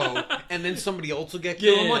him go, and then somebody else will get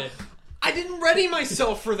killed. I'm like, I didn't ready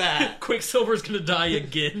myself for that. Quicksilver's gonna die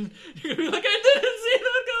again. You're gonna be like, I didn't see that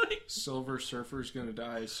coming. Silver Surfer's going to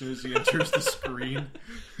die as soon as he enters the screen.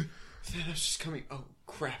 Thanos is coming. Oh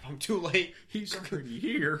crap! I'm too late. He's already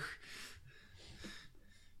here.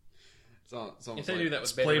 It's almost If they like do that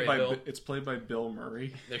with It's played by Bill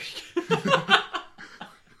Murray. There you go.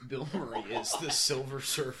 Bill Murray is the Silver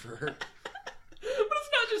Surfer.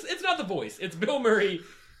 But it's not the voice. It's Bill Murray,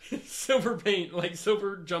 silver paint, like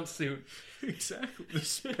silver jumpsuit. Exactly.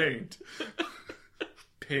 This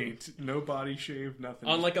paint. No body shave, nothing.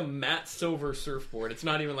 On like a matte silver surfboard. It's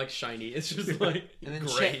not even like shiny. It's just like And then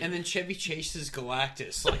gray. and then Chevy Chase is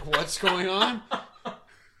Galactus. Like, what's going on?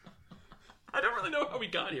 I don't really know how we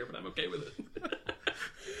got here, but I'm okay with it.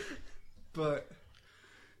 But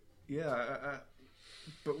yeah,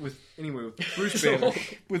 but with Bruce So-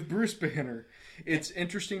 Banner, it's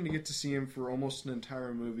interesting to get to see him for almost an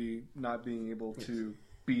entire movie not being able to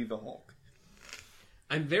be the Hulk.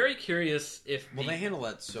 I'm very curious if Well, they handle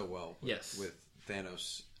that so well. Yes. With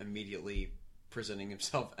Thanos immediately presenting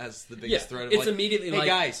himself as the biggest threat. Of it's like, immediately hey like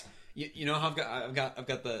guys, you know how I've got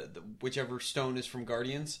the whichever stone is from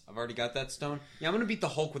Guardians. I've already got that stone. Yeah, I'm gonna beat the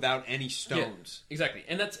Hulk without any stones. exactly,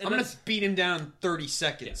 and I'm gonna beat him down in 30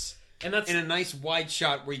 seconds. and that's In a nice wide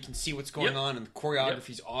shot where you can see what's going on, and the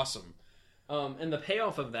choreography's awesome. and the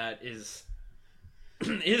payoff of that is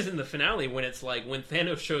in the finale when it's like when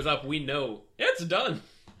Thanos shows up, we know it's done.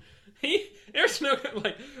 There's no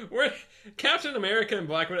like we're Captain America and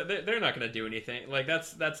Black Widow. They're not going to do anything. Like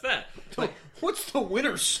that's that. Like, what's the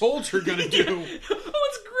Winter Soldier gonna do? Oh,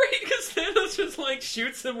 it's great because Thanos just like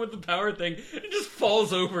shoots him with the power thing and just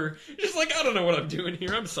falls over. Just like I don't know what I'm doing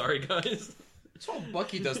here. I'm sorry, guys. That's all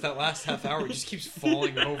Bucky does that last half hour. He just keeps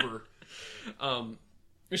falling over.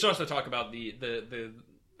 We should also talk about the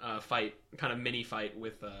fight, kind of mini fight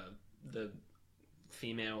with the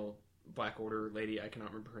female Black Order lady. I cannot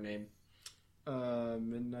remember her name.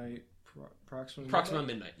 Midnight, Proxima Proxima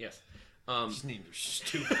Midnight. Yes. These names are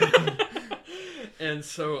stupid. And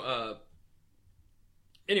so,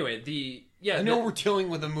 anyway, I know we're dealing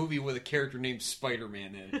with a movie with a character named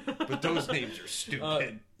Spider-Man in it, but those names are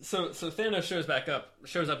stupid. So Thanos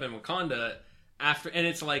shows up in Wakanda after, and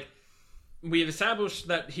it's like, we've established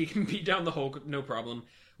that he can beat down the Hulk, no problem.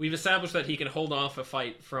 We've established that he can hold off a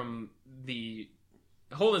fight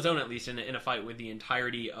hold his own at least in a fight with the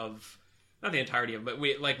entirety of, not the entirety of, but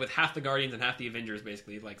with half the Guardians and half the Avengers,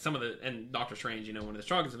 basically, like and Doctor Strange, one of the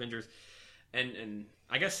strongest Avengers, and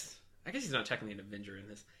I guess he's not technically an Avenger in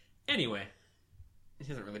this. Anyway, he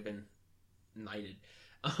hasn't really been knighted,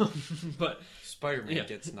 but Spider-Man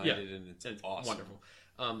gets knighted, and it's awesome, wonderful.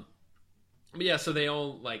 But yeah, so they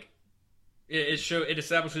all it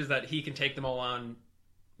establishes that he can take them all on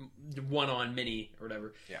mini or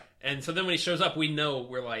whatever. Yeah. And so then when he shows up, we know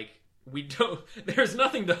there's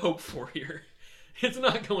nothing to hope for here. It's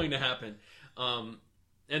not going to happen. And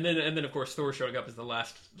then of course Thor showing up is the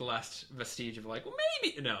last vestige of like, well,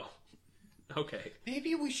 maybe no. Okay.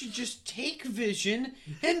 Maybe we should just take Vision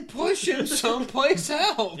and push him someplace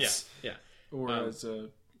else. Yeah. Or as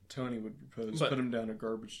Tony would propose, put him down a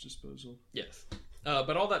garbage disposal. Yes.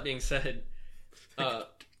 But all that being said,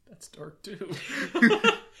 that's dark too.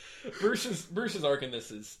 Bruce's arc in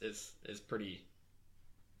this is pretty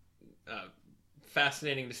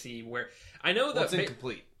fascinating to see. Where I know that it's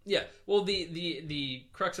incomplete. Yeah. Well, the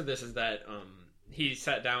crux of this is that he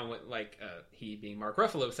sat down with he being Mark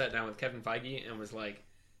Ruffalo sat down with Kevin Feige and was like,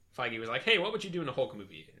 Feige was like, hey, what would you do in a Hulk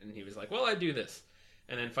movie? And he was like, well, I'd do this.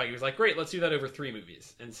 And then Feige was like, great, let's do that over 3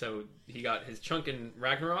 movies. And so he got his chunk in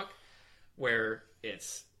Ragnarok, where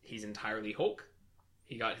he's entirely Hulk.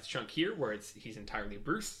 He got his chunk here, where he's entirely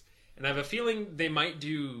Bruce. And I have a feeling they might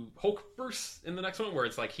do Hulk Bruce in the next one, where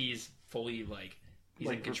it's like he's fully he's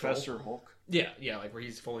in control. Professor Hulk. Yeah, like where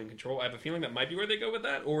he's fully in control. I have a feeling that might be where they go with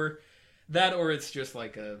that, or it's just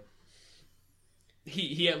like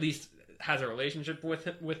he at least has a relationship with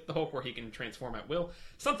the Hulk where he can transform at will,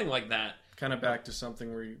 something like that. Kind of back to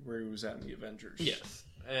something where he was at in the Avengers. Yes,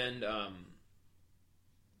 and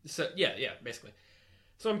so yeah, basically.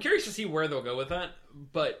 So I'm curious to see where they'll go with that,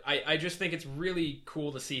 but I just think it's really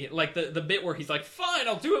cool to see, like, the bit where he's like, fine,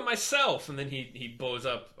 I'll do it myself, and then he blows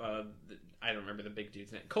up, I don't remember the big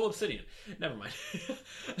dude's name, Cole Obsidian, never mind.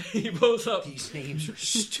 He blows up... These names are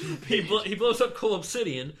stupid. He blows up Cole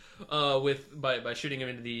Obsidian by shooting him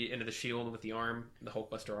into the shield with the arm, the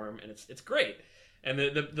Hulkbuster arm, and it's great. And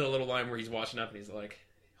the little line where he's watching up and he's like,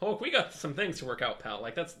 Hulk, we got some things to work out, pal.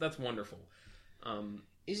 Like, that's wonderful.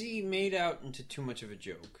 Is he made out into too much of a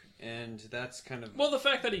joke? And that's kind of... Well, the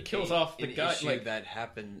fact that he kills off the guy... issue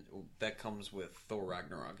that comes with Thor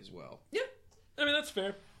Ragnarok as well. Yeah. I mean, that's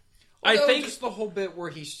fair. Although, I think... just the whole bit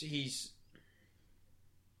where he's... It's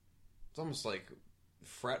almost like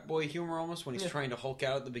frat boy humor almost, when he's trying to Hulk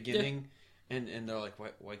out at the beginning. Yeah. And they're like,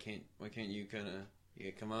 why can't you kind of...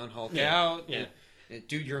 Yeah, come on, Hulk out. Yeah.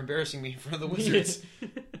 Dude, you're embarrassing me in front of the wizards.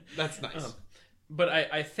 That's nice. But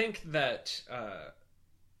I think that...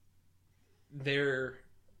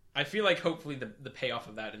 I feel like hopefully the payoff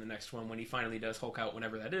of that in the next one, when he finally does Hulk out,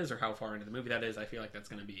 whenever that is, or how far into the movie that is, I feel like that's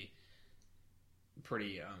going to be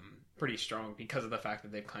pretty strong, because of the fact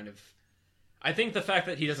that they've kind of... I think the fact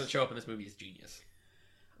that he doesn't show up in this movie is genius.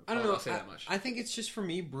 I don't know. I'll say that much. I think it's just, for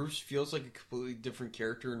me, Bruce feels like a completely different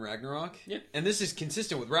character in Ragnarok. Yeah. And this is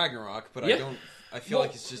consistent with Ragnarok, but I feel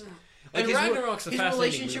like it's just... Like Ragnarok's a his fascinating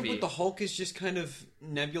relationship movie. with the Hulk is just kind of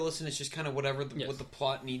nebulous, and it's just kind of whatever what the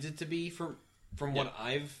plot needs it to be from what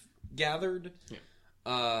I've gathered.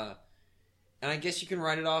 Yeah. And I guess you can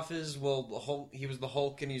write it off as, well, the Hulk, he was the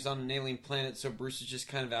Hulk and he's on an alien planet, so Bruce is just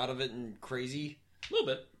kind of out of it and crazy. A little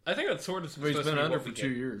bit. I think that's sort of supposed he's been to be under what for we 2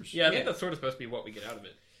 get. years. Yeah, I think that's sort of supposed to be what we get out of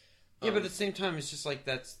it. Yeah, but at the same time, it's just like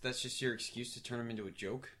that's just your excuse to turn him into a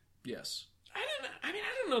joke. Yes. I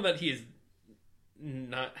don't know that he is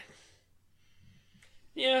not...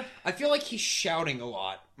 Yeah. I feel like he's shouting a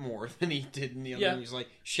lot more than he did in the other. He's like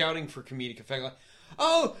shouting for comedic effect, like,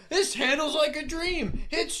 oh, this handles like a dream.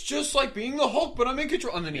 It's just like being the Hulk, but I'm in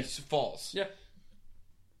control. And then he falls. Yeah.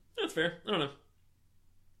 That's fair. I don't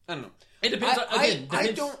know. It depends.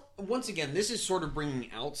 I don't... Once again, this is sort of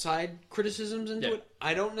bringing outside criticisms into it.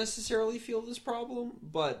 I don't necessarily feel this problem,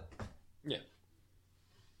 but... Yeah.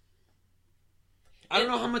 I don't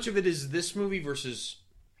know how much of it is this movie versus...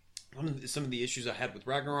 some of the issues I had with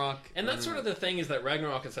Ragnarok. And that's sort of the thing, is that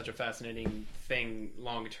Ragnarok is such a fascinating thing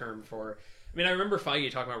long term for... I mean, I remember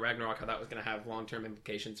Feige talking about Ragnarok, how that was going to have long-term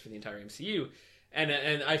implications for the entire MCU. And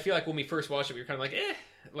I feel like when we first watched it, we were kind of like,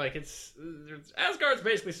 like, Asgard's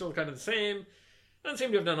basically still kind of the same. Doesn't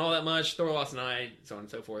seem to have done all that much. Thor lost an eye, so on and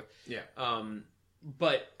so forth. Yeah.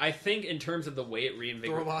 But I think in terms of the way it Thor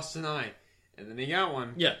reinvigorated... lost an eye, and then he got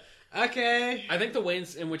one. Yeah. Okay. I think the way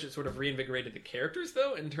in which it sort of reinvigorated the characters,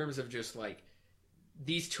 though, in terms of just, like,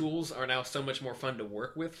 these tools are now so much more fun to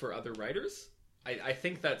work with for other writers. I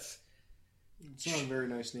think that's... It's not a very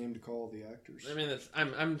nice name to call the actors. I mean,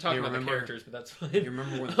 I'm talking about the characters, but that's fine. You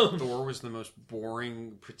remember when Thor was the most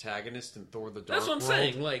boring protagonist in Thor: The Dark That's what I'm World?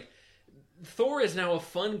 saying. Like, Thor is now a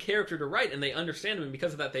fun character to write, and they understand him, and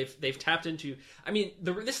because of that, they've tapped into... I mean,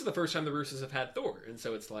 this is the first time the Russos have had Thor, and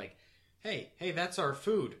so it's like... Hey, that's our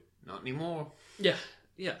food. Not anymore. Yeah.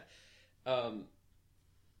 I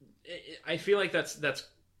feel like that's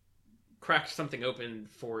cracked something open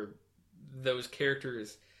for those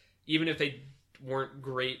characters, even if they weren't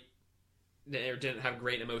great or didn't have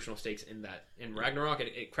great emotional stakes in Ragnarok.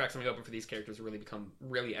 It cracked something open for these characters to really become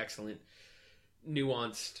really excellent,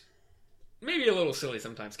 nuanced, maybe a little silly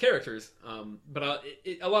sometimes characters. But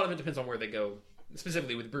a lot of it depends on where they go,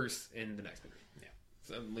 specifically with Bruce in the next movie. Yeah,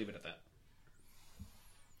 so I'll leave it at that.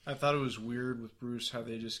 I thought it was weird with Bruce how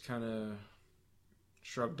they just kind of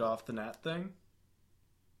shrugged off the Nat thing.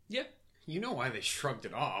 Yeah. You know why they shrugged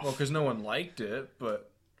it off. Well, because no one liked it, but...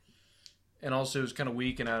 And also it was kind of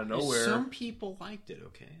weak and out of nowhere. Some people liked it,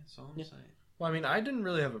 okay? That's all I'm saying. Well, I mean, I didn't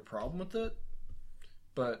really have a problem with it,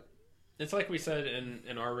 but... It's like we said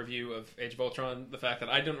in our review of Age of Ultron, the fact that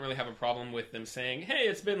I didn't really have a problem with them saying, hey,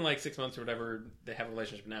 it's been like 6 months or whatever, they have a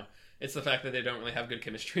relationship now. It's the fact that they don't really have good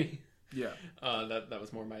chemistry. Yeah. That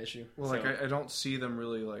was more my issue. Well, so. like, I don't see them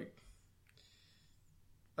really, like...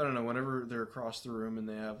 I don't know, whenever they're across the room and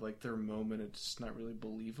they have, like, their moment, it's not really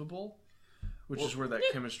believable. Which is where that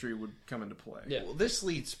chemistry would come into play. Yeah. Well, this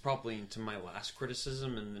leads probably into my last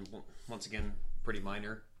criticism, and then, once again, pretty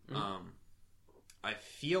minor. Mm-hmm. I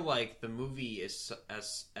feel like the movie is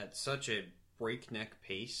at such a breakneck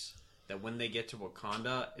pace that when they get to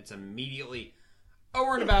Wakanda, it's immediately,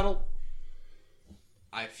 we're in a battle.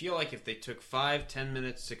 I feel like if they took 5-10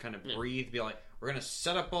 minutes to kind of breathe, be like, we're going to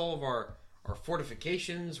set up all of our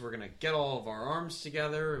fortifications, we're going to get all of our arms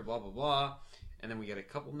together, blah, blah, blah. And then we get a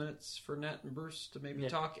couple minutes for Nat and Bruce to maybe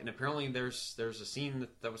talk. And apparently there's a scene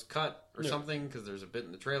that was cut or something, because there's a bit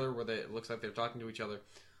in the trailer where it looks like they're talking to each other.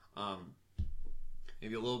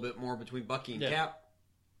 Maybe a little bit more between Bucky and Cap.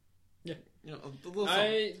 Yeah. You know, a little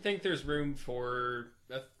I think there's room for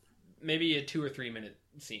maybe a 2 or 3 minute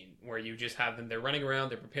scene where you just have them, they're running around,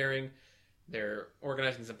 they're preparing, they're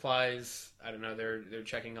organizing supplies, I don't know, they're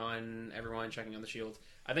checking on everyone, checking on the shields.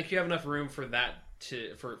 I think you have enough room for that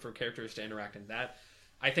for characters to interact in that.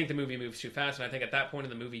 I think the movie moves too fast, and I think at that point in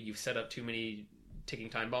the movie you've set up too many ticking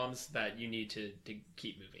time bombs that you need to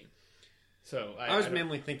keep moving. So I was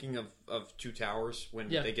mainly thinking of Two Towers when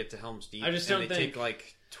they get to Helm's Deep. I just don't think... take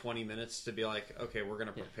like 20 minutes to be like, okay, we're going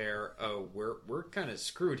to prepare. Oh, we're kind of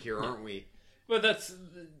screwed here, aren't we? But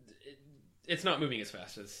it's not moving as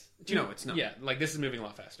fast as... No, it's not. Yeah, like this is moving a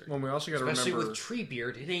lot faster. Well, we also got to remember... Especially with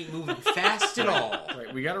Treebeard, it ain't moving fast at all.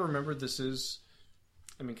 Right, we got to remember this is...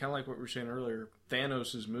 I mean, kind of like what we were saying earlier,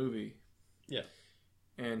 Thanos' movie. Yeah.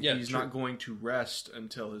 And he's not going to rest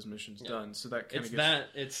until his mission's done. So that kind of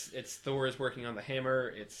gets... It's Thor is working on the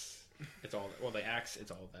hammer. It's all... Well, the axe.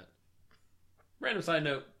 It's all of that. Random side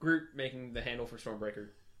note, Groot making the handle for Stormbreaker.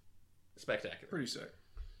 Spectacular. Pretty sick.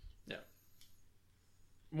 Yeah.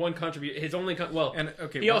 One contribution... His only... he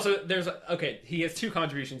has 2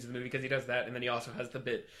 contributions to the movie because he does that, and then he also has the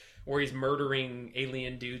bit where he's murdering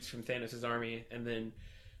alien dudes from Thanos' army, and then...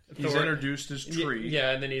 He's introduced as Tree.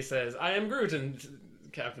 Yeah, and then he says, I am Groot, and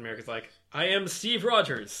Captain America's like, I am Steve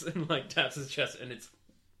Rogers, and like taps his chest, and it's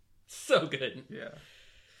so good. Yeah.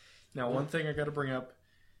 Now, one thing I got to bring up,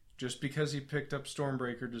 just because he picked up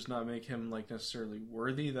Stormbreaker does not make him like necessarily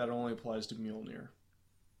worthy. That only applies to Mjolnir.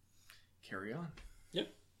 Carry on.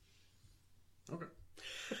 Yep. Okay.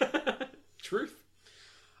 Truth.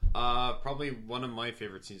 Probably one of my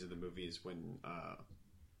favorite scenes of the movie is when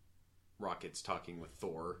Rocket's talking with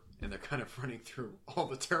Thor, and they're kind of running through all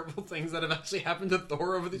the terrible things that have actually happened to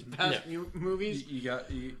Thor over these past movies. You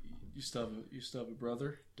still have a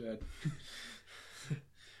brother, Dad.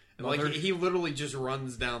 And like he literally just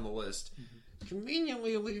runs down the list,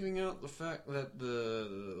 conveniently leaving out the fact that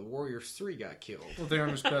the Warriors 3 got killed. Well, they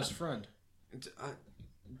aren't his best friend.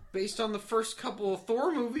 Based on the first couple of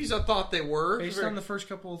Thor movies, I thought they were. Based on the first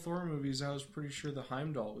couple of Thor movies, I was pretty sure the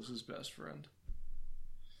Heimdall was his best friend.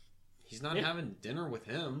 He's not having dinner with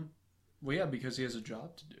him. Well, yeah, because he has a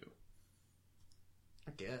job to do.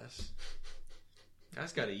 I guess.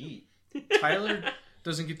 Guy's got to eat. Tyler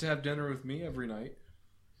doesn't get to have dinner with me every night,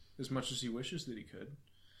 as much as he wishes that he could.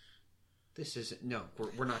 This isn't. No,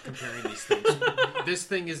 we're not comparing these things. This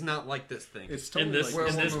thing is not like this thing. It's In totally this, like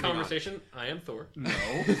in we're this moving on. conversation, I am Thor. no.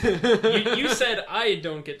 You said I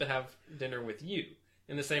don't get to have dinner with you.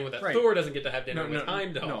 In the same way that Right. Thor doesn't get to have dinner No, with no,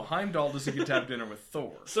 Heimdall. no. Heimdall doesn't get to have dinner with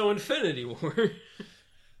Thor. So Infinity War,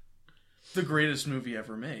 The greatest movie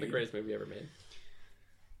ever made. the greatest movie ever made.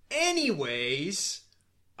 Anyways,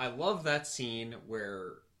 I love that scene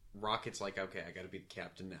where Rocket's like, "Okay, I got to be the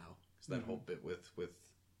captain now." It's that whole bit with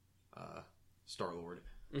Star-Lord.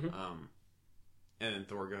 Mhm. And then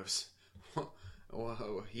Thor goes,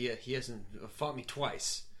 "Well, he hasn't fought me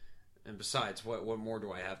twice. And besides, what more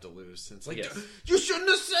do I have to lose?" And it's like, Yes. you shouldn't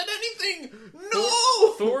have said anything.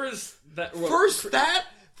 No. Thor's that well, First that,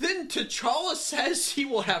 then T'Challa says he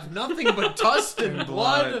will have nothing but dust and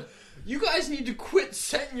blood. You guys need to quit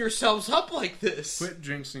setting yourselves up like this. Quit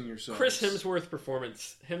jinxing yourself. Chris Hemsworth's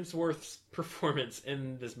performance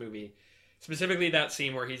in this movie, specifically that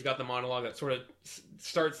scene where he's got the monologue that sort of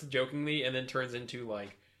starts jokingly and then turns into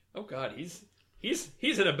like, oh god, he's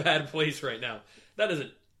in a bad place right now. That is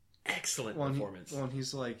an excellent performance. And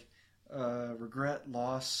he's like, regret,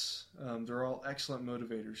 loss, they're all excellent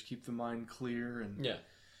motivators. Keep the mind clear and Yeah,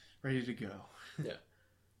 ready to go. yeah,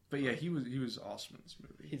 But yeah, he was awesome in this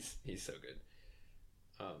movie. he's so good.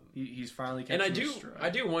 He's finally And catching his stride. I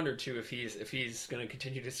do wonder too if he's going to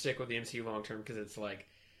continue to stick with the MCU long term, because it's like,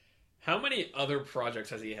 how many other projects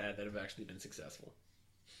has he had that have actually been successful?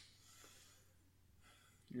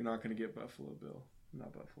 You're not going to get Buffalo Bill.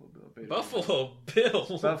 Not Buffalo Bill. Beta Buffalo Bill.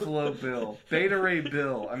 Ray. Buffalo Bill. Beta Ray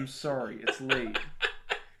Bill. I'm sorry, it's late.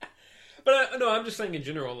 But no, I'm just saying in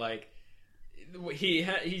general, like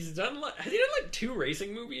he's done. Has he done like 2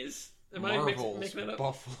 racing movies? Am Marvel's I making that up?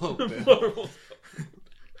 Buffalo Bill. Marvel's.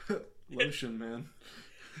 Lotion, man.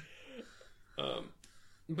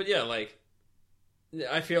 But yeah, like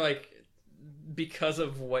I feel like because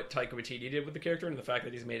of what Taika Waititi did with the character and the fact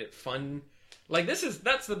that he's made it fun, like that's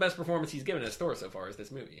the best performance he's given as Thor so far, is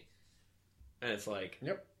this movie. And it's like,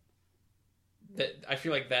 Yep. that I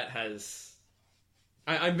feel like that has.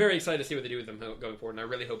 I'm very excited to see what they do with him going forward, and I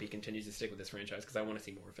really hope he continues to stick with this franchise because I want to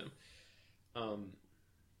see more of him.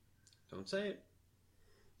 Don't say it.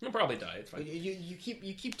 He'll probably die. It's fine. You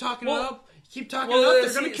keep talking Well- it up. You keep talking it up.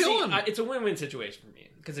 They're gonna kill him. It's a win-win situation for me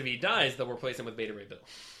because if he dies, they'll replace him with Beta Ray Bill.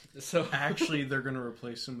 So Actually, they're going to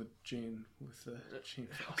replace him with Jane Jane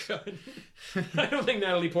oh Foster. god, I don't think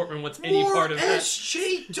Natalie Portman wants any part of that.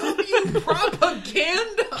 SJW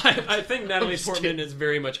propaganda. I think Natalie Portman is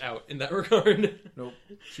very much out in that regard. Nope,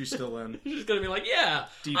 she's still in. She's just gonna be like, yeah,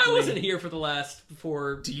 I Deeply- wasn't here for the last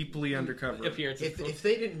 4 Deeply undercover. appearances. If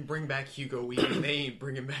they didn't bring back Hugo Weaving, they ain't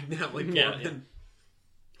bringing back Natalie Portman. Yeah.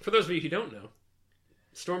 For those of you who don't know,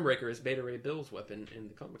 Stormbreaker is Beta Ray Bill's weapon in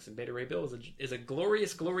the comics, and Beta Ray Bill is a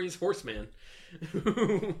glorious, glorious horseman.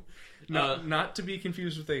 Not to be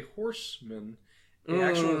confused with a horseman. The No,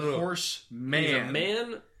 actual no. horseman. He's a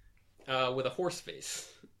man with a horse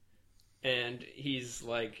face. And he's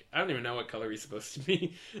like, I don't even know what color he's supposed to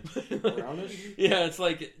be. Brownish? Yeah, it's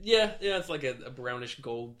like it's like a brownish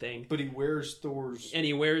gold thing. But he wears Thor's. And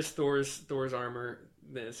he wears Thor's armor,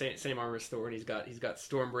 the same armor as Thor, and he's got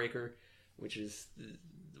Stormbreaker, which is the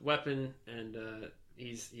weapon, and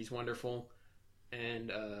he's wonderful,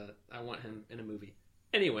 and I want him in a movie.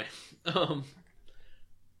 Anyway,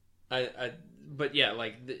 but yeah,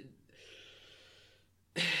 like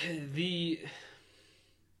the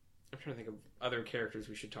I'm trying to think of other characters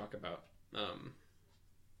we should talk about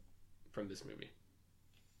from this movie.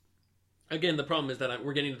 Again, the problem is that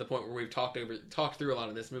we're getting to the point where we've talked through a lot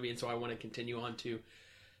of this movie, and so I want to continue on to.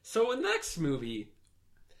 So, in the next movie,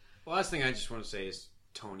 The last thing I just want to say is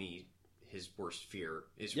Tony, his worst fear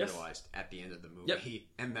is Yes. realized at the end of the movie. Yep.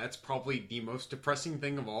 And that's probably the most depressing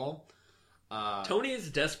thing of all. Tony's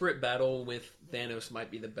desperate battle with Thanos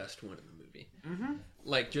might be the best one in the movie. Mm-hmm.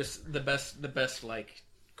 Like, just the best like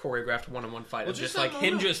choreographed one-on-one fight of just like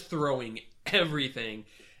him just throwing everything,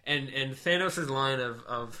 and Thanos' line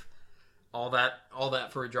of all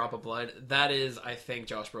that for a drop of blood. That is, I think,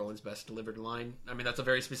 Josh Brolin's best delivered line. I mean, that's a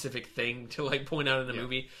very specific thing to like point out in the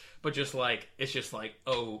movie, but just like it's just like,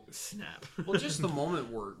 oh snap. Well, just the moment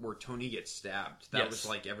where Tony gets stabbed, that Yes. was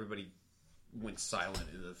like everybody went silent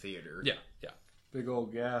in the theater. yeah. Big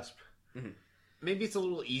old gasp. Maybe it's a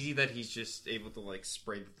little easy that he's just able to like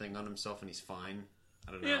spray the thing on himself and he's fine.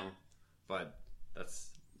 I don't know. Yeah. But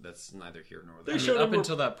that's neither here nor They there. showed Up him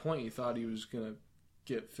until that point, you thought he was gonna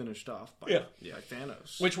get finished off by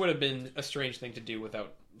Thanos. Which would have been a strange thing to do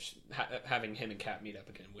without having him and Cap meet up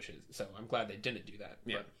again. So I'm glad they didn't do that.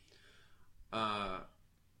 Yeah.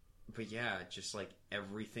 But yeah, just like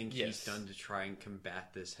everything he's done to try and combat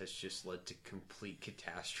this has just led to complete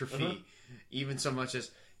catastrophe. Even so much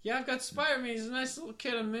as, yeah, I've got Spider-Man. He's a nice little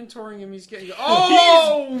kid. I'm mentoring him. He's getting...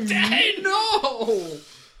 Oh! He's dead! No!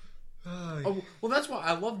 Oh, well, that's why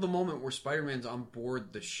I love the moment where Spider-Man's on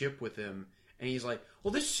board the ship with him, and he's like,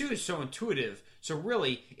 well, this suit is so intuitive, so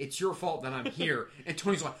really, it's your fault that I'm here. And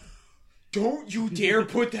Tony's like, don't you dare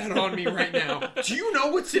put that on me right now. Do you know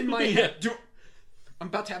what's in my head? I'm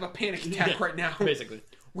about to have a panic attack right now. Basically.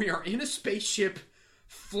 We are in a spaceship,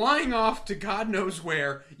 flying off to God knows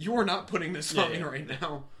where. You are not putting this on me right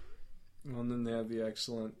now. Well, and then they have the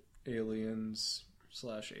excellent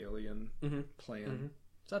aliens/alien plan.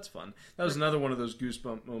 So that's fun. That was another one of those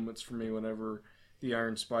goosebump moments for me whenever the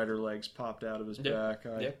Iron Spider legs popped out of his back.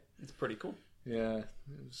 It's pretty cool. Yeah, it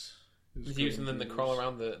was He's using them to crawl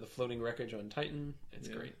around the floating wreckage on Titan. It's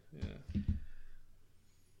great. Yeah.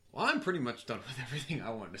 Well, I'm pretty much done with everything I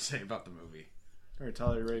wanted to say about the movie. All right,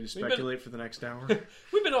 Tyler, you ready to speculate for the next hour?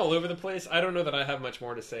 We've been all over the place. I don't know that I have much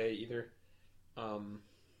more to say either.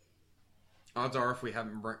 Odds are, if we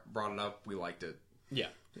haven't brought it up, we liked it. Yeah.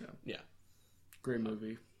 Great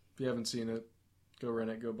movie. If you haven't seen it, go rent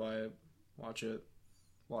it, go buy it, watch it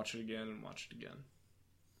again, and watch it again.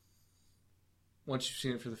 Once you've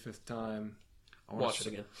seen it for the 5th time, Watch it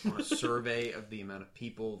again. I want a survey of the amount of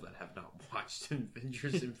people that have not watched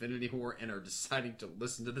Avengers Infinity War and are deciding to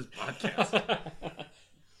listen to this podcast.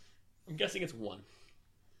 I'm guessing it's 1.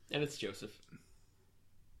 And it's Joseph.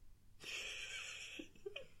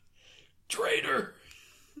 Traitor!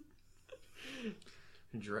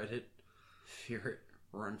 Dread it, fear it,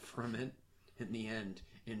 run from it. In the end,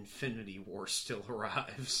 Infinity War still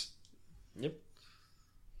arrives. Yep.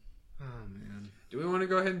 oh man, Do we want to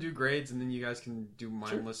go ahead and do grades, and then you guys can do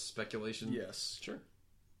mindless speculation? yes, Sure.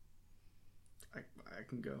 I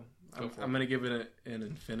can go. Go for it. I'm going to give it an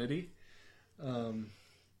infinity.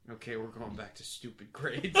 Okay, we're going back to stupid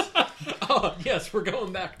grades. Oh, yes, we're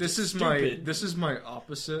going back to This is my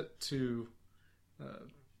opposite to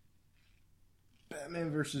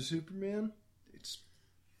Batman versus Superman. It's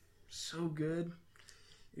so good.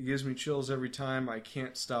 It gives me chills every time. I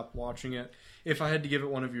can't stop watching it. If I had to give it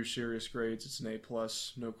one of your serious grades, it's an A+,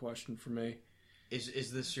 no question for me.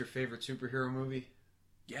 Is this your favorite superhero movie?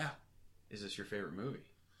 Yeah, Is this your favorite movie?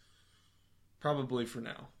 probably for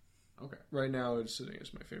now. Okay. Right now, it's sitting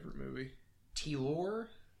as my favorite movie. T-Lore?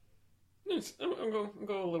 I'm going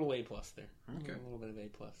a little A+ there. Okay. A little bit of A+.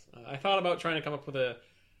 I thought about trying to come up with a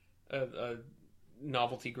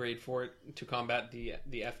novelty grade for it to combat the F-,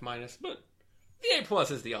 but the A+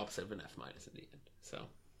 is the opposite of an F- in the end. So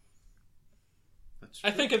That's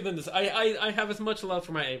I think of them as I have as much love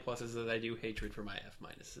for my A+ as I do hatred for my F-.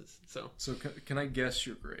 So can I guess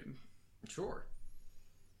your grade? Sure.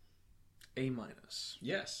 A-.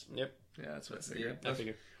 Yes. Yep, Yeah, that's what I figured. I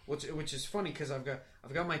figured. Which is funny because I've got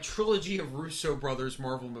my trilogy of Russo brothers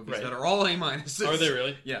Marvel movies Right. that are all A-. Are they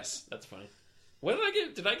really? Yes. That's funny. What did I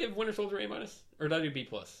give? Did I give Winter Soldier A-, or did I do B+?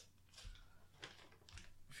 I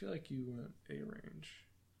feel like you went A range.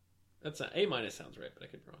 That's not, A- sounds right, but I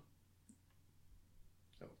could be wrong.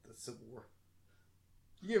 Oh, that's Civil War.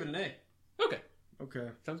 You gave it an A. Okay, Okay.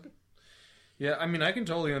 sounds good. Yeah, I mean, I can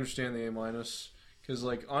totally understand the A-, because,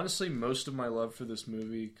 like, honestly, most of my love for this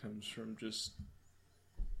movie comes from just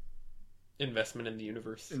Investment in the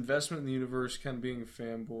universe. investment in the universe, kind of being a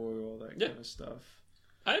fanboy, all that kind of stuff.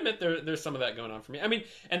 I admit there's some of that going on for me. I mean,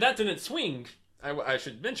 and that didn't swing. I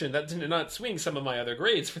should mention that did not swing some of my other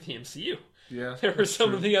grades for the MCU. Yeah, There were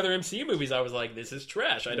some of the other MCU movies I was like, this is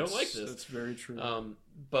trash. I don't like this. That's very true.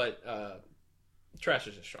 But trash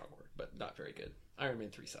is a strong word, but not very good. Iron Man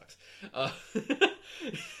 3 sucks. How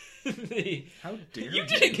dare you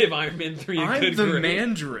didn't give Iron Man 3 a I'm good the grade.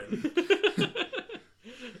 Mandarin.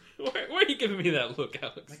 Why are you giving me that look,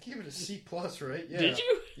 Alex? I gave it a C+, right? Yeah. Did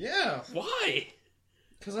you? Yeah, Why?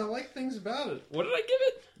 because I like things about it. What did I give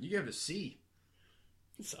it? You gave it a C.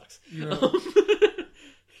 It sucks. You know-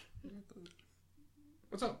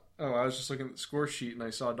 What's up? Oh, I was just looking at the score sheet and I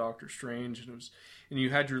saw Doctor Strange, and you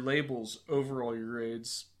had your labels over all your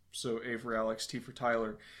grades. So A for Alex, T for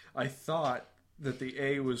Tyler. I thought that the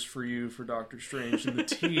A was for you for Doctor Strange, and the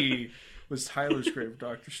T was Tyler's grade for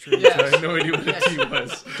Doctor Strange. Yes. I had no idea what the T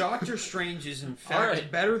was. Doctor Strange is in fact All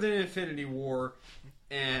right. better than Infinity War,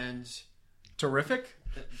 and Terrific.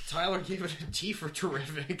 Tyler gave it a T for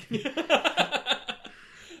terrific.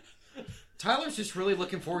 Tyler's just really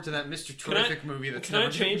looking forward to that Mr. Terrific movie that's Can I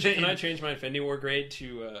never change? getting Can I made. change my Infinity War grade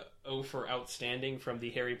to O for outstanding from the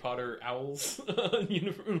Harry Potter Owls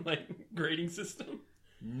uniform grading system?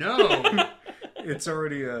 No. It's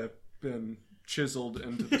already been chiseled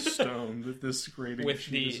into the stone that this grading With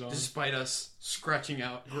sheet the- is on. Despite us scratching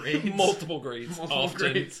out grades, multiple grades, multiple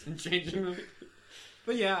often. grades, and changing them.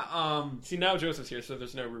 But yeah, See, now Joseph's here, so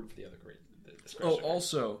there's no room for the other grade. The scratch Oh, grade.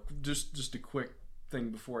 also, just a quick thing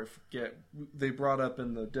before I forget, they brought up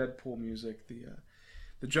in the Deadpool music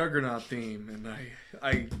the Juggernaut theme,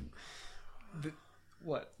 and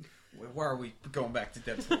what? why are we going back to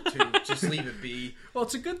Deadpool 2? Just leave it be. Well,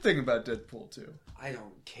 it's a good thing about Deadpool 2. I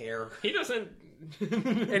don't care. He doesn't.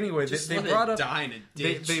 Anyway, Just they let brought it up die in a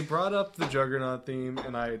ditch. they brought up the Juggernaut theme,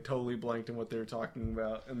 and I totally blanked on what they were talking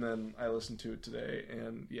about. And then I listened to it today,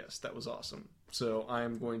 and yes, that was awesome. So I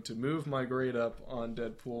am going to move my grade up on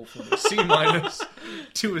Deadpool from a C minus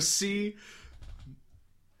to a C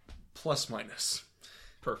plus minus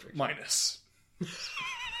Perfect. minus.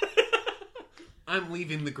 I'm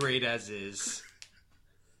leaving the grade as is.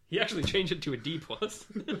 He actually changed it to a D plus.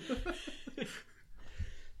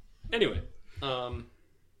 Anyway,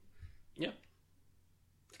 yeah,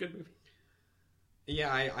 it's a good movie.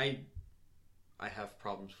 Yeah, I have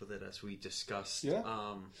problems with it as we discussed. Yeah.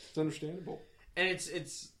 It's understandable. And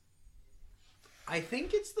it's. I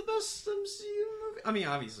think it's the best MCU movie. I mean,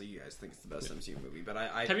 obviously, you guys think it's the best MCU movie, but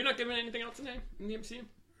I Have you not given anything else a name in the MCU?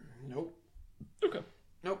 nope, Okay.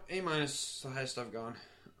 nope. A minus, the highest I've gone.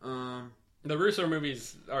 The Russo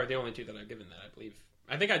movies are the only two that I've given that, I believe.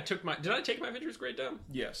 I think I took my... Did I take my Avengers grade down?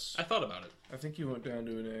 Yes, I thought about it. I think you went down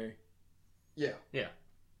to an A Yeah. Yeah.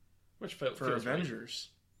 Which felt for feels right. Avengers.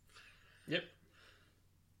 Yep.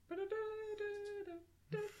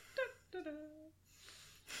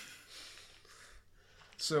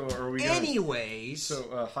 So are we? Gonna, Anyways,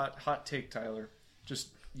 so hot take, Tyler. Just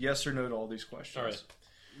yes or no to all these questions. All right.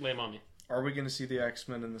 Lay 'em on me. Are we going to see the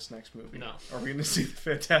X-Men in this next movie? No. Are we going to see the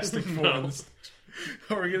Fantastic Four? No. In this...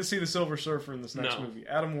 Are we going to see the Silver Surfer in this next No. movie?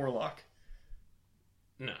 Adam Warlock.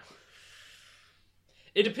 No.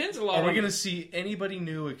 It depends a lot Are we on... going to see anybody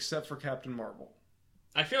new except for Captain Marvel?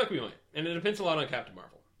 I feel like we might. And it depends a lot on Captain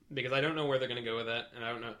Marvel. Because I don't know where they're going to go with that. And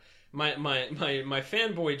I don't know. My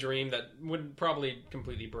fanboy dream that would probably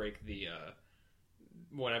completely break the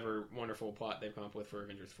whatever wonderful plot they've come up with for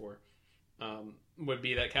Avengers 4 would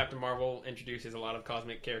be that Captain Marvel introduces a lot of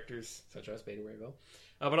cosmic characters, such as Beta Ray Bill.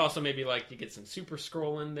 But also maybe like you get some Super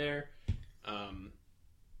Skrull in there.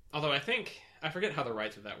 Although I forget how the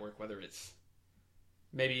rights of that work, whether it's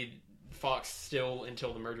maybe Fox still,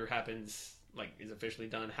 until the merger happens, like is officially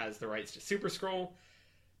done, has the rights to Super Skrull.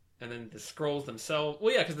 And then the Skrulls themselves...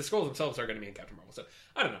 Well, yeah, because the Skrulls themselves are going to be in Captain Marvel, so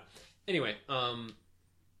I don't know. Anyway,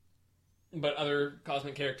 but other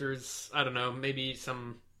cosmic characters, I don't know, maybe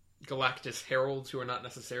some Galactus heralds who are not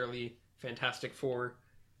necessarily Fantastic Four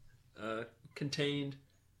contained.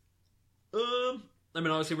 I mean,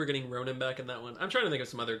 obviously we're getting Ronan back in that one. I'm trying to think of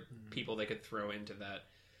some other people they could throw into that.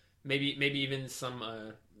 Maybe even some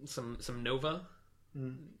Nova.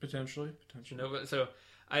 Potentially. Nova. So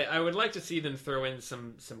I would like to see them throw in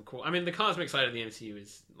some cool... I mean, the cosmic side of the MCU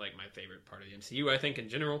is like my favorite part of the MCU, I think, in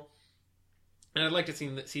general. And I'd like to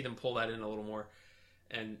see them pull that in a little more.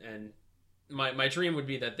 And my dream would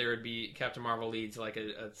be that there would be Captain Marvel leads like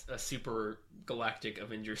a super galactic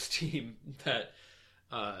Avengers team that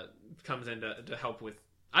comes in to help with...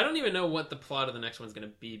 I don't even know what the plot of the next one's going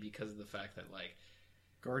to be because of the fact that, like...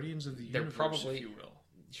 Guardians of the They're Universe, probably- if you will.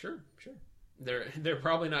 Sure. They're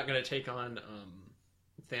probably not going to take on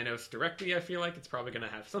Thanos directly. I feel like it's probably going to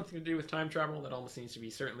have something to do with time travel. That almost seems to be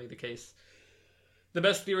certainly the case. The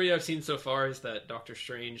best theory I've seen so far is that Doctor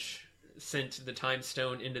Strange sent the Time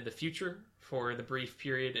Stone into the future for the brief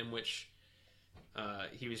period in which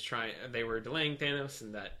they were delaying Thanos,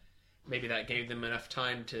 and that maybe that gave them enough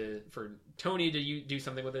time for Tony to do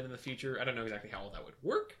something with it in the future. I don't know exactly how all that would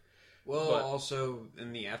work. well, but- also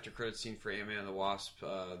in the after credit scene for Ant-Man and the Wasp,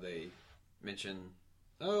 they mention,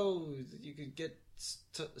 you could get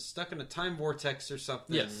stuck in a time vortex or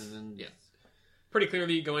something. Yes. And then Yes. Pretty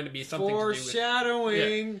clearly going to be something to do with...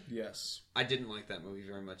 foreshadowing. Yes. I didn't like that movie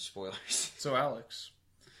very much. Spoilers. So, Alex,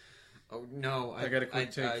 Oh no! I got a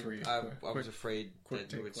quick take for you. I Quick- was afraid quick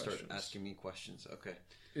that you take would start questions. asking me questions. Okay,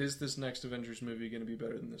 is this next Avengers movie going to be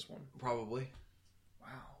better than this one? probably. Wow.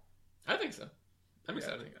 I think so. I'm Yeah,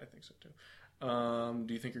 excited. I think so too.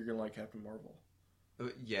 Do you think you're going to like Captain Marvel?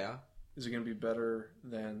 Yeah, Is it going to be better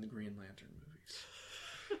than the Green Lantern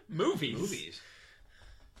movies? Movies.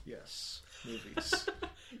 Yes, movies.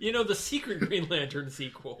 You know, the secret Green Lantern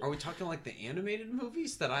sequel. are we talking like the animated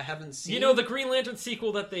movies that I haven't seen? You know, the Green Lantern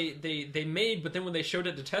sequel that they made, but then when they showed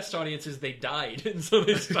it to test audiences, they died, and so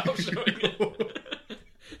they stopped showing it.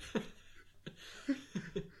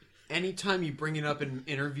 Anytime you bring it up in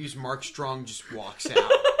interviews, Mark Strong just walks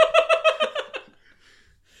out.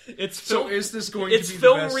 It's So film, is this going it's to be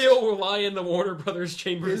film the best? reel will lie in the Warner Brothers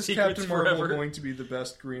Chamber of Is Secrets Captain Marvel forever. going to be the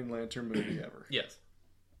best Green Lantern movie ever? Yes.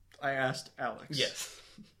 I asked Alex. Yes.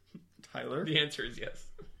 Tyler? The answer is yes.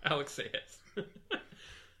 Alex say yes.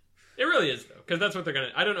 It really is though, because that's what they're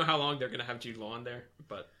gonna. I don't know how long they're gonna have Jude Law in there,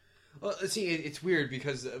 but Well, see, it's weird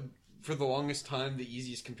because for the longest time, the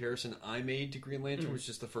easiest comparison I made to Green Lantern was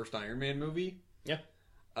just the first Iron Man movie. yeah.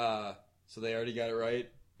 So they already got it right.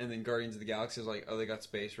 And then Guardians of the Galaxy is like, oh, they got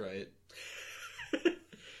space right.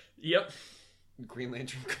 Yep. Green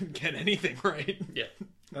Lantern couldn't get anything right. Yeah.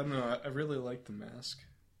 I don't know. I really like the mask.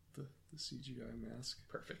 The CGI mask.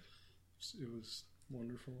 Perfect. It was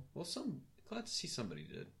wonderful. Well, glad to see somebody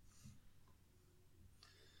did.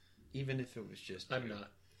 Even if it was just I'm you.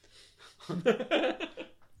 not. All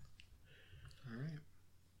right.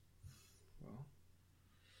 Well,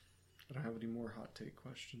 I don't have any more hot take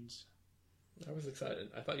questions. I was excited.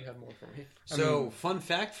 I thought you had more for me. So, fun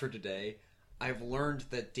fact for today, I've learned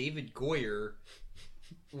that David Goyer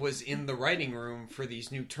was in the writing room for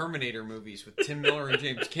these new Terminator movies with Tim Miller and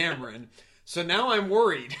James Cameron. So now I'm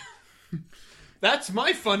worried. That's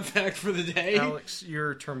my fun fact for the day. Alex,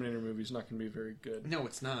 your Terminator movie is not going to be very good. No,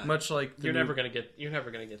 it's not. Much like the You're never gonna get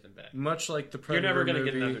them back. Much like the You're Predator never gonna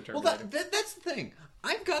movie. get another Well, Terminator. that's the thing.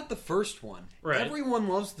 I've got the first one. Right. Everyone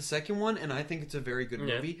loves the second one, and I think it's a very good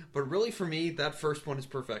Yeah. movie. But really, for me, that first one is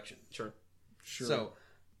perfection. Sure. Sure. So,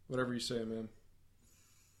 Whatever you say, man.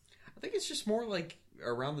 I think it's just more like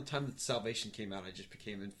around the time that Salvation came out, I just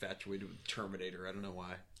became infatuated with Terminator. I don't know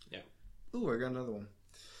why. Ooh, I got another one.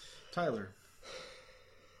 Tyler,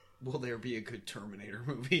 Will there be a good Terminator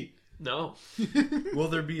movie? No. will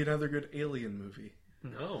there be another good Alien movie?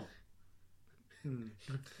 No.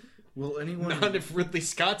 Will anyone... Not if Ridley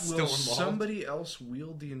Scott's Will still involved. somebody else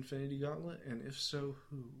wield the Infinity Gauntlet? And if so,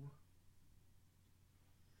 who?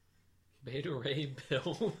 Beta Ray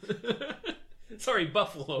Bill. Sorry,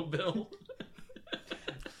 Buffalo Bill.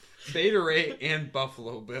 Beta Ray and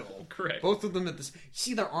Buffalo Bill. Correct. Both of them at this.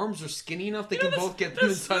 See, their arms are skinny enough they You know, can both get them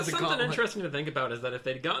inside that's the something gauntlet. interesting to think about is that if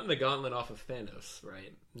they'd gotten the gauntlet off of Thanos,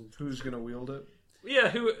 right? Who's going to wield it?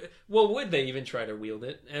 Yeah, well, would they even try to wield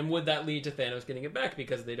it? And would that lead to Thanos getting it back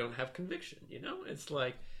because they don't have conviction, you know? It's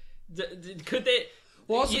like, could they...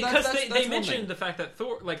 Well, also, because that's they one mentioned thing. the fact that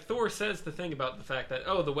Thor says the thing about the fact that,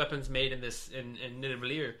 oh, the weapons made in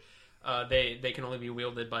Nidavellir, they can only be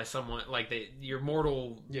wielded by someone, like your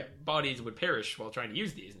mortal bodies would perish while trying to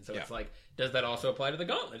use these. And so it's like, does that also apply to the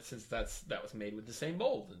gauntlet since that was made with the same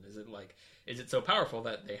mold? And is it so powerful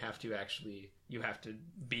that you have to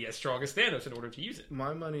be as strong as Thanos in order to use it?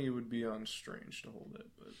 My money would be on Strange to hold it,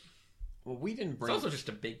 but Well, we didn't It's bring... also just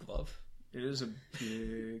a big glove. it is a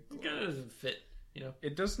big... It kind of doesn't fit, you know?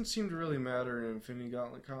 It doesn't seem to really matter in Infinity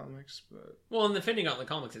Gauntlet comics, but... Well, in the Infinity Gauntlet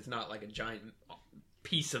comics, it's not like a giant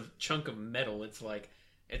chunk of metal. It's like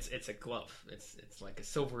it's a glove. It's like a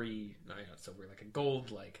silvery, not silvery, like a gold,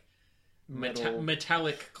 like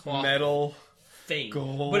metallic cloth Metal. thing.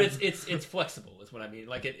 Gold. But it's flexible, is what I mean.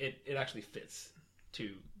 Like it actually fits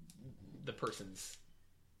to the person's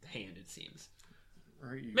hand. It seems.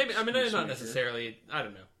 Maybe not necessarily. I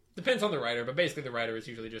don't know. Depends on the writer, but basically the writer is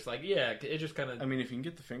usually just like, yeah, it just kind of. I mean, if you can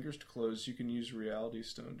get the fingers to close, you can use Reality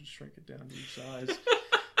Stone to shrink it down to your size.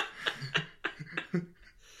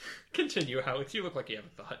 Continue, Alex. You look like you have a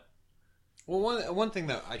thought. Well, one thing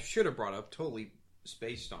that I should have brought up, totally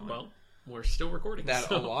spaced on, Well, we're still recording. that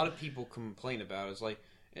so. a lot of people complain about is like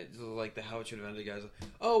the how it should have ended guys. Like,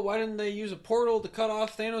 oh, why didn't they use a portal to cut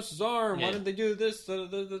off Thanos' arm? Yeah. Why didn't they do this?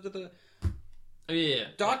 Yeah.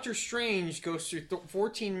 Doctor Strange goes through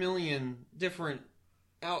 14 million different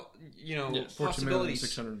 14,605,000.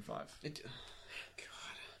 possibilities. God.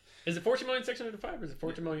 Is it 14,605,000 or is it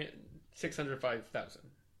 14,605,000?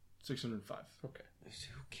 605. Okay. Who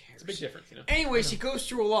cares? It's a big difference, you know? Anyways, he goes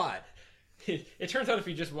through a lot. It turns out if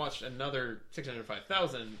he just watched another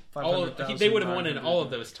 605,000, 500,000 they would have won in all of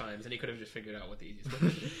those times, and he could have just figured out what the easiest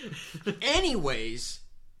way. Anyways,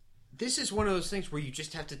 this is one of those things where you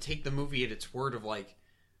just have to take the movie at its word of like,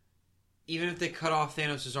 even if they cut off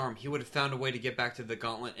Thanos' arm, he would have found a way to get back to the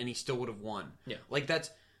gauntlet, and he still would have won. Yeah. Like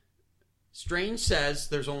that's... Strange says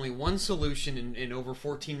there's only one solution in over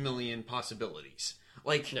 14 million possibilities.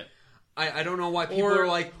 Like... Yeah. I don't know why people are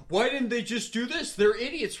like, why didn't they just do this? They're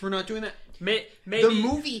idiots for not doing that. Maybe The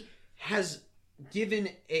movie has given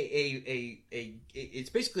it's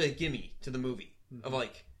basically a gimme to the movie of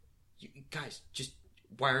like, guys, just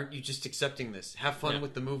why aren't you just accepting this? Have fun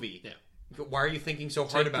with the movie. Yeah. Why are you thinking so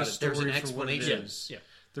hard about it? There's an explanation. Yeah.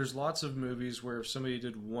 There's lots of movies where if somebody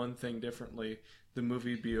did one thing differently, the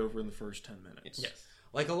movie would be over in the first 10 minutes. Yes.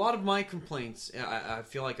 Like a lot of my complaints, I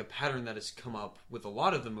feel like a pattern that has come up with a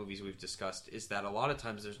lot of the movies we've discussed is that a lot of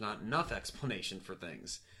times there's not enough explanation for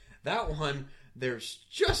things. That one, there's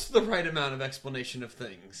just the right amount of explanation of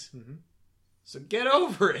things. Mm-hmm. So get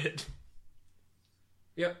over it.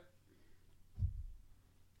 Yep.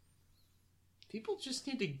 People just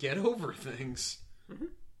need to get over things. Mm-hmm.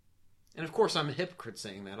 And of course, I'm a hypocrite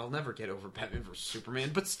saying that. I'll never get over Batman vs.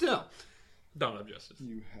 Superman, but still. Dawn of Justice.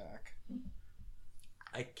 You hack.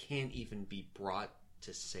 I can't even be brought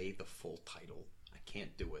to say the full title. I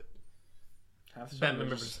can't do it. Batman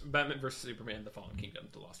vs. Superman, The Fallen Kingdom,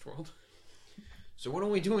 The Lost World. So when are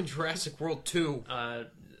we doing Jurassic World 2?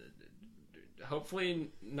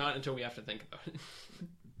 Hopefully not until we have to think about it.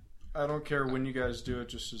 I don't care when you guys do it,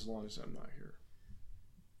 just as long as I'm not here.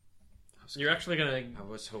 You're actually gonna. I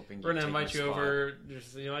was hoping we're gonna invite you over.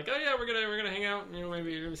 Just, you're like, oh yeah, we're gonna hang out. You know,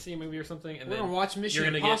 maybe you're gonna see a movie or something, and we're then gonna watch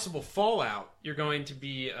Mission Impossible Fallout. You're going to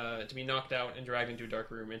be knocked out and dragged into a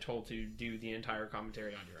dark room and told to do the entire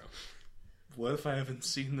commentary on your own. What if I haven't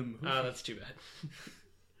seen the movie? That's too bad.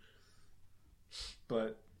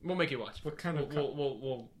 But we'll make you watch. What kind of?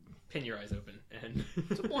 We'll pin your eyes open and.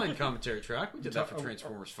 It's a blind commentary track. We did that for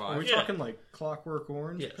Transformers 5. Are we talking like Clockwork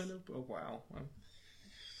Orange? Yes. Kind of? Oh wow.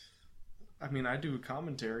 I mean, I do a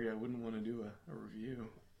commentary. I wouldn't want to do a review.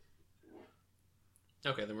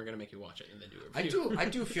 Okay, then we're gonna make you watch it and then do a review. I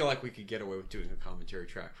do feel like we could get away with doing a commentary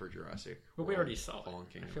track for Jurassic. But we already saw Fallen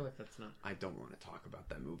it. Kingdom. I feel like that's not. I don't want to talk about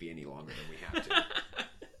that movie any longer than we have to.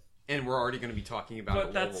 And we're already going to be talking about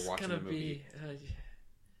it while we're watching the movie.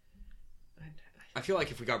 I feel like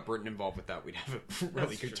if we got Britain involved with that, we'd have a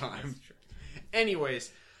really good time.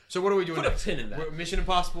 Anyways, so what are we doing next? Put a pin in that. Mission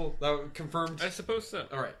Impossible, that confirmed? I suppose so.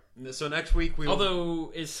 All right. So next week we will...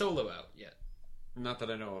 Although, is Solo out yet? Not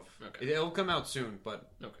that I know of. Okay. It'll come out soon,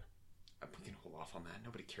 but... Okay. We can hold off on that.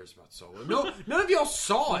 Nobody cares about Solo. No, none of y'all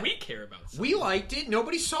saw it. We care about Solo. We liked it.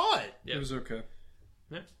 Nobody saw it. Yeah. It was okay.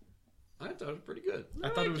 Yeah. I thought it was pretty good. I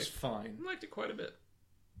thought it was fine. I liked it quite a bit.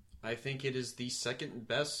 I think it is the second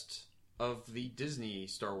best of the Disney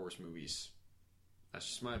Star Wars movies. That's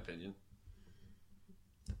just my opinion.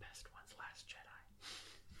 The best one's Last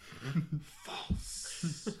Jedi.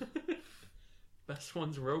 False. Best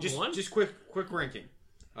one's Rogue One? Just quick ranking.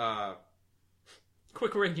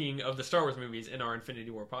 Quick ranking of the Star Wars movies in our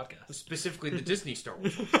Infinity War podcast. Specifically the Disney Star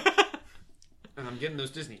Wars movies. And I'm getting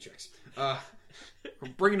those Disney checks. We're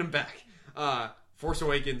bringing them back. Force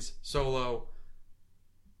Awakens, Solo.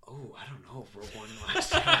 Oh, I don't know if Rogue One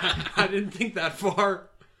last. I didn't think that far.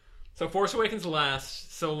 So Force Awakens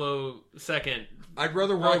last, Solo second. I'd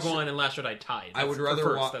rather watch Rogue One and Last Jedi tied. I would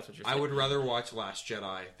rather watch. That's what you're saying. I would rather watch Last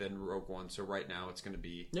Jedi than Rogue One. So right now it's going to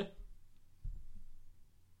be. Yeah.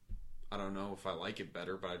 I don't know if I like it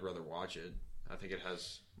better, but I'd rather watch it. I think it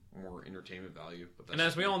has more entertainment value. But that's and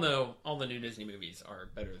as we all know, all the new Disney movies are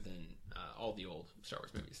better than all the old Star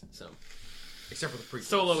Wars movies. So, except for the prequels.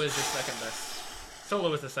 Solo is the second best.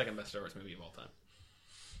 Solo is the second best Star Wars movie of all time.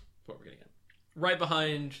 That's what we're getting at. Right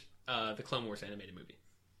behind the Clone Wars animated movie.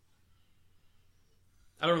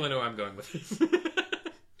 I don't really know where I'm going with this.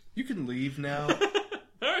 You can leave now. All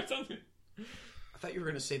right, sounds good. I thought you were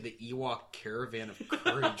going to say the Ewok Caravan of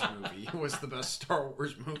Courage movie was the best Star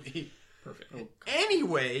Wars movie. Perfect.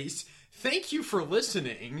 Anyways, thank you for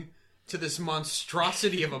listening to this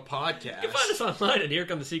monstrosity of a podcast. You can find us online at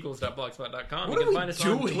herecomethesequels.blogspot.com. What You are can we find us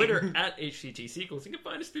doing? on Twitter at HCTSequels. You can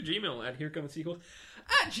find us through Gmail at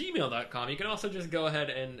herecomethesequels@gmail.com. You can also just go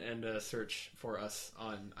ahead and search for us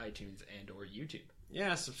on iTunes and or YouTube.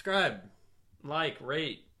 Yeah, subscribe. Like,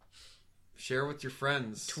 rate, Share with your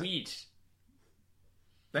friends. tweet,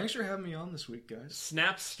 Thanks for having me on this week, guys.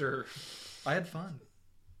 Snapster. I had fun.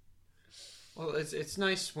 Well, it's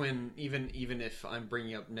nice when even if I'm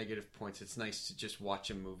bringing up negative points, it's nice to just watch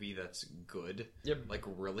a movie that's good, Yep. like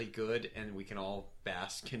really good, and we can all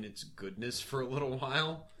bask in its goodness for a little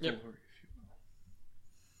while. Yep.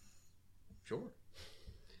 Sure.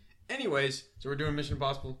 Anyways, so we're doing Mission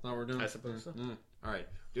Impossible. No, we're doing. I suppose so. All right,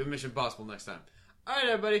 do Mission Impossible next time. All right,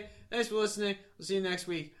 everybody. Thanks for listening. We'll see you next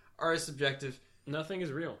week. Art is subjective. Nothing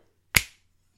is real.